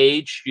that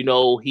Cage,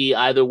 he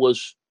either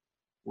was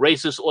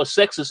racist or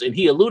sexist, and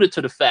he alluded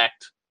to the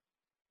fact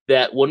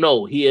that, well,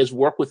 no, he has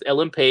worked with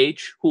Ellen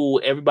Page, who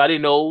everybody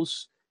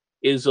knows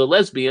is a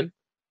lesbian,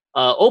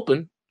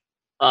 open.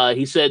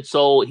 He says,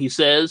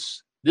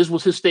 this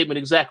was his statement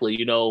exactly,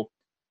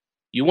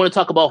 you want to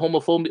talk about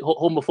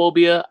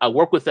homophobia? I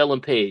work with Ellen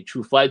Page,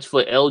 who fights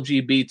for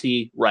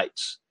LGBT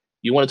rights.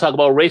 You want to talk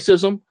about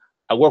racism?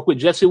 I work with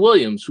Jesse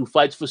Williams, who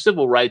fights for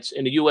civil rights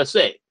in the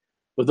USA.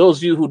 For those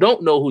of you who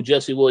don't know who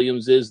Jesse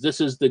Williams is,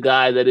 this is the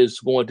guy that is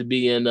going to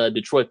be in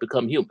Detroit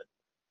Become Human.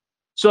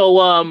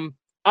 So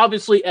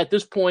obviously at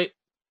this point,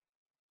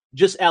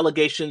 just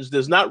allegations.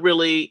 There's not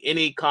really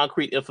any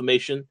concrete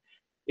information.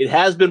 It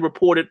has been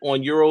reported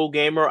on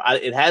Eurogamer.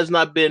 It has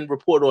not been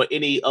reported on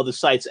any other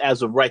sites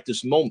as of right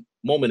this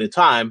moment in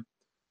time.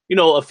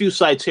 A few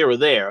sites here or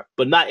there,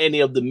 but not any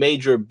of the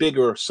major,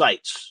 bigger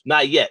sites.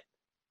 Not yet.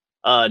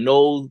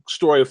 No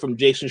story from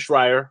Jason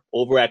Schreier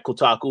over at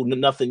Kotaku.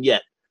 Nothing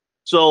yet.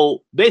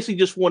 So basically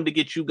just wanted to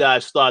get you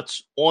guys'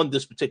 thoughts on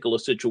this particular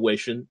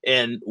situation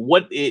and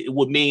what it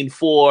would mean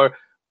for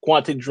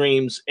Quantic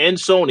Dreams and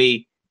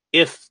Sony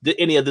if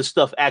any of this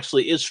stuff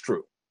actually is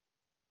true.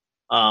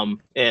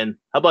 And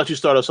how about you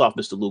start us off,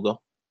 Mr.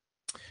 Lugo?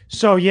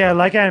 So yeah,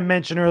 like I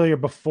mentioned earlier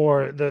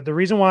before, the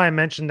reason why I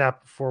mentioned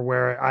that before,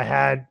 where I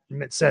had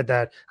said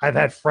that I've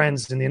had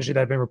friends in the industry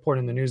that have been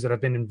reporting the news that have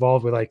been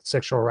involved with like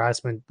sexual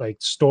harassment, like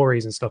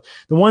stories and stuff.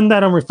 The one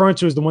that I'm referring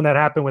to is the one that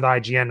happened with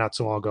IGN not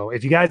so long ago.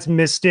 If you guys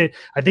missed it,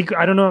 I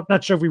don't know, I'm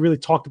not sure if we really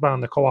talked about it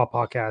on the co-op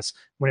podcast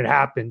when it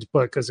happened,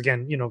 but because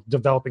again,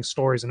 developing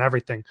stories and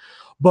everything.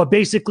 But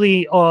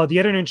basically, the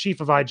editor in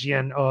chief of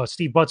IGN,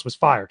 Steve Butts, was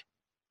fired,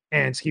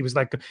 and he was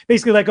like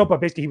basically let go,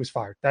 but basically he was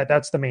fired.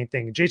 That's the main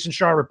thing. Jason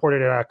Shaw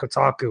reported it at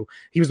Kotaku.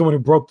 He was the one who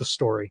broke the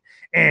story,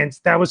 and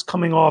that was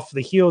coming off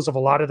the heels of a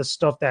lot of the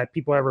stuff that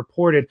people have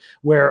reported,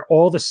 where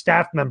all the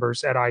staff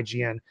members at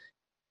IGN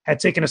had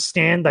taken a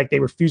stand, like they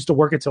refused to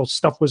work until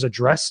stuff was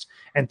addressed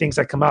and things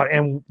that come out.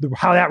 And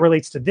how that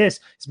relates to this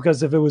is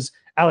because if it was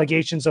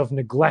allegations of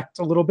neglect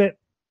a little bit,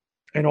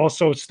 and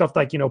also stuff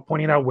like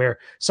pointing out where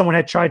someone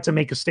had tried to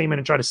make a statement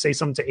and try to say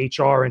something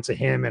to HR and to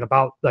him and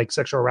about like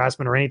sexual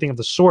harassment or anything of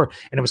the sort,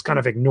 and it was kind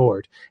of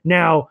ignored.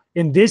 Now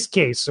in this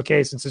case,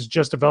 okay, since it's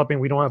just developing,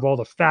 we don't have all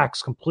the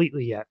facts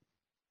completely yet.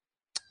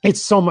 It's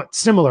somewhat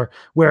similar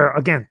where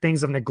again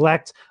things of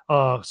neglect,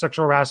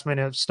 sexual harassment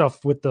and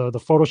stuff with the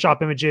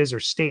Photoshop images or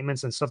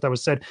statements and stuff that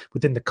was said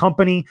within the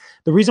company.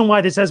 The reason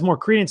why this has more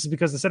credence is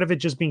because instead of it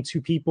just being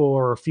two people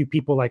or a few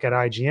people like at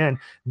IGN,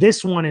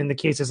 this one in the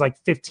case is like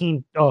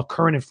 15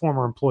 current and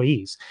former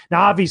employees.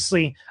 Now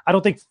obviously I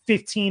don't think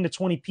 15 to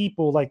 20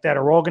 people like that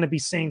are all going to be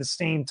saying the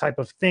same type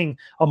of thing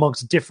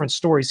amongst different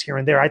stories here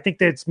and there. I think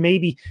that it's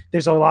maybe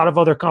there's a lot of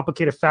other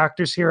complicated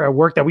factors here at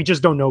work that we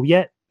just don't know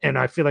yet. And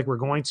I feel like we're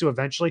going to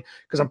eventually,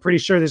 because I'm pretty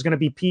sure there's going to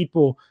be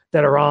people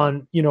that are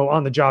on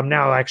the job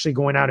now, actually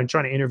going out and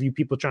trying to interview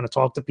people, trying to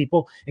talk to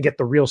people and get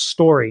the real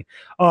story.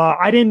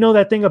 I didn't know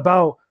that thing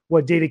about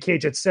what David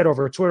Cage had said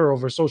over Twitter,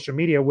 over social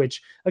media,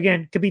 which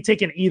again could be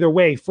taken either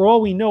way. For all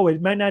we know, it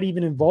might not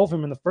even involve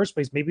him in the first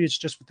place. Maybe it's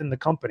just within the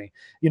company.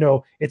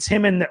 It's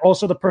him and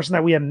also the person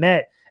that we have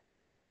met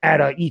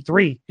at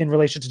E3 in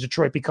relation to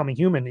Detroit Becoming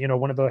Human.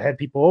 One of the head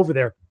people over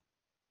there.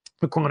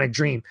 The Quantic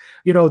Dream,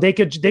 they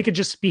could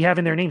just be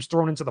having their names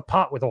thrown into the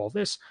pot with all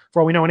this, for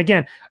all we know. And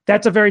again,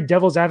 that's a very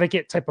devil's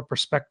advocate type of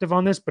perspective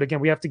on this. But again,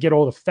 we have to get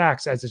all the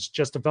facts as it's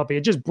just developing.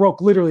 It just broke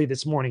literally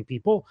this morning,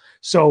 people.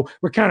 So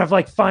we're kind of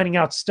like finding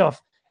out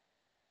stuff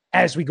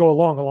as we go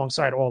along,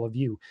 alongside all of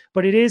you.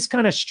 But it is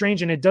kind of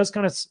strange, and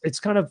it's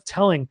kind of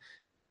telling.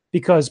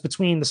 Because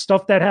between the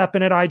stuff that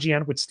happened at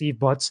IGN with Steve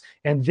Butts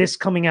and this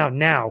coming out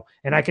now,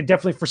 and I could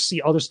definitely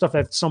foresee other stuff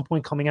at some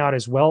point coming out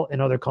as well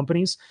in other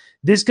companies,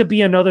 this could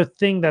be another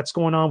thing that's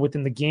going on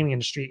within the gaming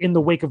industry in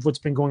the wake of what's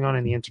been going on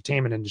in the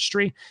entertainment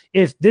industry.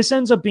 If this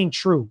ends up being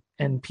true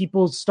and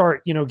people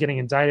start, getting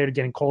indicted or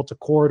getting called to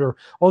court or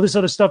all this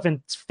other stuff,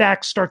 and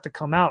facts start to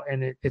come out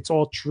and it's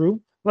all true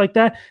like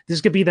that,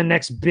 this could be the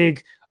next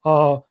big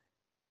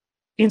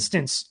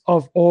instance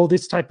of all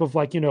this type of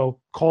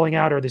calling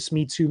out or this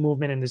Me Too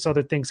movement and this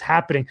other things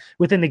happening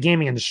within the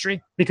gaming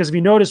industry. Because if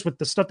you notice with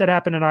the stuff that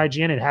happened at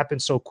IGN, it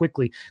happened so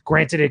quickly.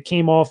 Granted, it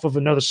came off of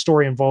another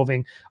story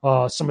involving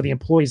some of the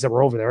employees that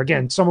were over there.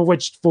 Again, some of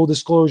which, full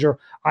disclosure,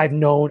 I've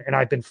known and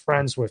I've been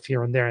friends with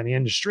here and there in the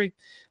industry.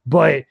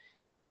 But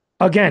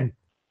again,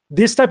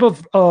 this type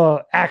of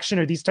action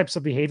or these types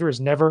of behavior is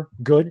never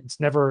good.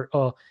 It's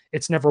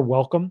never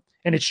welcome,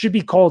 and it should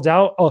be called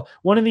out.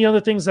 One of the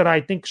other things that I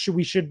think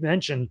we should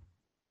mention,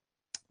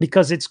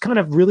 because it's kind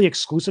of really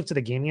exclusive to the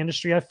gaming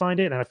industry, I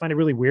find it, and I find it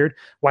really weird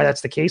why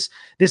that's the case.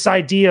 This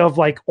idea of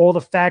like all the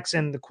facts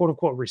and the quote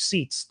unquote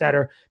receipts that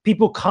are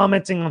people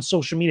commenting on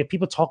social media,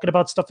 people talking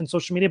about stuff in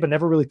social media, but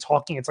never really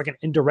talking. It's like an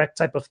indirect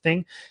type of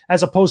thing,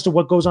 as opposed to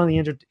what goes on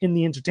in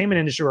the entertainment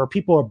industry, where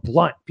people are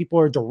blunt, people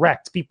are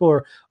direct, people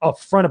are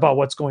upfront about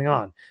what's going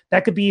on.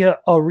 That could be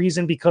a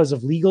reason because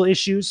of legal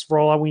issues. For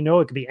all we know,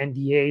 it could be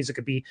NDAs, it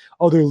could be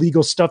other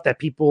legal stuff that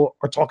people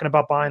are talking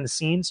about behind the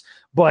scenes.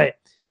 But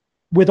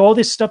with all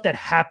this stuff that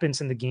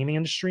happens in the gaming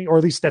industry, or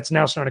at least that's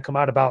now starting to come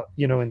out about,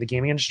 in the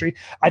gaming industry,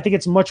 I think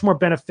it's much more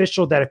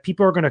beneficial that if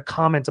people are going to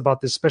comment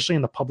about this, especially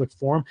in the public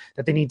forum,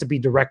 that they need to be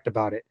direct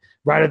about it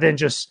rather than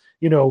just,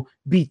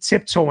 be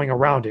tiptoeing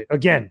around it.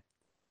 Again,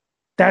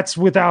 that's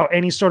without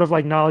any sort of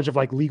knowledge of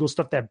legal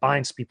stuff that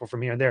binds people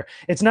from here and there.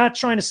 It's not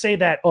trying to say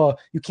that,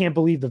 you can't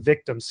believe the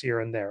victims here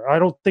and there. I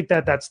don't think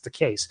that that's the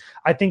case.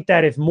 I think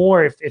that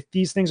if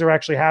these things are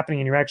actually happening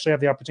and you actually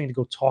have the opportunity to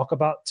go talk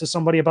to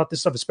somebody about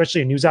this stuff,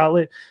 especially a news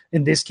outlet,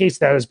 in this case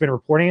that has been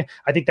reporting it,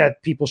 I think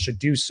that people should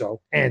do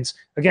so. And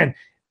again,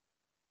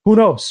 who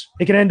knows?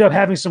 It can end up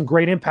having some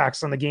great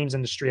impacts on the games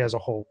industry as a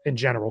whole in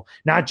general,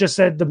 not just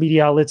at the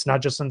media outlets,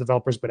 not just on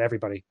developers, but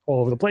everybody all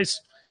over the place.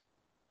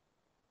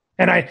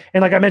 And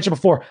like I mentioned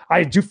before,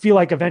 I do feel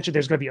like eventually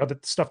there's going to be other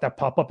stuff that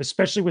pop up,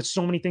 especially with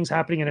so many things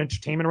happening in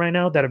entertainment right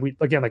now that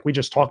like we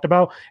just talked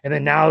about. And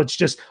then now it's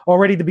just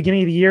already the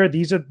beginning of the year.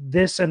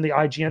 This and the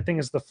IGN thing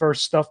is the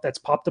first stuff that's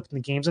popped up in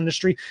the games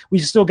industry. We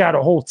still got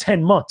a whole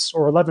 10 months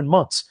or 11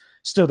 months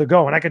still to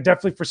go. And I could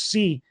definitely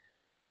foresee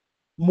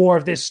more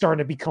of this starting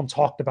to become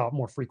talked about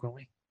more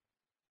frequently.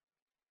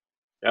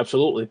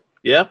 Absolutely.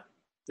 Yeah.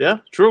 Yeah,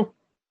 true.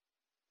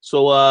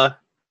 So,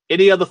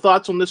 any other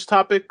thoughts on this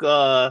topic?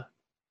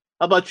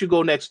 How about you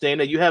go next,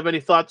 Dana? You have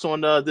any thoughts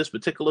on this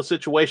particular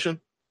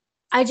situation?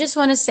 I just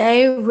want to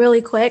say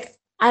really quick,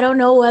 I don't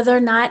know whether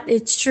or not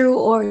it's true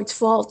or it's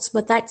false,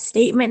 but that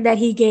statement that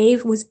he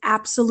gave was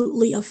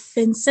absolutely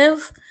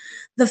offensive.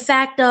 The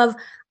fact of,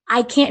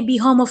 I can't be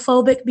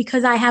homophobic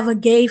because I have a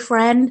gay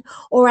friend,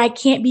 or I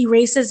can't be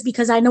racist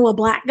because I know a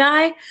black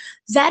guy.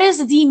 That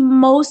is the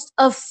most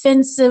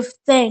offensive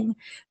thing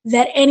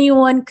that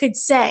anyone could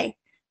say,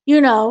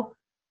 you know.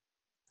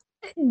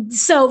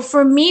 So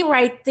for me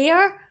right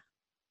there,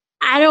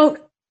 I don't,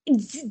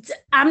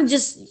 I'm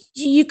just,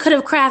 you could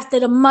have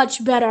crafted a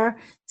much better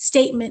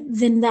statement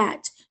than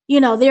that. You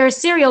know, there are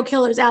serial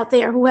killers out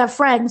there who have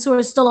friends who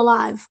are still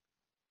alive.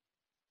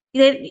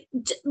 That,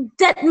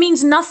 that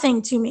means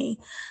nothing to me.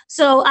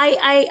 So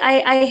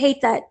I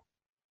hate that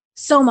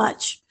so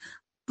much.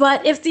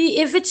 But if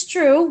it's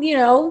true, you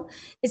know,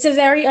 it's a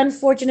very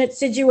unfortunate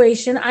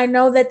situation. I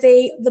know that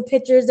the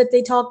pictures that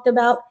they talked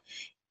about,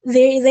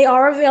 they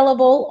are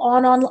available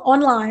on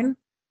online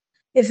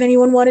if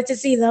anyone wanted to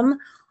see them.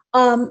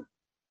 Um,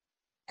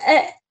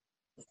 eh,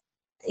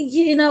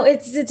 you know,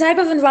 it's the type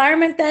of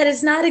environment that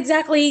is not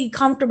exactly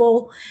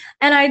comfortable.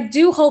 And I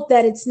do hope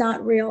that it's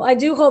not real. I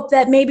do hope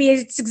that maybe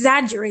it's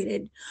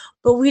exaggerated,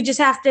 but we just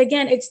have to,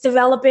 again, it's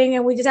developing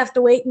and we just have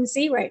to wait and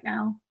see right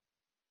now.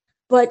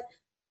 But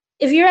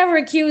if you're ever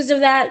accused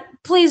of that,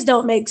 please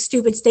don't make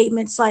stupid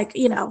statements like,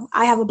 you know,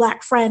 I have a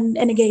black friend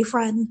and a gay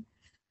friend,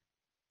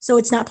 so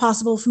it's not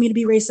possible for me to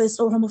be racist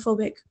or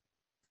homophobic.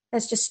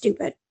 That's just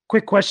stupid.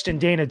 Quick question,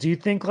 Dana. Do you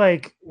think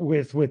like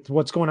with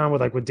what's going on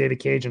with like with David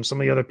Cage and some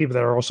of the other people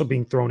that are also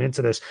being thrown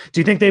into this, do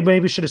you think they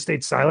maybe should have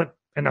stayed silent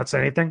and not said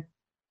anything?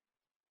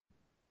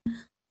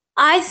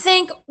 I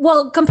think,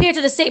 well, compared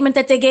to the statement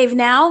that they gave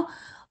now,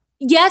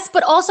 yes,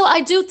 but also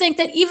I do think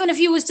that even if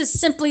you was to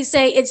simply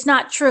say it's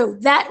not true,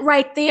 that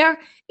right there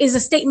is a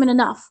statement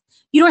enough.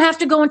 You don't have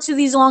to go into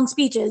these long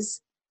speeches.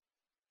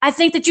 I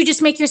think that you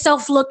just make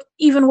yourself look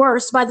even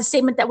worse by the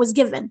statement that was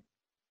given.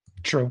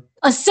 True.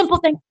 A simple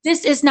thing,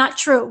 this is not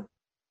true.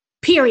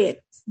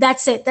 Period.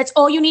 That's it. That's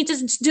all you need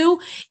to do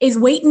is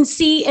wait and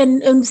see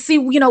and see,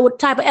 you know, what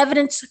type of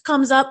evidence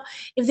comes up,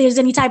 if there's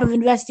any type of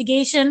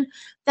investigation.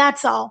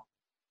 That's all.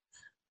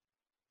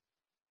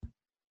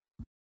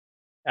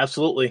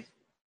 Absolutely.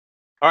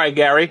 All right,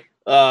 Gary.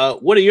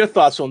 What are your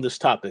thoughts on this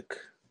topic?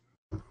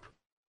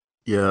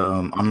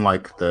 Yeah,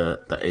 unlike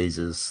the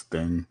Aces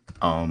thing,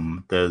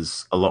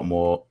 there's a lot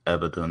more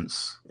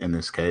evidence in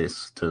this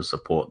case to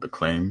support the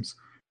claims,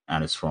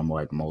 and it's from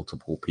like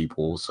multiple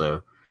people.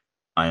 So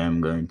I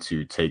am going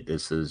to take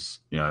this as,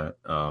 you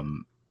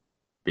know,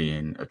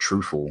 being a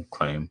truthful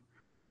claim.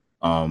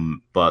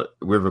 But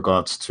with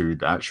regards to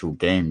the actual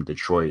game,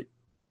 Detroit,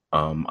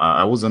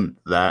 I wasn't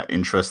that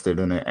interested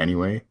in it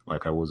anyway.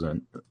 Like I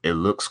wasn't. It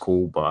looks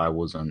cool, but I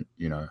wasn't,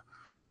 you know,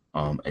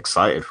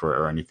 excited for it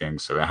or anything.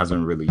 So it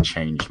hasn't really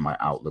changed my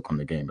outlook on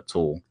the game at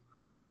all,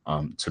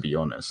 to be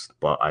honest.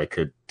 But I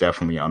could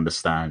definitely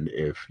understand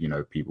if, you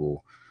know,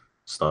 people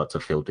start to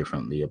feel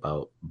differently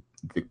about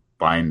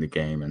buying the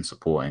game and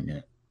supporting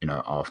it, you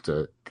know,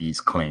 after these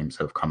claims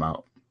have come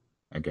out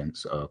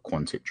against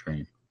Quantic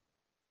Dream.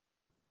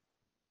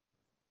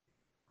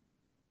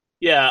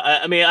 Yeah,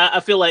 I mean, I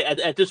feel like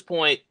at this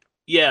point,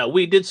 yeah,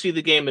 we did see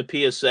the game at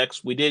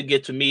PSX. We did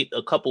get to meet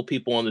a couple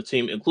people on the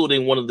team,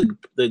 including one of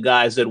the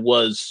guys that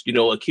was, you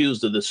know,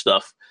 accused of this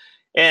stuff.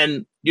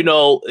 And, you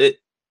know,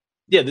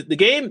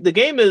 the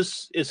game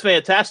is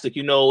fantastic.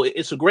 You know,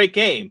 it's a great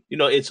game. You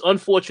know, it's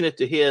unfortunate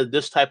to hear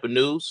this type of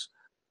news.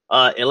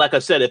 And like I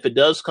said, if it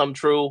does come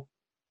true,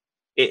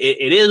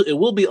 it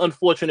will be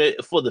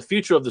unfortunate for the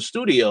future of the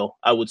studio,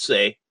 I would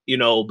say, you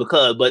know,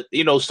 but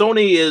you know,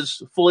 Sony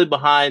is fully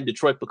behind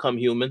Detroit Become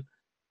Human.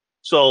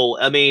 So,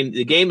 I mean,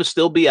 the game is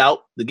still be out.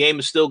 The game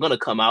is still going to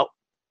come out.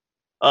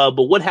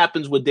 But what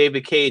happens with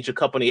David Cage, a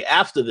company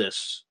after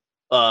this,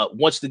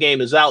 once the game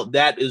is out,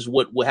 that is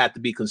what will have to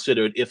be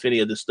considered if any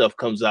of this stuff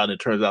comes out and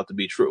turns out to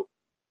be true.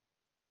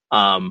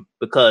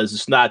 Because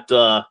it's not,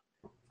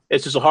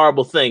 it's just a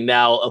horrible thing.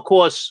 Now, of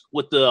course,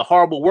 with the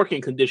horrible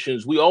working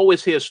conditions, we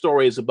always hear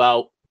stories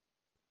about,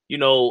 you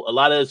know, a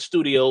lot of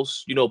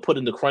studios, you know,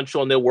 putting the crunch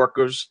on their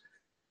workers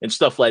and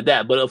stuff like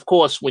that. But of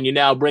course, when you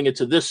now bring it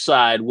to this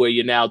side, where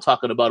you're now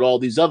talking about all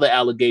these other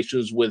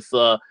allegations with,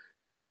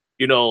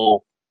 you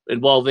know,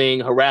 involving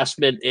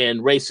harassment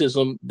and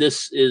racism,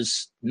 this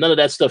is none of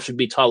that stuff should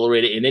be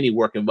tolerated in any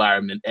work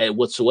environment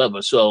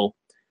whatsoever. So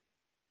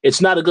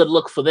it's not a good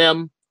look for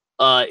them.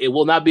 It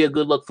will not be a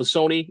good look for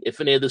Sony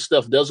if any of this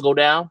stuff does go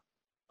down.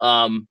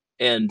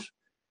 And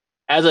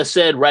as I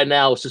said, right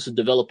now, it's just a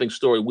developing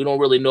story. We don't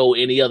really know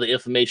any other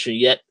information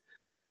yet.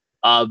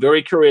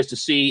 Very curious to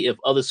see if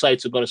other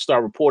sites are going to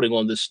start reporting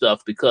on this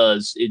stuff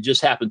because it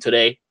just happened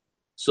today.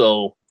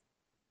 So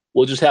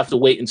we'll just have to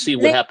wait and see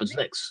what happens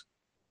next.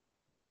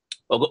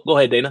 Oh, go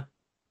ahead, Dana.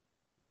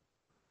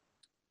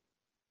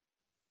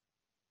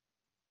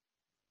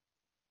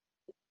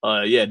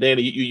 Yeah,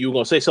 Dana, you were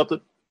going to say something?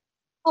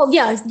 Oh,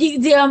 yeah.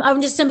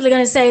 I'm just simply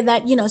going to say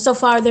that, you know, so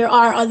far there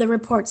are other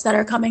reports that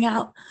are coming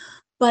out,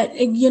 but,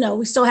 you know,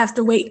 we still have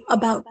to wait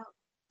about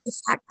the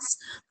facts.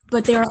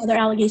 but there are other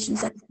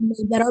allegations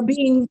that are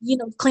being,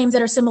 claims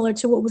that are similar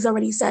to what was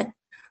already said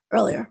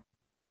earlier.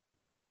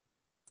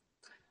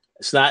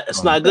 It's not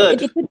So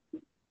good.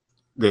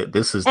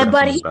 This is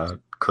definitely bad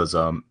because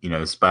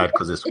it's bad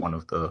because it's one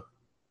of the.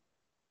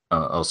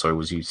 Oh, sorry,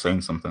 was you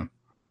saying something?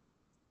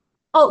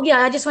 Oh yeah,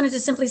 I just wanted to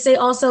simply say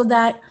also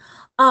that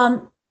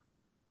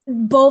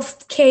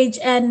both Cage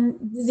and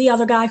the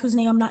other guy whose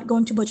name I'm not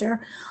going to butcher,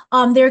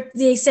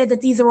 they said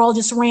that these are all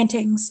just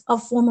rantings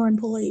of former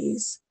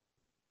employees.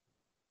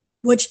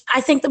 Which I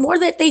think the more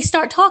that they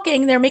start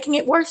talking, they're making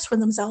it worse for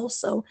themselves.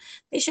 So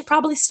they should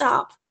probably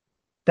stop.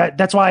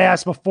 That's why I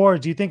asked before.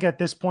 Do you think at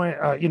this point,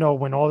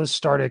 when all this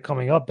started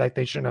coming up, like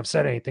they shouldn't have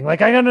said anything?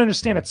 Like I can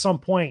understand at some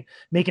point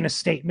making a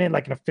statement,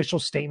 like an official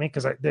statement,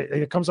 because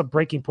it comes a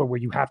breaking point where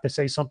you have to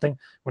say something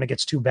when it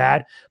gets too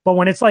bad. But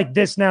when it's like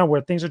this now,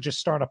 where things are just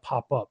starting to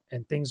pop up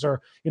and things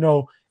are,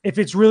 if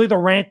it's really the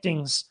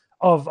rantings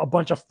of a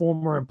bunch of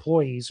former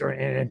employees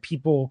and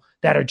people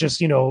that are just,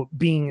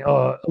 being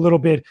a little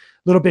bit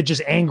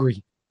just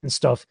angry and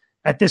stuff.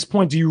 At this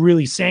point, do you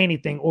really say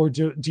anything, or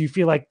do you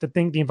feel like the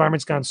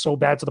environment's gone so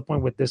bad to the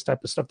point with this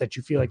type of stuff that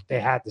you feel like they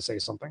had to say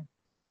something?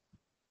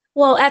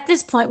 Well, at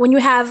this point, when you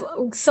have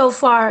so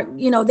far,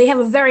 they have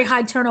a very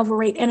high turnover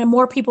rate, and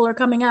more people are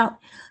coming out,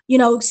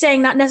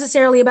 saying not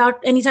necessarily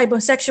about any type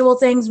of sexual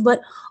things, but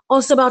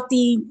also about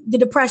the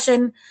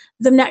depression,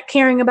 them not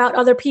caring about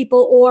other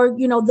people, or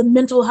the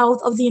mental health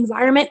of the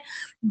environment.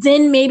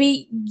 Then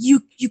maybe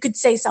you could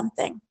say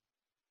something.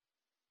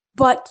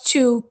 But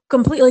to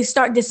completely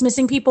start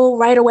dismissing people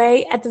right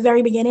away at the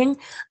very beginning,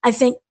 I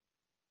think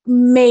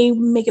may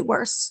make it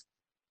worse.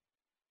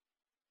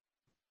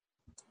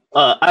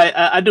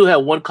 I do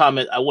have one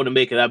comment I want to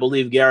make, and I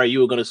believe, Gary,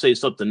 you were going to say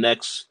something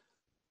next.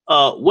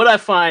 What I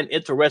find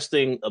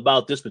interesting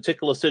about this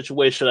particular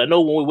situation, I know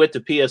when we went to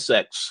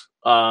PSX,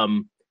 I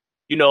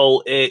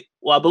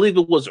believe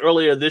it was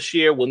earlier this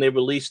year when they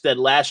released that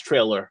last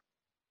trailer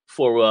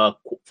for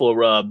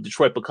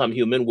Detroit Become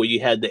Human, where you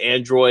had the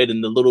android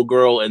and the little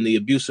girl and the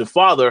abusive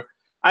father.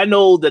 I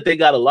know that they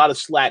got a lot of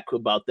slack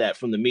about that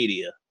from the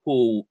media,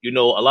 who, a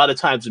lot of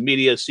times the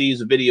media sees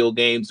the video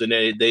games and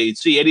they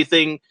see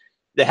anything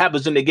that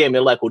happens in the game.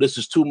 They're like, well, this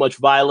is too much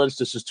violence.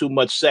 This is too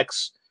much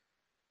sex.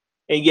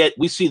 And yet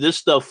we see this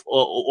stuff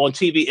on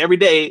TV every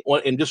day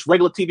in just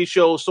regular TV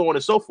shows, so on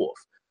and so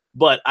forth.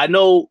 But I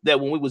know that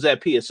when we was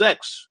at PSX,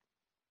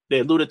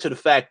 they alluded to the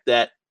fact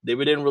that they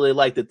didn't really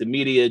like that the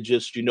media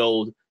just, they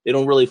don't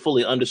really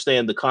fully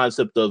understand the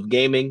concept of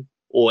gaming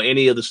or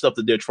any of the stuff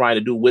that they're trying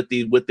to do with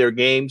their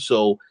games.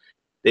 So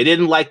they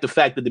didn't like the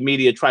fact that the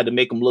media tried to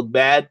make them look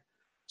bad.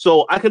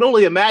 So I can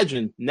only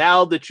imagine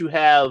now that you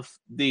have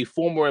the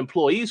former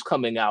employees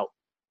coming out,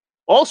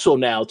 also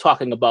now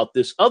talking about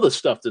this other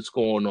stuff that's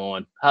going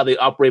on, how they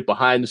operate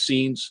behind the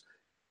scenes,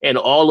 and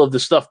all of the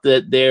stuff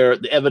that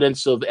the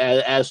evidence of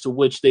as to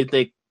which they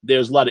think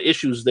there's a lot of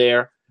issues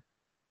there.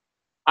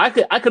 I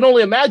can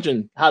only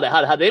imagine how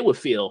they would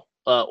feel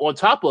on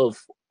top of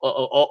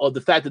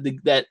the fact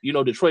that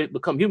Detroit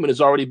Become Human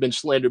has already been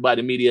slandered by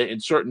the media in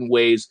certain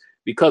ways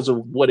because of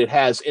what it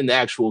has in the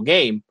actual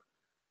game.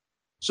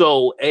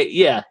 So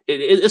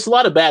it's a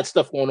lot of bad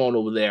stuff going on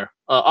over there.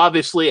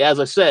 Obviously, as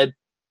I said,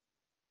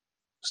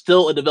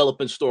 still a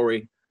developing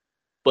story,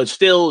 but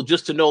still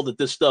just to know that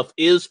this stuff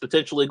is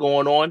potentially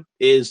going on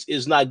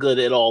is not good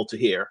at all to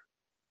hear.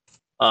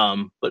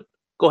 But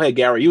go ahead,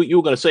 Gary. You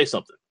were going to say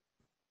something.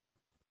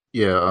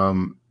 Yeah.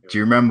 Do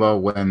you remember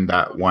when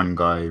that one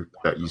guy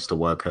that used to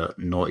work at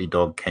Naughty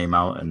Dog came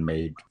out and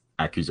made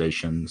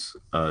accusations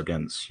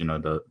against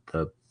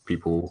the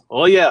people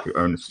who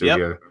own the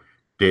studio?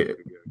 Yep.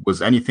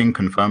 Was anything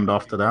confirmed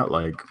after that?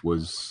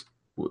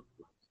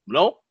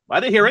 No, I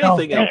didn't hear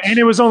anything else. And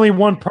it was only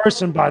one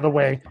person, by the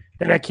way,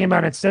 that came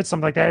out and said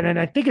something like that. And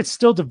I think it's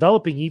still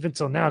developing even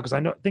till now, because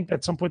I think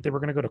at some point they were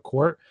going to go to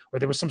court, or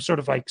there was some sort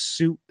of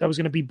suit that was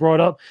going to be brought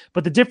up.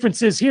 But the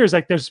difference is here is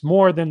there's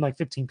more than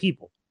 15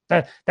 people.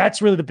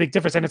 That's really the big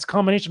difference. And it's a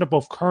combination of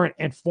both current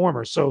and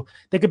former. So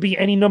there could be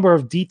any number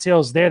of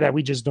details there that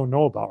we just don't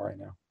know about right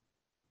now.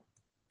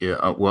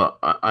 Yeah, well,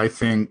 I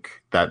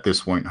think that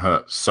this won't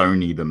hurt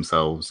Sony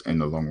themselves in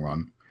the long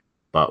run.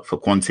 But for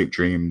Quantic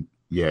Dream,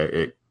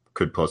 it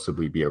could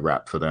possibly be a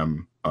wrap for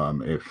them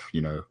if,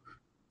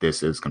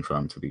 this is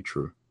confirmed to be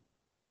true.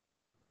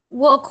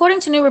 Well, according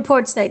to new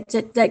reports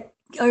that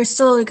are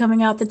slowly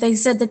coming out, that they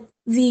said that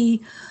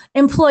the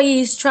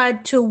employees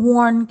tried to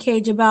warn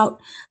Cage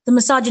about the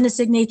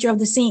misogynistic nature of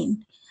the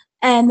scene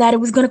and that it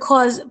was going to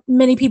cause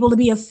many people to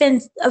be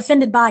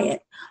offended by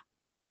it.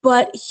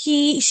 But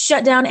he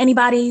shut down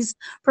anybody's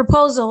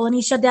proposal, and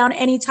he shut down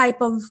any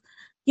type of,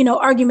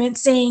 argument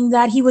saying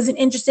that he wasn't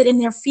interested in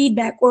their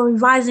feedback or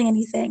revising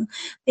anything.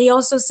 They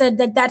also said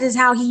that is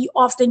how he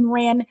often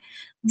ran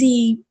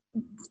the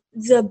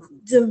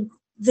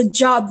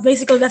job.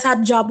 Basically, that's how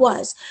the job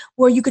was,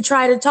 where you could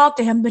try to talk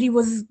to him, but he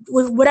was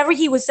whatever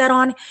he was set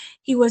on,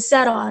 he was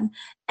set on.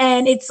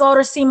 And it sort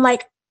of seemed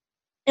like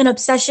an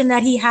obsession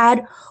that he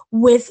had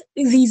with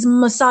these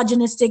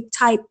misogynistic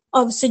type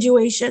of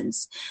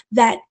situations,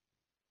 that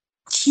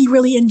he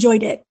really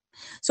enjoyed it.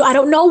 So I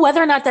don't know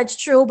whether or not that's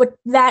true, but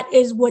that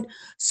is what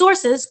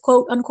sources,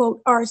 quote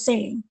unquote, are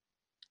saying.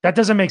 That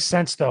doesn't make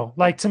sense though.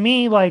 Like to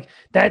me, like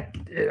that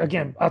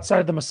again, outside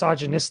of the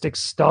misogynistic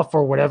stuff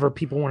or whatever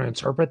people want to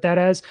interpret that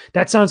as,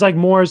 that sounds like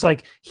more as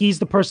like he's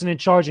the person in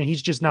charge and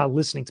he's just not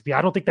listening to me.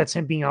 I don't think that's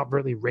him being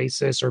overtly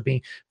racist or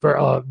being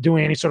for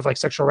doing any sort of like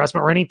sexual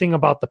harassment or anything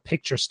about the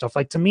picture stuff.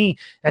 Like to me,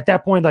 at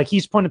that point, like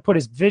he's trying to put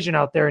his vision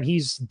out there and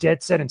he's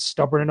dead set and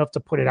stubborn enough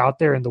to put it out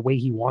there in the way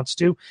he wants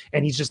to,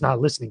 and he's just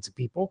not listening to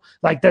people.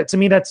 Like that to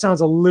me, that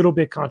sounds a little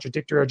bit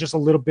contradictory or just a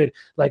little bit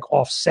like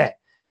offset.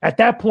 At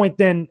that point,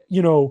 then,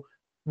 you know,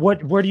 where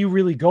do you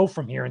really go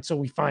from here until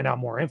we find out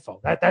more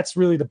info? That's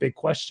really the big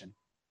question.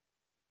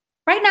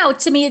 Right now,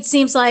 to me, it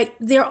seems like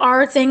there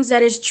are things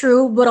that is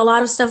true, but a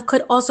lot of stuff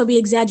could also be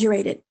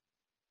exaggerated.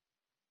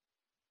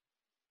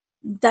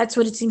 That's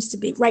what it seems to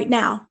be right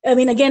now. I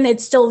mean, again,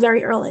 it's still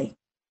very early.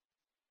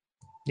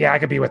 Yeah, I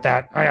could be with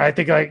that. I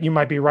think like you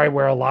might be right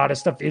where a lot of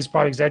stuff is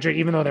probably exaggerated,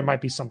 even though there might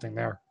be something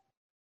there.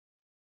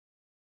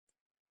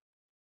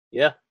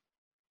 Yeah,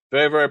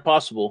 very, very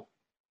possible.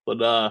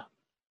 But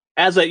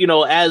as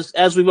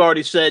we've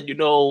already said,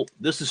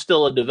 this is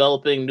still a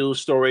developing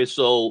news story,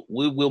 so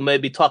we will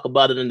maybe talk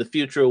about it in the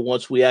future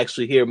once we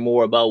actually hear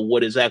more about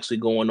what is actually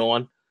going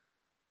on.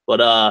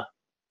 But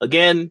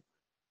again,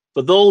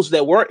 for those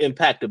that were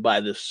impacted by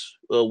this,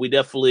 we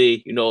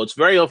definitely, it's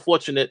very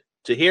unfortunate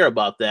to hear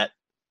about that.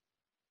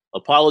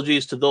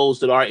 Apologies to those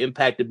that are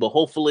impacted, but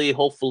hopefully,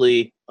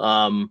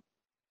 the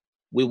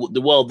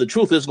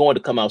truth is going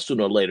to come out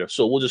sooner or later.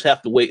 So we'll just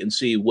have to wait and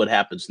see what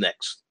happens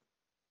next.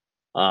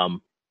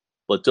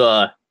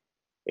 But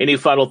any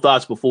final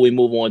thoughts before we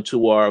move on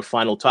to our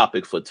final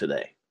topic for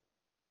today?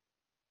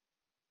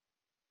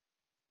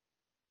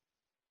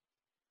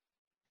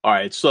 All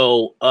right.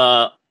 So,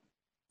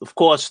 of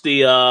course,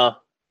 the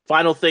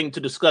final thing to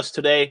discuss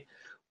today,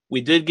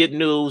 we did get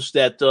news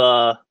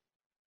that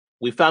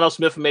we found out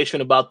some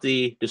information about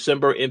the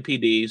December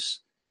MPDs.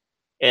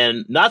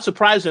 And not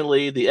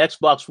surprisingly, the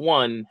Xbox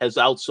One has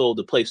outsold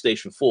the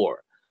PlayStation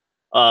 4.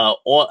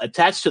 Or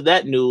attached to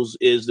that news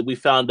is that we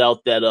found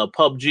out that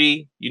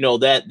PUBG,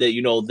 that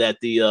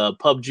the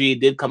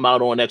PUBG did come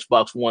out on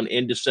Xbox One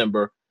in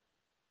December,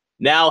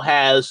 now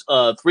has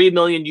 3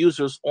 million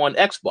users on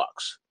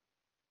Xbox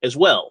as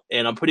well.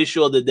 And I'm pretty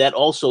sure that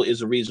also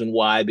is a reason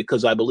why,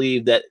 because I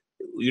believe that,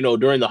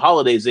 during the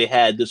holidays, they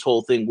had this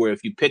whole thing where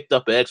if you picked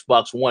up an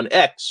Xbox One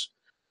X,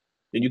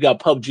 then you got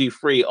PUBG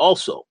free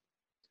also.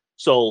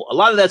 So a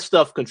lot of that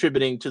stuff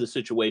contributing to the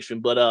situation.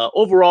 But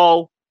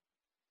overall,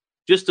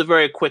 just a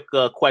very quick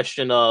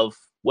question of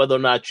whether or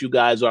not you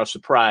guys are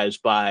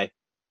surprised by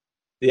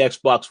the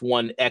Xbox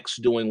One X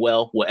doing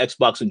well,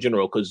 Xbox in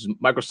general, because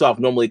Microsoft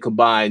normally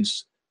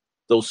combines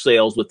those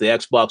sales with the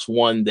Xbox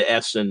One, the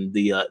S, and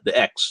the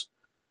X.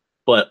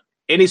 But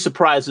any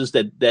surprises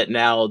that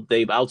now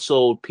they've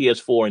outsold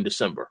PS4 in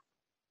December?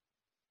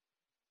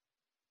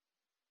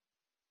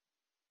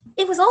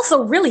 It was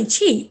also really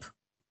cheap.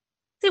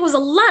 There was a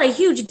lot of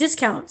huge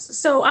discounts,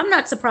 so I'm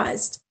not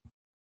surprised.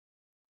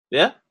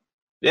 Yeah,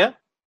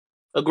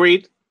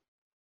 agreed.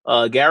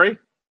 Gary,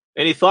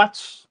 any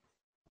thoughts?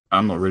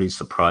 I'm not really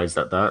surprised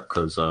at that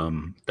because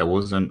there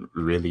wasn't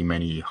really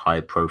many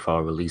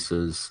high-profile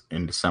releases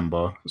in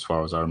December, as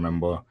far as I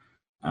remember.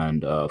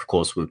 And of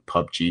course, with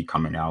PUBG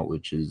coming out,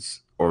 which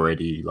is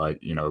already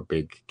a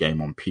big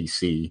game on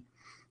PC,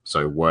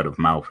 so word of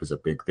mouth is a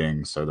big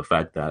thing. So the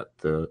fact that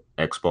the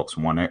Xbox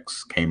One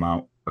X came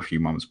out a few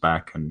months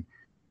back and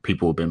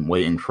people have been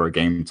waiting for a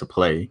game to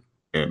play,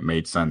 it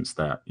made sense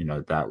that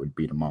that would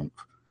be the month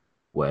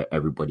where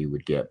everybody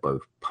would get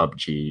both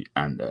PUBG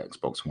and the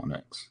Xbox One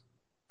X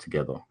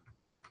together.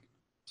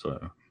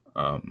 So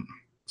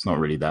it's not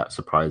really that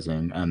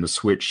surprising. And the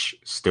Switch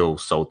still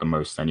sold the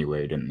most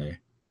anyway, didn't they?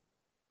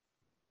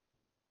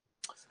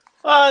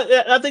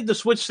 I think the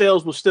Switch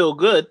sales were still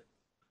good.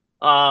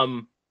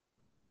 The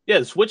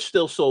Switch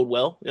still sold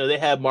well. They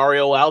had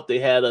Mario out. They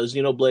had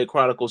Xenoblade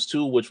Chronicles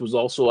 2, which was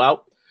also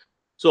out.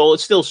 So it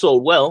still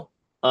sold well.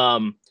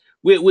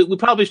 We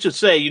probably should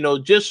say,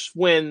 just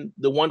when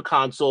the one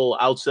console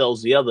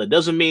outsells the other,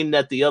 doesn't mean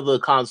that the other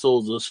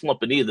consoles are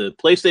slumping either.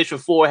 PlayStation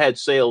 4 had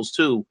sales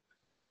too,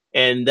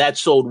 and that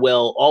sold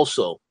well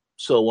also.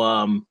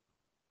 So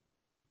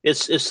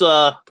it's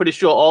pretty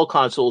sure all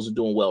consoles are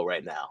doing well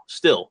right now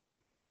still.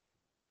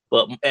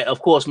 But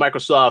of course,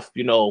 Microsoft,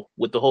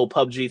 with the whole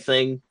PUBG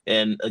thing,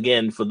 and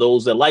again, for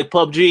those that like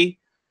PUBG,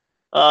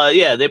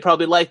 they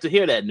probably like to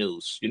hear that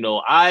news.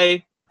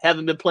 I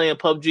haven't been playing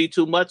PUBG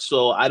too much,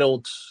 so I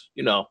don't,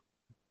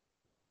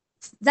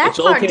 That it's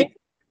part okay. did.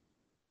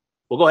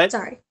 Well, go ahead.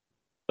 Sorry.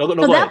 No,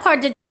 that ahead.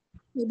 Part did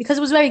because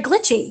it was very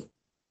glitchy.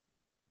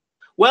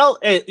 Well,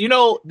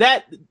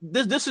 that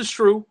this is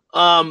true.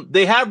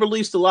 They have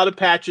released a lot of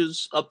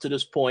patches up to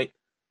this point.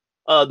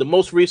 The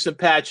most recent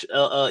patch,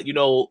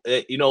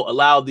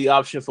 allowed the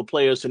option for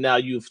players to now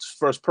use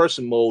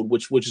first-person mode,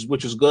 which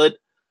is good.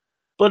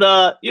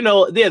 But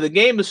the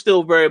game is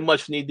still very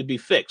much need to be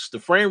fixed. The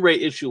frame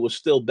rate issue was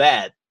still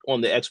bad on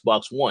the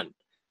Xbox One,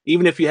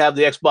 even if you have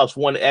the Xbox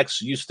One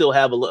X, you still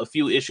have a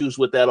few issues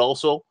with that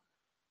also.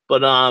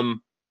 But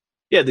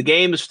yeah, the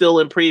game is still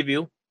in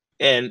preview.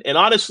 And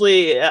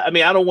honestly, I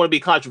mean, I don't want to be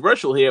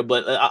controversial here,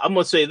 but I'm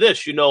going to say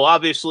this,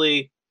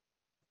 obviously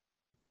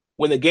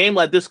when a game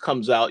like this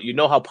comes out, you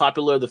know how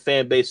popular the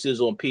fan base is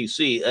on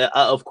PC.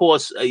 Of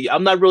course,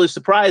 I'm not really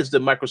surprised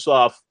that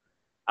Microsoft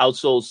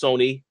outsold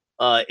Sony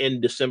in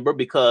December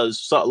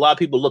because a lot of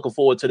people are looking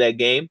forward to that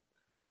game.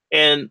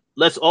 And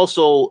let's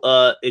also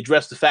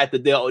address the fact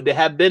that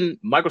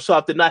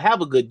Microsoft did not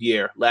have a good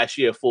year last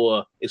year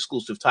for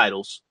exclusive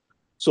titles.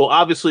 So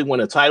obviously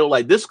when a title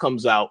like this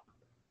comes out,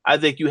 I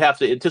think you have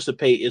to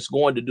anticipate it's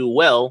going to do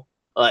well.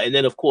 And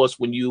then, of course,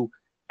 when you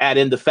add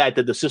in the fact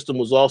that the system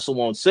was also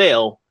on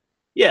sale,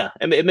 yeah,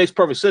 I mean, it makes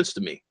perfect sense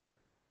to me.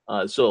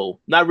 So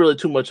not really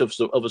too much of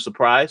a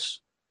surprise.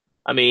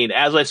 I mean,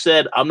 as I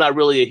said, I'm not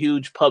really a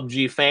huge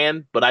PUBG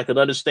fan, but I can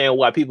understand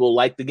why people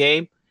like the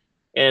game.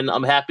 And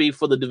I'm happy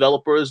for the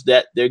developers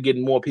that they're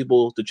getting more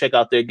people to check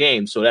out their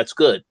game. So that's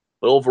good.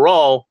 But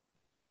overall,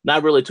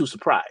 not really too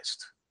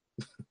surprised.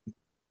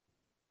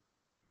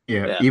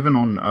 Yeah, even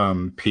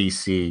on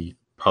PC,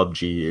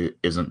 PUBG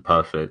isn't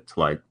perfect.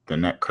 Like the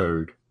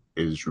netcode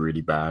is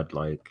really bad.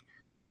 Like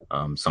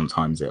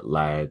sometimes it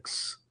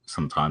lags,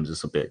 sometimes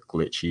it's a bit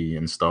glitchy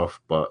and stuff.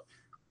 But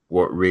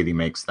what really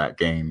makes that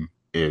game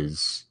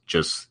is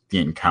just the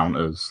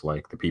encounters,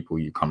 like the people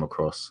you come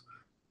across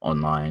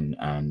online,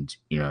 and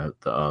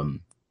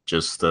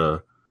just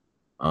the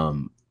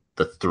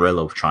thrill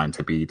of trying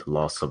to be the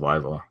last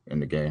survivor in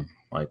the game.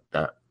 Like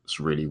that's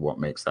really what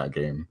makes that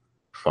game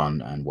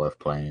fun and worth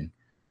playing.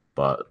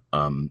 But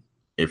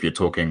if you're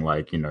talking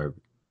like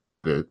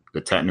the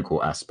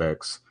technical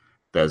aspects,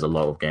 there's a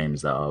lot of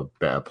games that are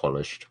better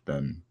polished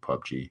than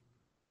PUBG.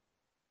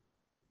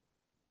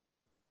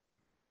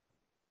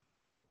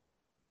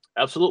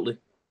 Absolutely.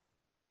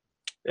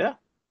 Yeah.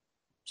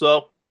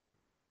 So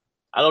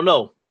I don't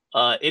know.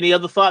 Any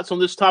other thoughts on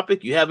this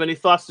topic? You have any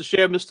thoughts to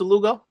share, Mr.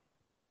 Lugo?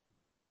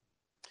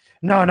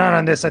 No, not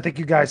on this. I think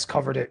you guys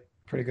covered it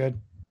pretty good.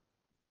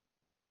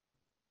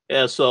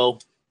 Yeah, so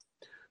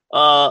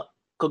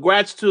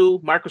congrats to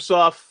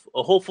Microsoft.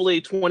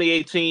 Hopefully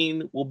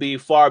 2018 will be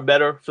far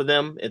better for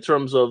them in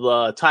terms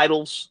of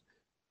titles.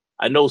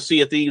 I know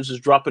Sea of Thieves is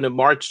dropping in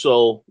March,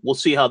 so we'll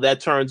see how that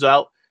turns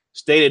out.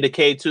 State of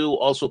Decay 2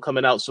 also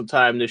coming out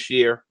sometime this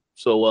year.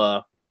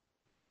 So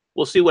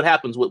we'll see what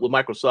happens with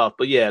Microsoft.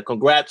 But yeah,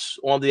 congrats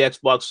on the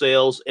Xbox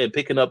sales and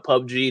picking up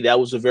PUBG. That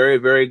was a very,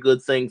 very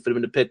good thing for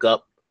them to pick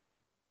up.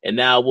 And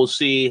now we'll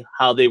see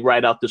how they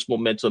ride out this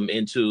momentum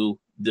into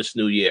this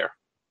new year.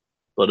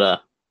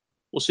 But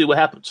we'll see what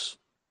happens.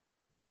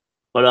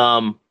 But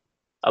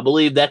I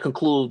believe that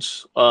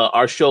concludes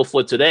our show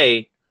for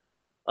today.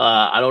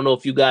 I don't know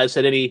if you guys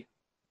had any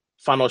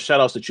final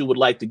shout-outs that you would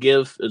like to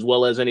give, as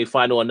well as any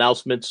final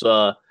announcements.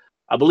 I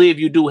believe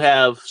you do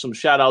have some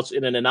shout-outs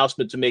and an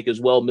announcement to make as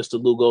well,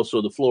 Mr. Lugo,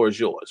 so the floor is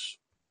yours.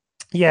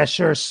 Yeah,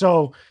 sure.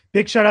 So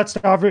big shout outs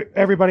to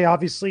everybody,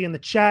 obviously, in the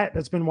chat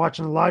that's been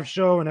watching the live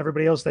show and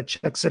everybody else that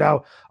checks it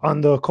out on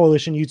the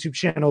Coalition YouTube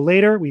channel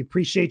later. We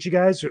appreciate you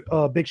guys.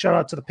 Big shout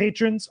out to the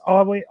patrons,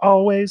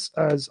 always,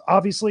 as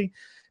obviously,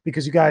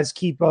 because you guys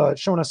keep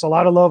showing us a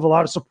lot of love, a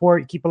lot of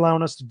support. You keep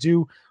allowing us to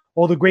do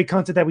all the great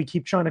content that we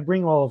keep trying to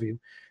bring all of you.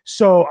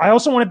 So I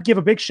also want to give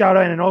a big shout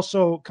out and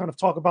also kind of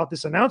talk about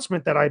this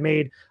announcement that I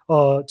made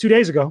 2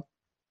 days ago.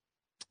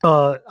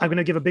 I'm going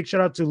to give a big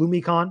shout out to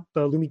LumiCon,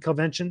 the Lumi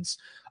Conventions,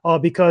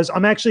 because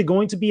I'm actually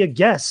going to be a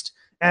guest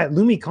at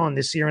LumiCon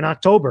this year in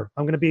October.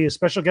 I'm going to be a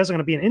special guest. I'm going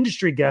to be an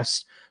industry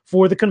guest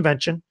for the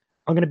convention.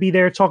 I'm going to be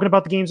there talking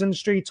about the games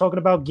industry, talking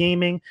about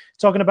gaming,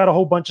 talking about a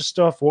whole bunch of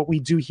stuff, what we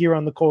do here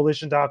on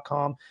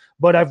thecoalition.com.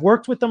 But I've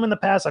worked with them in the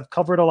past. I've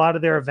covered a lot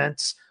of their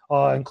events,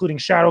 including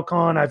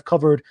ShadowCon. I've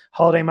covered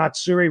Holiday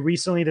Matsuri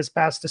recently this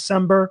past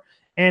December,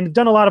 and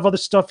done a lot of other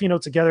stuff,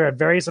 together at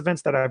various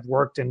events that I've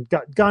worked and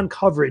gotten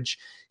coverage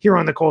here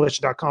on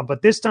thecoalition.com.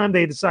 But this time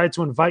they decided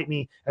to invite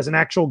me as an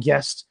actual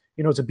guest,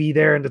 to be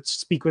there and to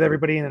speak with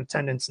everybody in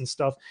attendance and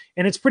stuff.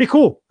 And it's pretty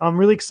cool. I'm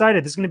really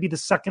excited. This is going to be the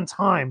second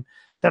time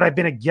that I've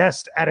been a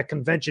guest at a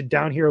convention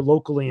down here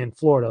locally in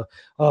Florida.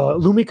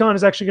 LumiCon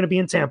is actually going to be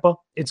in Tampa.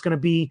 It's going to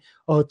be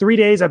 3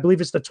 days. I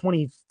believe it's the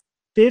 25th,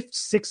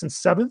 6th, and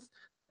 7th.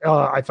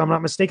 If I'm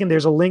not mistaken,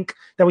 there's a link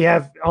that we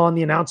have on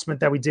the announcement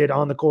that we did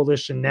on the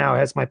Coalition now. It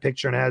has my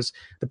picture and has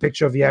the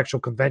picture of the actual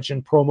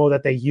convention promo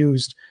that they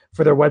used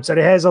for their website.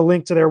 It has a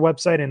link to their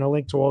website and a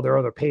link to all their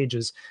other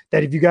pages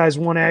that if you guys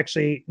want to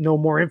actually know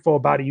more info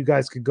about it, you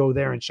guys could go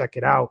there and check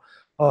it out.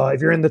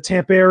 If you're in the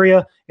Tampa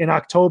area in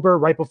October,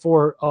 right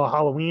before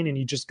Halloween, and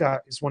you just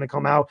want to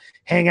come out,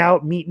 hang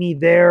out, meet me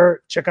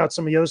there, check out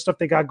some of the other stuff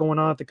they got going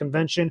on at the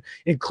convention,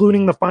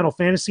 including the Final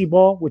Fantasy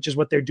Ball, which is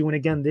what they're doing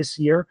again this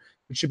year,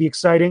 which should be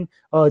exciting.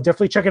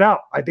 Definitely check it out.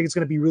 I think it's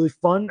going to be really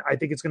fun. I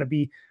think it's going to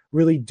be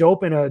really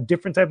dope and a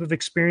different type of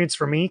experience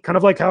for me, kind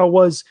of like how it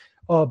was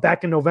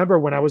back in November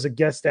when I was a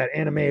guest at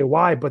Anime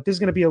AY, but this is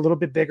going to be a little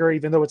bit bigger,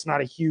 even though it's not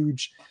a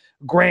huge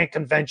grand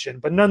convention,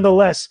 but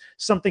nonetheless,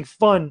 something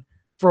fun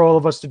for all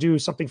of us to do,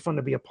 something fun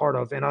to be a part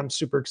of. And I'm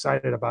super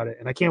excited about it.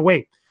 And I can't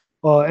wait.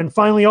 And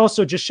finally,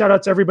 also just shout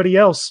out to everybody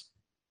else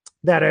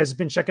that has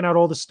been checking out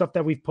all the stuff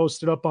that we've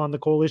posted up on the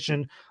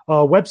Coalition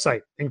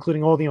website,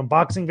 including all the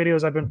unboxing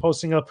videos I've been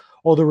posting up,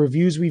 all the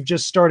reviews we've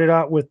just started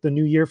out with the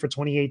new year for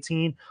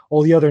 2018,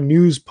 all the other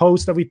news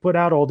posts that we put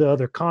out, all the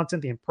other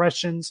content, the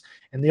impressions,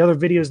 and the other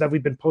videos that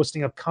we've been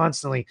posting up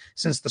constantly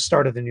since the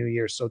start of the new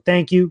year. So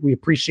thank you. We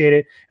appreciate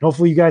it. And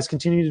hopefully you guys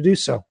continue to do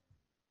so.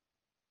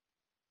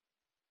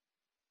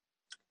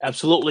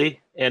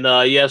 Absolutely. And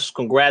yes,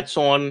 congrats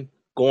on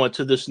going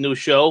to this new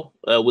show.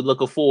 We're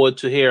looking forward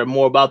to hear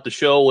more about the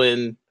show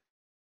and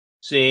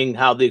seeing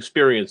how the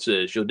experience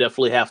is. You'll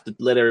definitely have to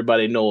let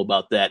everybody know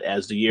about that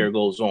as the year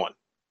goes on.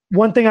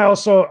 One thing I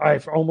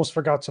almost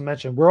forgot to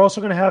mention, we're also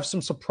going to have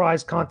some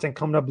surprise content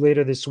coming up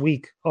later this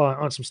week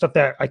on some stuff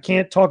that I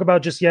can't talk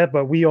about just yet,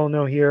 but we all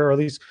know here, or at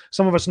least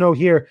some of us know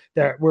here,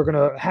 that we're going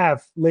to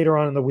have later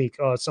on in the week.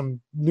 Some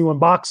new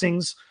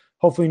unboxings,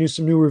 hopefully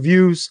some new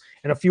reviews,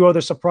 and a few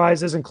other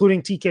surprises,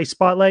 including TK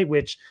Spotlight,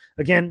 which,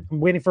 again,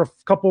 I'm waiting for a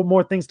couple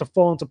more things to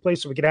fall into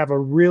place so we could have a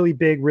really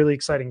big, really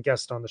exciting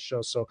guest on the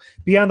show. So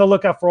be on the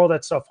lookout for all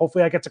that stuff.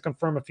 Hopefully I get to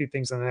confirm a few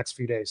things in the next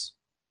few days.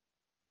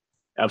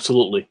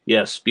 Absolutely.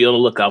 Yes. Be on the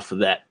lookout for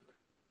that.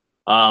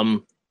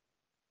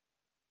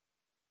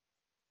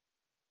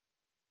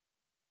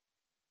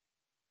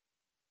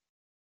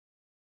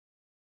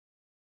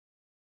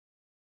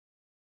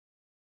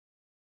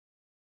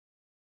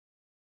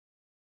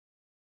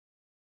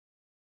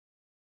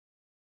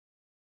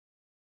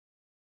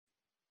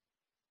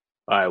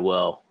 All right.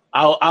 Well,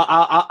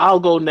 I'll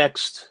go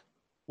next.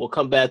 We'll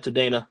come back to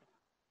Dana.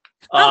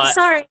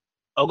 Sorry.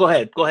 Oh, go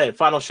ahead. Go ahead.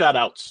 Final shout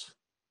outs.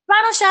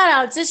 Final shout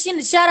outs.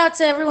 Just shout out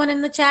to everyone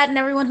in the chat and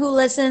everyone who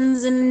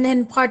listens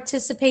and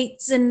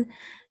participates and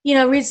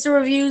reads the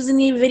reviews and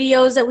the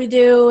videos that we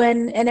do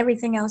and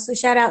everything else. So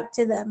shout out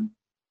to them.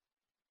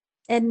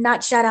 And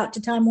not shout out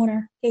to Time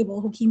Warner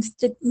Cable, who keeps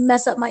to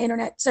mess up my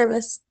internet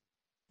service.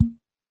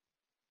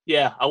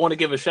 Yeah, I want to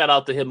give a shout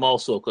out to him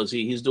also because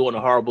he's doing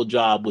a horrible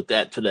job with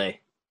that today.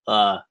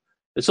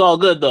 It's all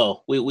good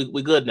though.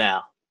 We good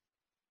now.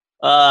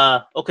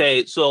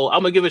 Okay, so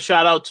I'm gonna give a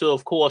shout out to,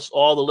 of course,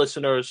 all the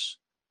listeners.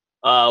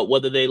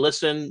 Whether they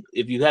listen,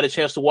 if you had a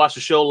chance to watch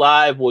the show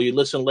live or you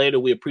listen later,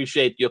 we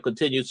appreciate your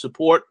continued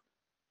support.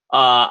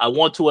 I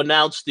want to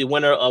announce the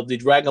winner of the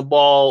Dragon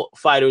Ball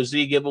Fighter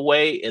Z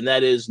giveaway, and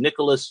that is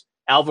Nicholas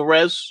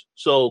Alvarez.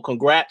 So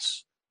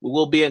congrats. We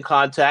will be in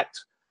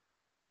contact.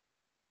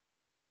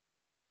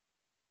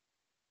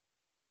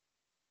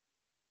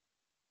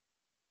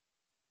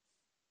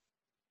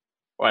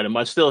 All right, am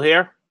I still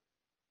here?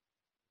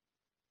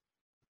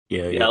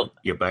 Yeah,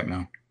 you're back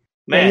now.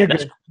 Man,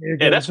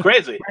 that's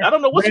crazy. I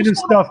don't know what's going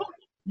stuff.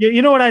 Yeah,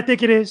 you know what I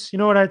think it is?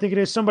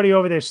 Somebody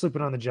over there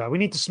sleeping on the job. We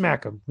need to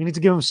smack him. We need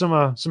to give him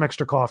some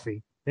extra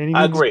coffee. And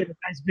I agree. A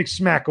nice big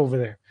smack over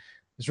there.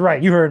 That's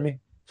right. You heard me.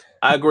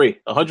 I agree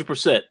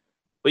 100%.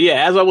 But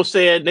yeah, as I was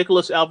saying,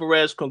 Nicholas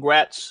Alvarez,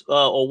 congrats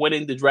on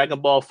winning the Dragon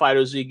Ball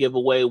Fighter Z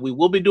giveaway. We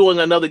will be doing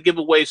another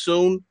giveaway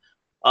soon.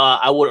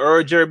 I would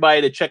urge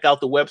everybody to check out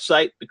the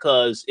website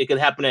because it can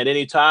happen at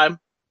any time.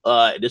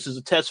 This is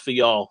a test for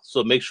y'all,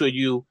 so make sure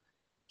you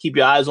keep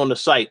your eyes on the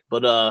site.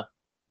 But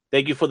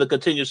thank you for the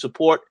continued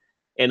support.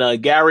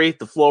 And Gary,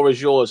 the floor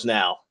is yours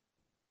now.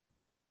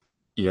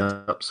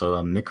 Yep. So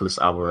Nicholas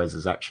Alvarez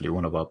is actually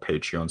one of our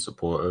Patreon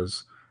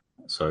supporters.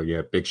 So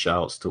yeah, big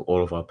shouts to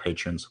all of our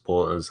Patreon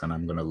supporters, and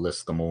I'm going to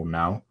list them all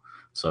now.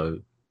 So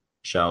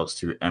shouts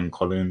to M.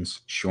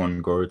 Collins,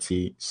 Sean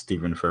Gority,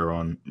 Stephen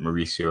Ferron,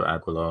 Mauricio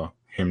Aguilar,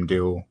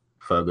 Himdil,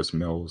 Fergus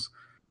Mills,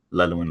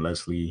 Lelo and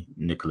Leslie,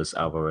 Nicholas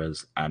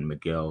Alvarez, and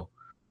Miguel.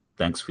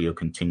 Thanks for your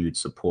continued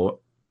support.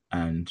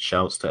 And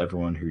shouts to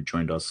everyone who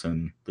joined us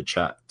in the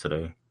chat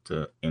today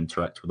to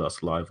interact with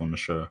us live on the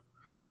show.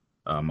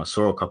 I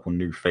saw a couple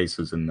new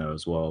faces in there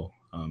as well.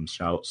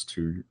 Shouts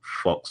to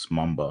Fox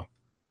Mamba.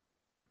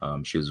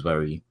 She was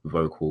very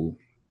vocal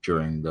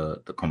during the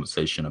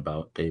conversation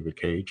about David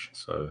Cage.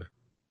 So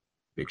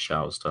big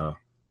shouts to her.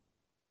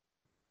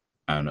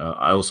 And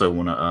I also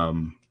want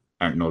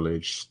to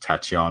acknowledge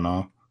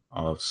Tatiana,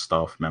 our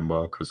staff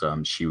member, because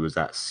she was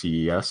at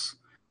CES.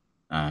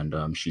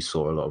 And she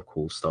saw a lot of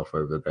cool stuff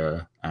over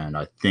there. And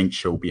I think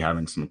she'll be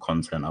having some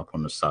content up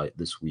on the site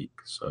this week.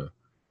 So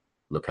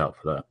look out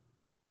for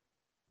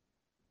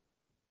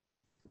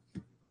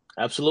that.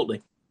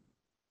 Absolutely.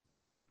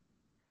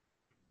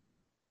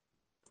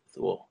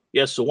 Cool.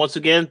 Yes, so once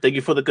again, thank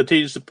you for the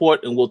continued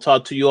support, and we'll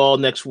talk to you all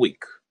next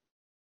week.